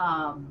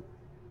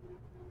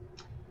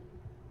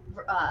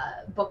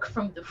book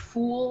from the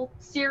Fool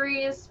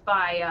series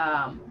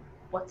by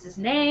what's his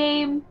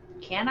name?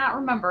 Cannot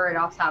remember it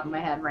off the top of my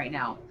head right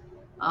now.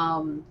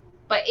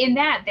 But in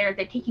that, they're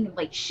taking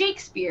like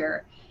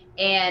Shakespeare,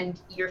 and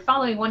you're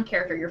following one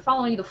character. You're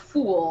following the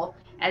Fool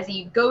as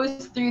he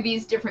goes through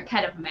these different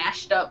kind of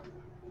mashed up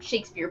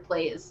Shakespeare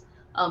plays.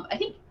 I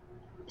think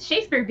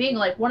Shakespeare being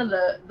like one of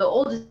the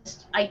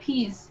oldest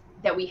IPs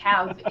that we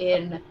have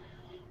in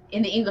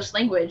the English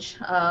language,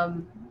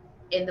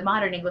 in the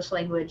modern English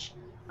language.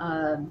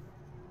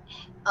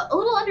 A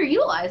little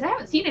underutilized. I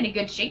haven't seen any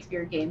good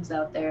Shakespeare games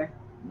out there.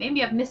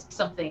 Maybe I've missed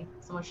something.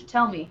 Someone should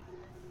tell me.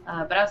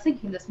 But I was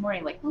thinking this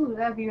morning, like, ooh,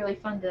 that'd be really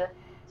fun to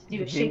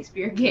do a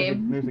Shakespeare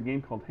game. There's a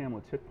game called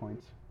Hamlet's Hit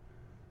Points.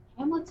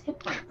 Hamlet's Hit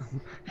Points.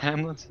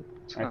 Hamlet's.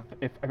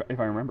 If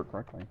I remember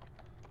correctly.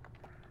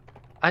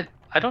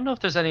 I don't know if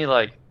there's any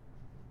like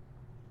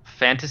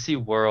fantasy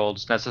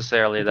worlds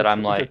necessarily that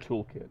I'm like. It's a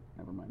toolkit.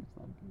 Never mind. It's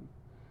not a game.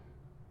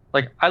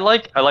 Like I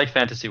like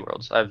fantasy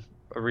worlds.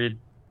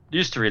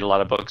 Used to read a lot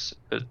of books.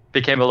 It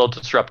became a little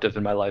disruptive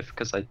in my life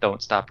because I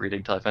don't stop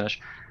reading till I finish.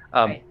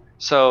 Right.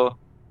 So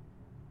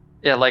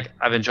yeah, like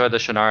I've enjoyed the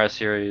Shannara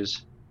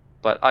series,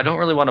 but I don't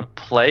really want to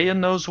play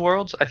in those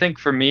worlds. I think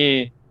for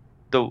me,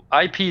 the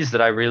IPs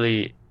that I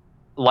really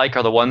like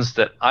are the ones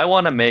that I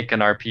want to make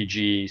an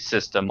RPG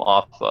system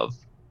off of,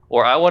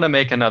 or I want to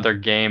make another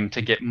game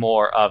to get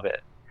more of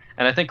it.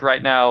 And I think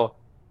right now,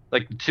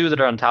 like the two that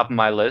are on top of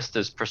my list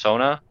is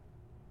Persona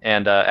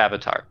and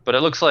Avatar. But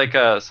it looks like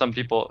some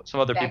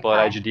other people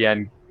at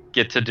IGDN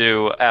get to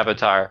do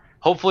Avatar.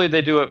 Hopefully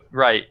they do it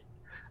right,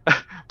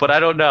 but I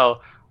don't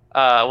know.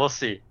 We'll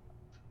see.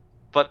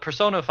 But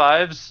Persona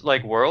 5's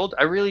like world,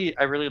 I really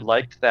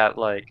liked that,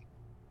 like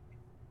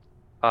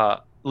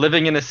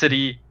living in a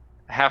city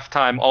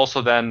half-time,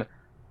 also then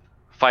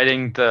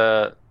fighting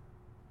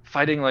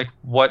like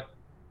what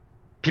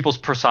people's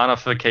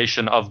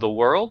personification of the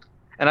world.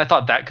 And I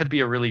thought that could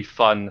be a really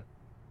fun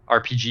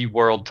RPG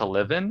world to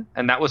live in,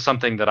 and that was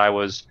something that I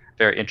was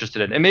very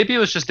interested in. And maybe it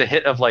was just a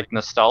hit of like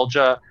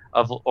nostalgia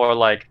or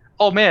like,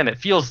 oh man, it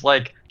feels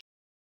like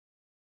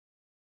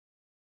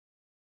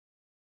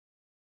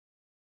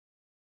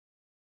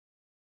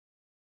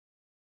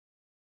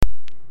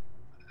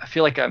I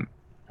feel like I'm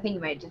I think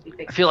you might just be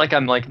fixing. I feel like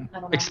I'm like I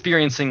don't know.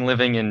 experiencing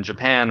living in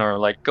Japan, or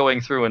like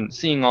going through and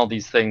seeing all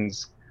these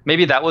things.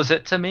 Maybe that was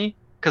it to me,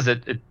 because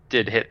it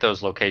did hit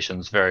those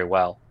locations very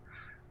well.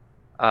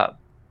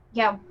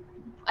 Yeah,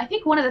 I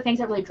think one of the things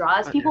that really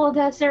draws Okay. people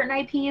to certain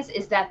IPs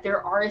is that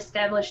there are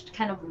established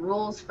kind of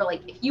rules for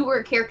like, if you were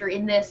a character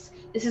in this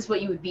is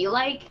what you would be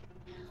like.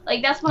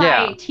 Like that's why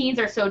Yeah. teens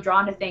are so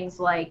drawn to things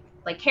like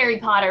Harry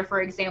Potter,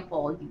 for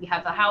example. You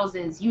have the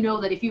houses. You know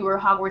that if you were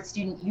a Hogwarts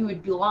student, you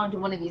would belong to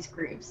one of these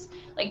groups.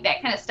 Like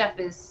that kind of stuff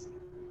is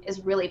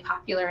really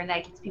popular, and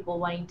that gets people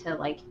wanting to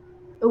like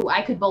oh,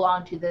 I could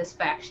belong to this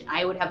faction.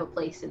 I would have a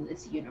place in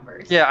this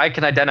universe. Yeah, I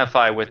can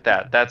identify with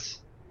that. That's,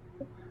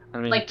 I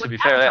mean, Like to with be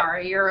fair,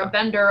 Avatar, you're a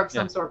bender of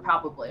some sort,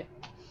 probably.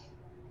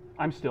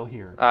 I'm still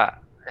here. yeah.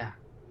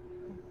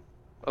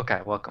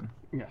 Okay, welcome.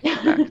 Yes.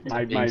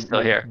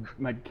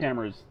 My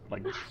camera's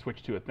like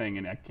switched to a thing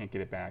and I can't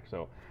get it back.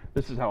 So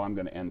this is how I'm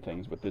going to end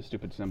things, with this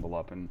stupid symbol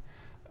up, and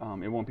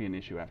it won't be an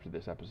issue after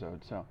this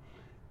episode. So,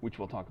 which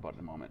we'll talk about in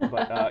a moment.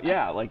 But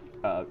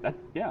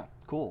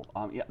cool.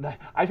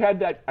 I've had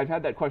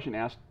that question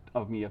asked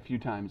of me a few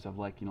times of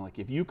like,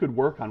 if you could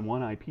work on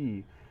one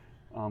IP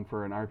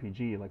for an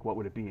RPG, like what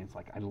would it be? And it's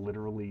like I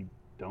literally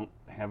don't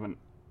have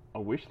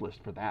a wish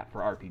list for that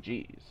for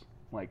RPGs.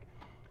 Like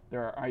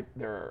there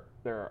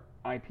are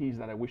IPs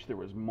that I wish there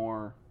was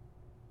more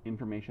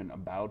information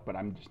about, but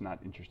I'm just not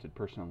interested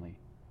personally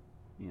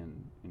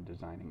in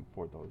designing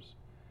for those.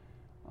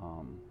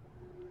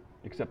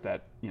 Except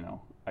that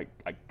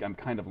I'm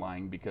kind of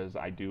lying, because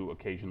I do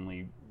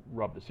occasionally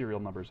rub the serial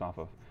numbers off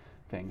of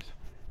things.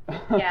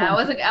 Yeah, I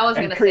wasn't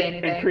gonna say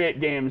anything. And create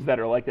games that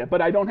are like that,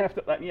 but I don't have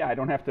to. I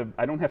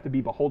don't have to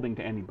be beholden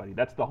to anybody.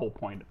 That's the whole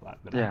point of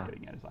that I'm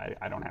getting at. Is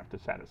I don't have to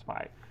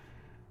satisfy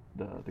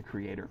the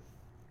creator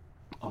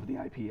of the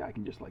IP. I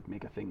can just like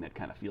make a thing that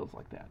kind of feels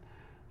like that.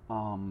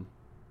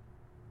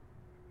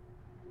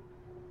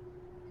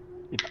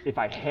 If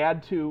I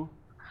had to,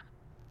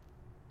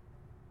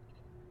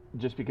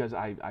 just because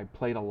I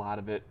played a lot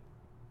of it,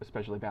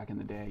 especially back in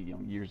the day,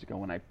 years ago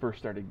when I first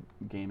started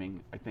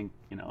gaming, I think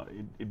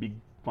it'd be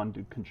fun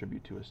to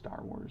contribute to a Star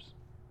Wars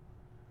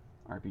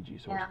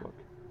RPG source book,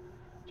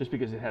 just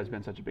because it has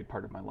been such a big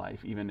part of my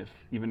life. Even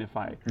if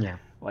I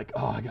like,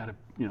 I gotta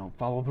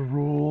follow the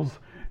rules,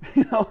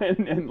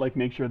 and like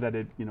make sure that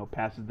it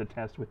passes the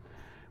test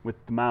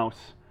with the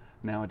mouse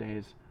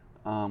nowadays.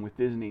 With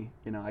Disney,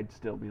 I'd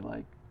still be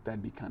like,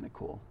 that'd be kind of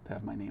cool to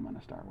have my name on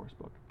a Star Wars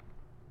book.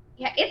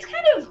 Yeah, it's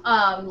kind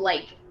of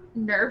like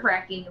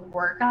nerve-wracking to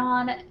work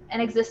on an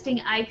existing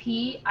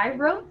IP. I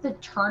wrote the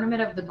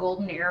Tournament of the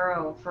Golden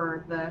Arrow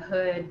for the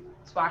Hood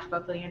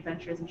Swashbuckling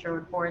Adventures in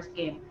Sherwood Forest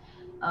game.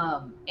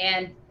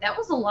 And that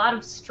was a lot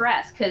of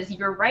stress, because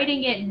you're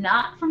writing it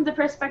not from the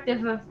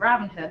perspective of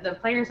Robin Hood. The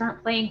players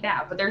aren't playing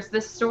that, but there's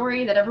this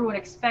story that everyone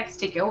expects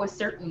to go a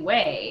certain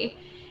way.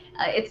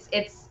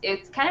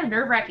 It's kind of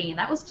nerve-wracking, and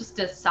that was just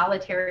a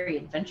solitary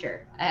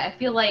adventure. I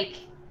feel like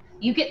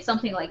you get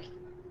something like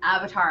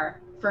Avatar,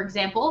 for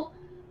example,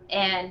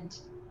 and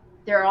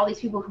there are all these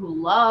people who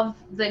love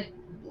the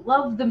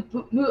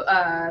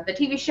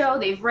TV show.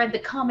 They've read the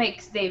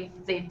comics. They've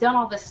done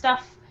all this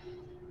stuff,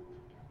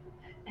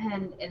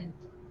 and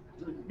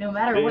no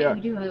matter what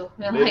you do,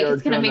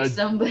 it's gonna make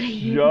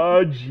somebody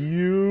judge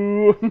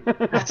you.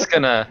 It's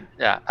gonna,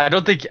 I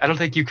don't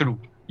think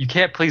you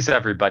can't please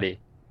everybody.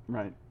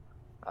 Right.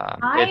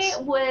 I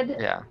would.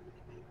 Yeah.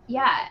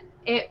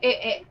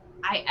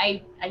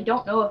 I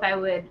don't know if I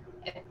would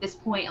at this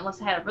point, unless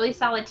I had a really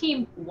solid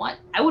team.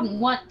 I wouldn't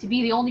want to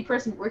be the only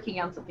person working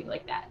on something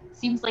like that. It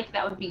seems like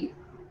that would be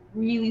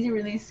really,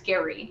 really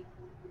scary.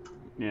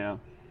 Yeah.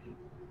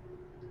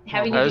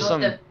 Having to deal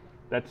with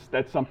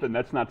that's something.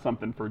 That's not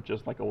something for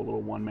just like a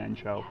little one-man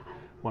show,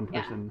 one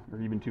person or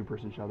even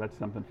two-person show. That's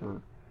something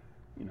for,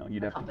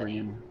 you'd have to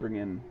bring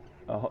in.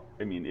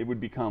 I mean, it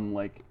would become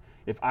like,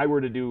 if I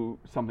were to do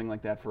something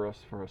like that for a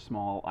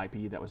small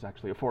IP that was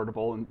actually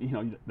affordable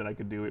and that I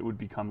could do, it would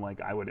become like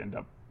I would end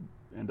up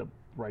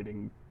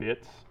writing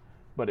bits,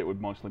 but it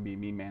would mostly be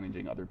me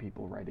managing other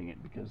people writing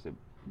it, because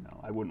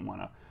I wouldn't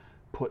want to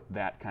put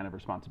that kind of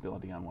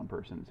responsibility on one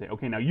person and say,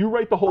 okay, now you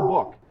write the whole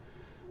book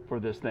for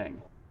this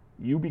thing.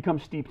 You become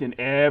steeped in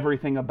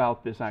everything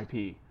about this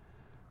IP,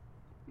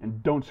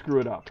 and don't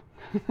screw it up.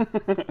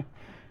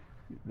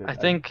 I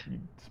think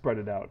spread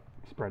it out.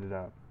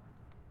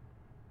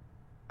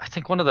 I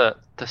think one of the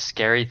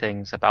scary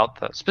things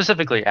about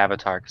specifically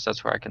Avatar, because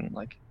that's where I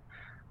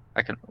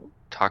can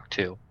talk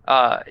to,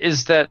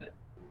 is that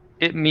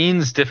it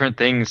means different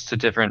things to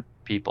different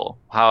people.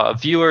 How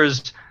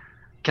viewers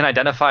can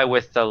identify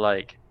with the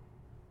like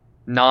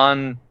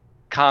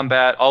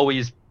non-combat,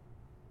 always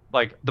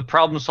like the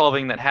problem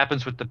solving that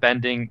happens with the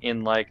bending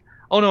in like,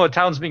 oh no, a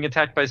town's being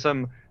attacked by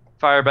some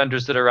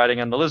firebenders that are riding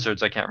on the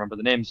lizards. I can't remember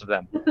the names of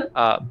them.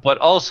 But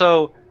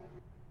also,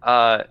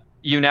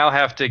 you now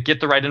have to get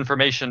the right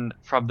information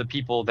from the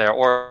people there,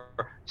 or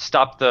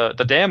stop the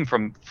dam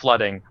from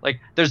flooding. Like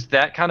there's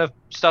that kind of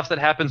stuff that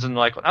happens, and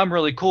like, I'm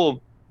really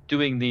cool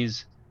doing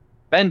these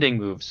bending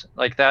moves.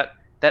 Like that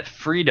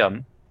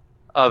freedom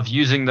of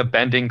using the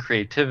bending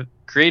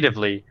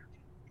creatively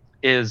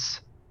is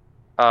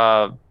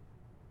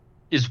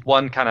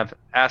one kind of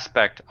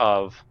aspect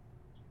of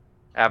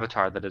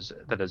Avatar that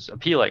is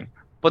appealing.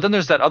 But then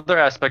there's that other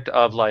aspect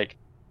of like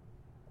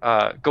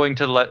going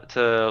to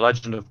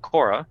Legend of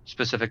Korra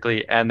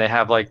specifically, and they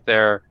have like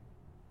their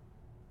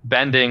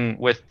bending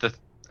with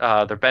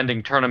their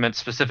bending tournament,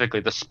 specifically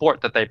the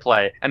sport that they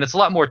play, and it's a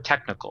lot more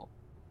technical.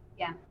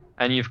 Yeah.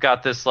 And you've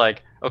got this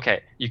like,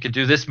 okay, you could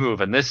do this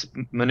move and this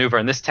maneuver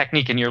and this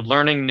technique, and you're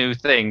learning new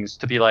things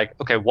to be like,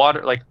 okay,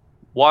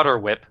 water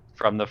whip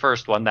from the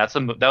first one. That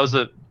was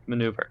a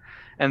maneuver.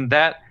 And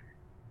that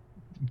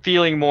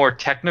feeling more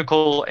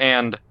technical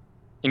and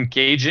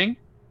engaging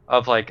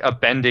of like a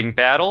bending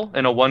battle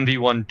in a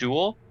 1v1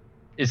 duel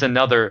is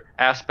another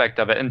aspect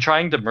of it. And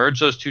trying to merge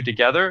those two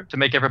together to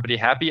make everybody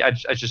happy, I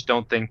just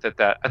don't think that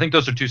I think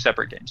those are two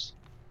separate games.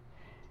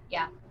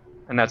 Yeah.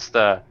 And that's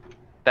the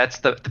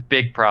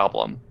big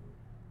problem.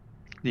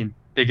 The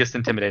biggest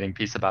intimidating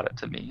piece about it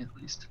to me,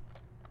 at least.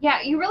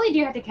 Yeah, you really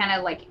do have to kind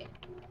of like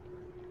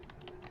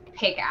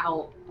pick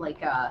out like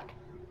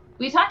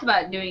we talked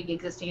about doing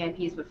existing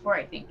IPs before,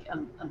 I think,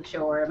 on the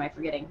show, or am I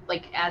forgetting?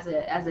 Like as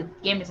a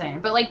game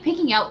designer, but like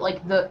picking out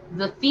like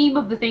the theme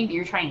of the thing that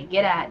you're trying to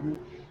get at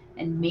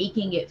and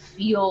making it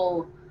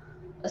feel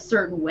a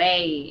certain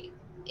way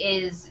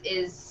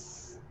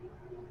is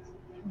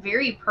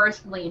very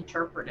personally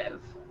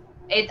interpretive.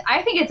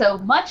 I think it's a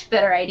much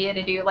better idea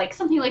to do like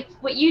something like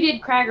what you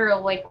did,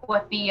 Cragger, like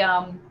what the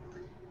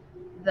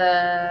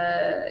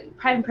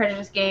Pride and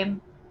Prejudice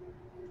game.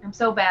 I'm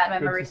so bad, my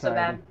memory's so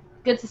bad.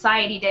 Good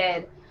Society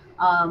did.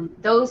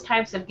 Those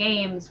types of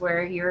games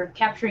where you're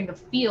capturing a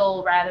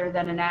feel rather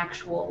than an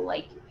actual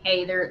like,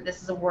 hey,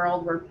 this is a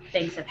world where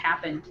things have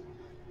happened.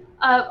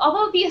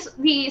 Although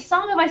the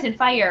Song of Ice and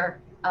Fire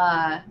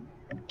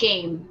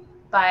game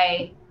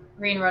by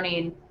Green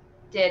Ronin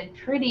did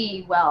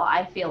pretty well,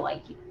 I feel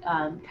like,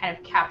 kind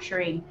of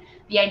capturing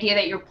the idea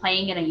that you're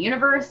playing in a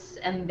universe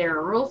and there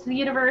are rules to the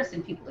universe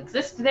and people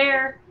exist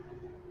there,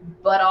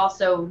 but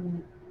also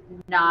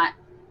not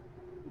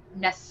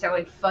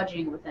necessarily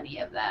fudging with any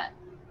of that.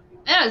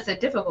 That was a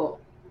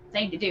difficult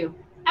thing to do.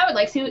 I would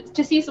like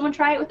to see someone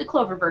try it with the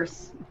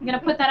Cloververse. I'm gonna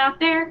put that out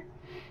there.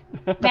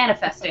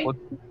 Manifesting.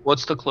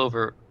 What's the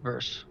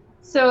Cloververse?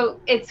 So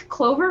it's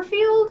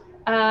Cloverfield.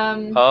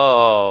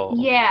 Oh.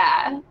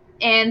 Yeah.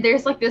 And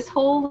there's like this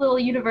whole little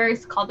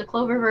universe called the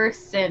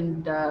Cloververse,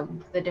 and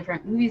the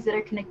different movies that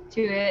are connected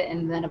to it,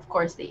 and then of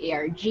course the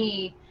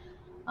ARG.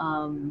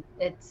 I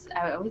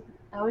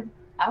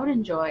would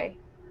enjoy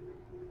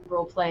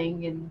role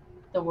playing in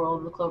the world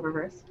of the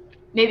Cloververse,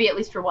 maybe at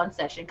least for one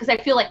session, because I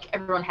feel like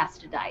everyone has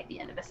to die at the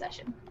end of a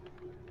session,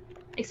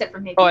 except for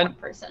maybe one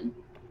person.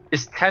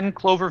 Is 10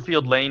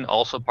 Cloverfield Lane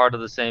also part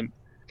of the same?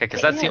 Okay,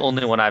 because that's the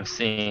only one I've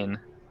seen.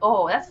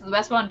 Oh, that's the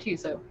best one too.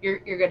 So you're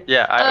good.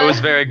 Yeah, it was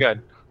very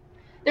good.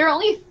 There are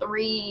only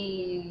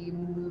 3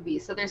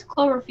 movies. So there's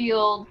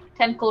Cloverfield,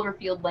 10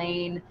 Cloverfield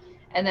Lane,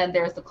 and then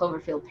there's the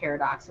Cloverfield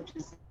Paradox, which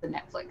is the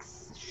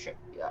Netflix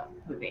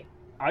movie.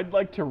 I'd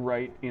like to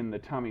write in the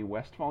Tommy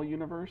Westphall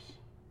universe.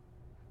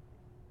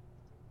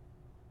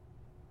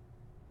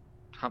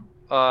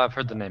 I've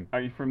heard the name. Are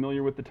you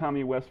familiar with the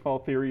Tommy Westphall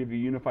theory of a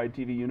unified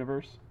TV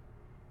universe?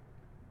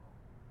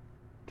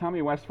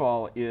 Tommy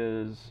Westphall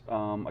is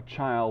a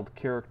child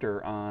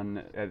character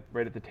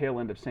right at the tail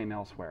end of St.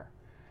 Elsewhere.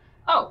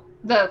 Oh,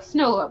 the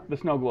Snow Globe. The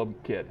Snow Globe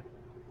kid.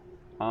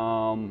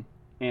 And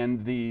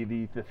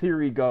the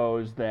theory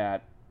goes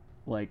that,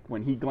 like,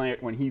 when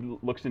he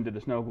looks into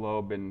the Snow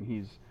Globe and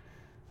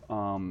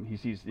he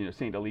sees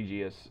Saint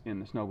Eligius in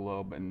the Snow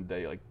Globe, and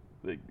they like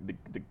the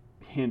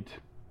hint,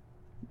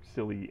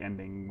 silly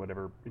ending,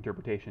 whatever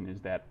interpretation is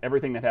that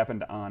everything that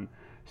happened on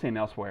St.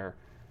 Elsewhere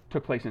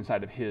took place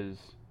inside of his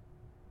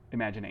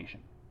imagination.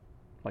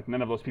 Like,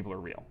 none of those people are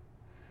real.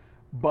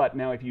 But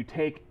now if you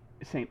take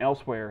St.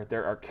 Elsewhere,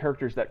 there are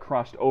characters that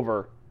crossed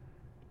over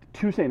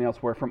to St.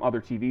 Elsewhere from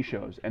other TV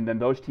shows, and then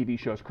those TV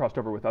shows crossed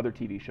over with other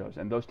TV shows,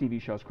 and those TV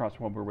shows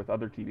crossed over with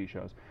other TV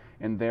shows,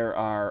 and there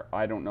are,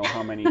 I don't know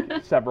how many,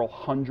 several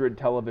hundred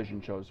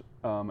television shows.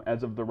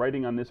 As of the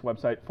writing on this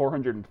website,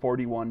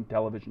 441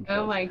 television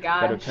shows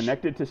that are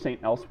connected to St.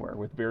 Elsewhere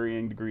with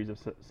varying degrees of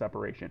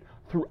separation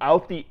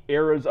throughout the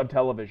eras of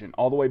television,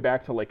 all the way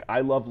back to like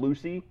I Love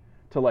Lucy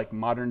to like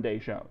modern day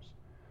shows.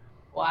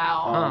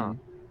 Wow.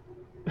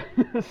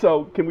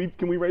 So can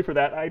we write for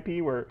that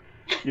IP where,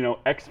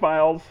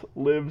 X-Files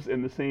lives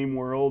in the same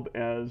world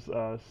as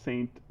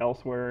Saint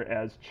Elsewhere,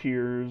 as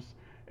Cheers,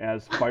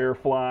 as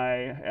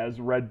Firefly, as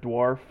Red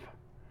Dwarf?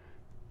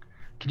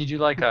 Can you do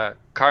like a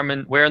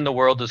Carmen? Where in the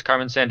world is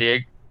Carmen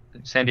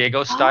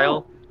Sandiego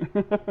style,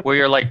 where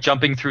you're like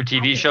jumping through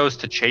TV shows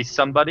to chase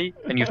somebody,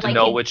 and you have to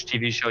know which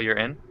TV show you're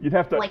in? You'd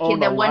have to like own in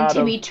the a one lot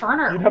Timmy of,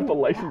 Turner. You'd have to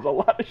license a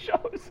lot of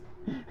shows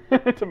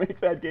to make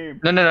that game.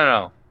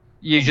 No.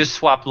 You just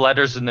swap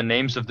letters in the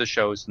names of the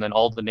shows, and then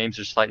all the names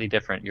are slightly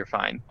different. You're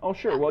fine. Oh,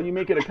 sure. Well, you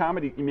make it a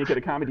comedy. You make it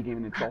a comedy game,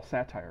 and it's all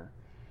satire.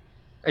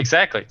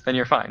 Exactly. Then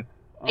you're fine.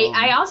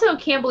 I also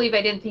can't believe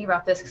I didn't think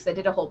about this because I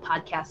did a whole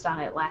podcast on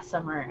it last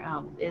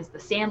summer. Is the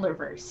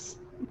Sandlerverse,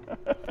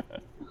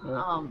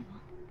 and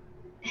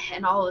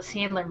all the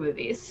Sandler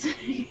movies.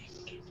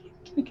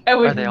 I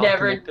would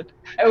never.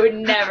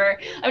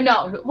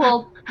 No.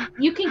 Well,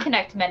 you can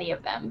connect many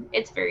of them.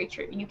 It's very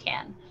true. You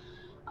can.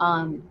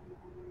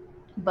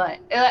 But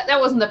that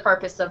wasn't the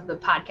purpose of the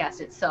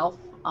podcast itself.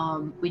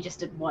 We just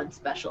did one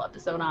special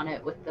episode on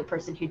it with the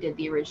person who did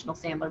the original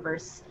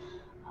Sandlerverse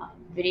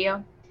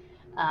video.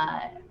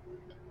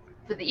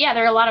 But yeah,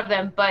 there are a lot of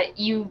them, but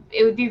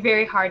it would be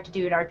very hard to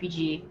do an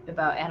RPG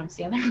about Adam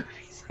Sandler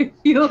movies, I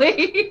feel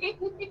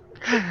like.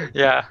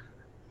 Yeah.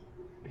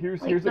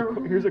 Here's Like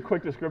here's a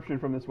quick description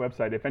from this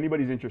website. If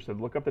anybody's interested,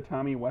 look up the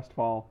Tommy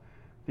Westphal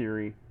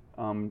theory.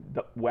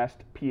 The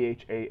West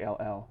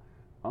Phall.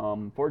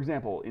 For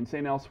example, in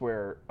St.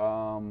 Elsewhere,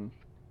 Donald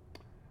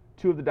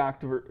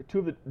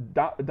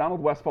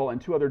Westphal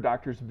and two other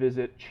doctors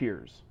visit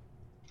Cheers,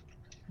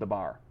 the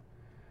bar.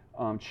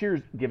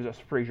 Cheers gives us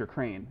Frasier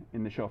Crane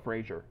in the show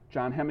Frasier.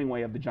 John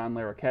Hemingway of the John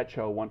Larroquette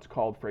Show once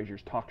called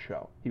Frasier's talk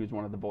show. He was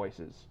one of the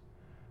voices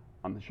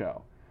on the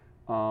show.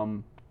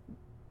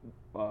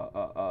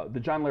 The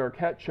John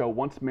Larroquette Show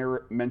once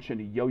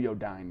mentioned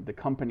Yo-Yo-Dine, the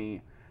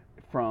company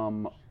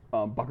from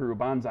Buckaroo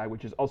Banzai,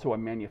 which is also a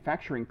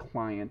manufacturing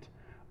client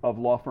of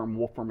law firm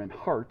Wolfram &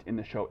 Hart in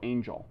the show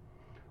Angel.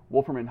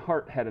 Wolfram &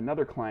 Hart had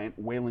another client,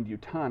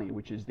 Weyland-Yutani,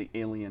 which is the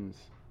aliens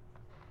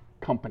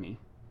company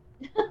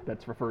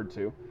that's referred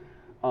to,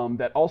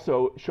 that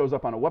also shows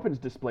up on a weapons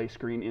display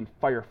screen in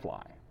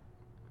Firefly.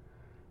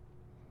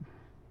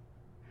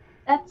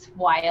 That's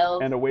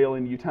wild. And a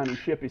Weyland-Yutani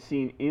ship is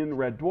seen in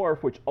Red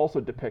Dwarf, which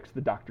also depicts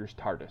the Doctor's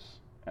TARDIS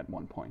at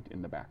one point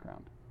in the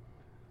background.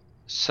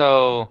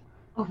 So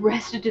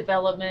Arrested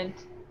Development.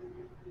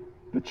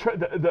 The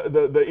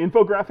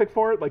infographic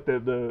for it, like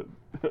the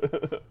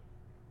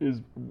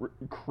is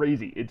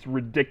crazy. It's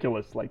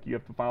ridiculous. Like you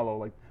have to follow.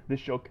 Like this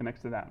show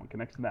connects to that one,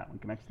 connects to that one,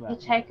 connects to that one.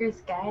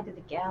 Hitchhiker's Guide to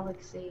the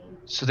Galaxy.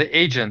 So the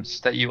agents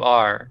that you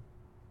are,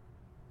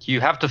 you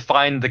have to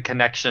find the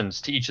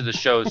connections to each of the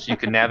shows so you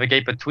can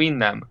navigate between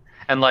them.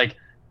 And like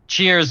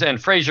Cheers and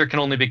Frasier can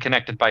only be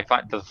connected by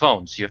the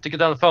phone. So you have to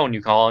get on the phone,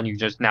 you call, and you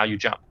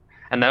jump.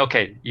 And then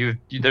okay,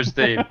 there's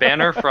the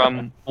banner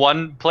from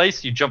one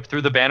place, you jump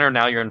through the banner,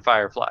 now you're in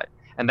Firefly.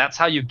 And that's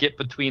how you get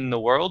between the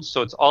worlds.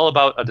 So it's all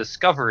about a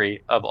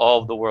discovery of all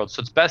of the worlds.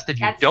 So it's best if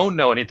you don't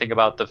know anything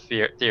about the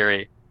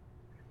theory.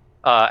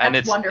 And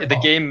it's wonderful.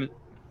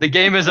 The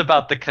game is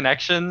about the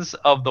connections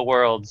of the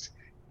worlds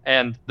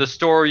and the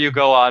story you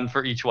go on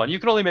for each one. You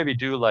can only maybe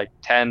do like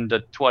 10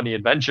 to 20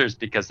 adventures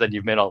because then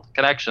you've made all the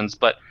connections.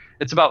 But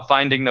it's about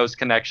finding those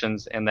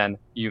connections and then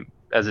you,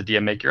 as a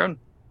DM, make your own.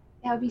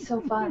 That would be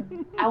so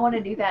fun. I want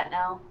to do that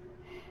now.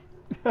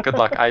 Good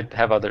luck. I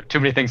have too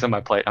many things on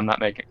my plate. I'm not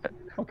making it.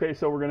 Okay,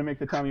 so we're gonna make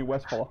the Tommy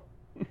Westphal.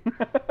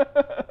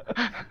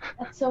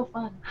 That's so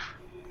fun.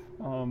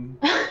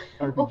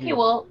 RPG. Okay,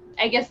 well,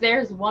 I guess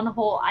there's one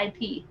whole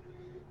IP.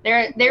 There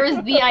is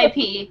the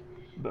IP.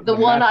 The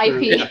one master-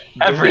 IP.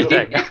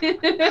 Everything.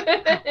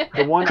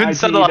 The one Couldn't IP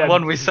settle on that-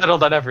 one. We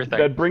settled on everything.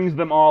 that brings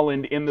them all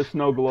and in the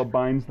snow globe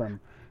binds them.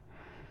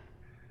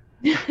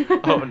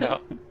 Oh no.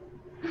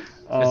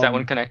 Is that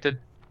one connected?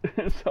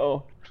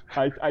 So,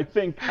 I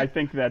think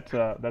that's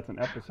an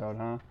episode,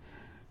 huh?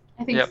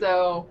 I think Yep.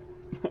 so.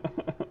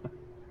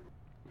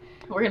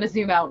 We're gonna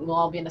zoom out and we'll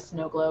all be in a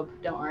snow globe.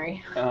 Don't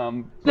worry.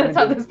 That's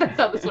how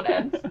this one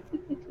ends.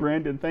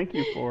 Brandon, thank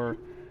you for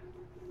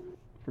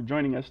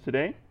joining us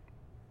today.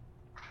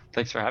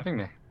 Thanks for having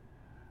me.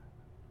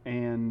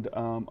 And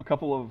a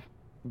couple of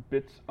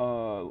bits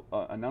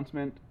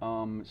announcement.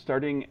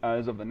 Starting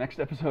as of the next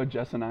episode,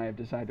 Jess and I have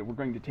decided we're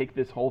going to take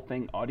this whole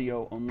thing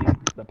audio only.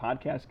 The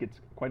podcast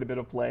gets quite a bit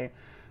of play.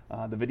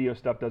 The video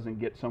stuff doesn't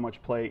get so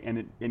much play,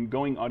 and in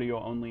going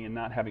audio only and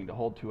not having to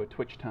hold to a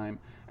Twitch time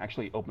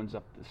actually opens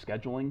up the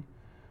scheduling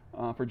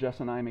for Jess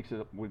and I.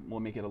 Will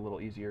make it a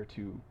little easier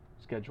to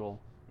schedule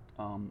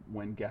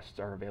when guests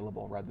are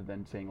available, rather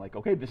than saying like,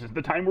 okay, this is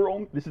the time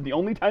this is the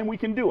only time we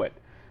can do it.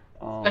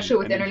 Especially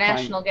with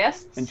international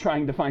guests. And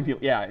trying to find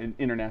people,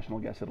 international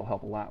guests it'll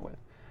help a lot with.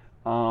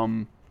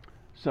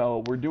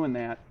 So we're doing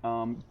that.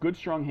 Good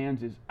Strong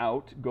Hands is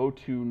out. Go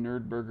to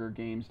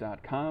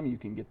nerdburgergames.com. You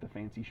can get the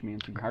fancy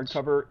schmancy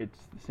hardcover. It's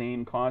the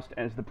same cost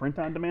as the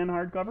print-on-demand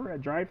hardcover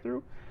at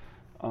drive-thru.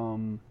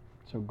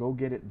 So go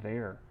get it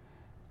there.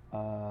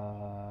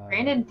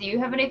 Brandon, do you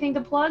have anything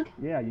to plug?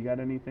 Yeah, you got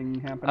anything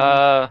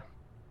happening?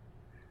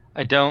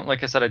 I don't.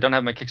 Like I said, I don't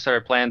have my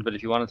Kickstarter planned, but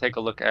if you want to take a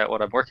look at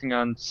what I'm working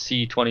on,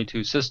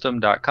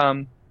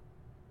 c22system.com.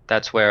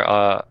 That's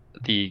where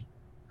the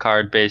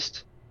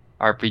card-based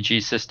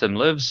RPG system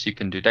lives. You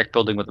can do deck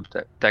building with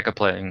a deck of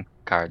playing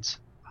cards.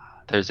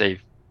 There's a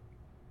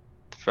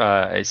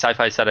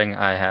sci-fi setting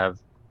I'm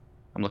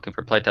looking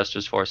for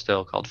playtesters for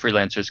still, called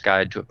Freelancer's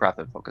Guide to a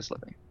Profit-Focused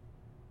Living.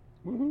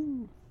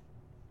 Woohoo!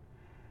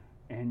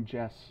 And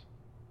Jess,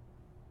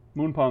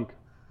 Moonpunk.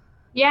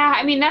 Yeah,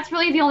 I mean that's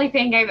really the only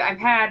thing I've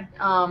had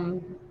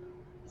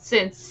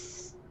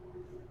since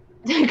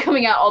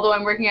coming out. Although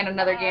I'm working on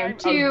another game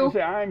too.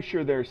 I'm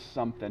sure there's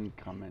something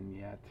coming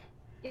yet.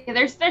 Yeah,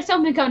 there's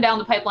something coming down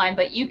the pipeline,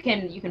 but you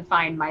can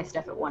find my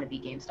stuff at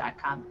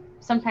wannabegames.com.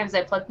 Sometimes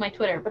I plug my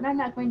Twitter, but I'm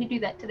not going to do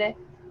that today.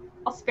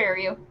 I'll spare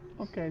you.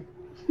 Okay.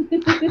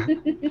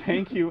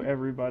 Thank you,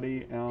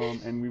 everybody,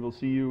 and we will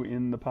see you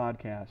in the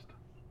podcast,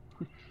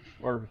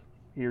 or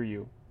hear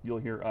you. You'll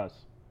hear us.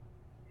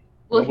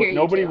 We'll hear you.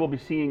 Nobody too. will be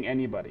seeing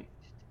anybody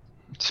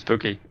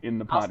Spooky. in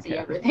the podcast. I'll see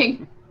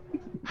everything.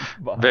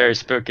 Bye. Very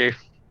spooky.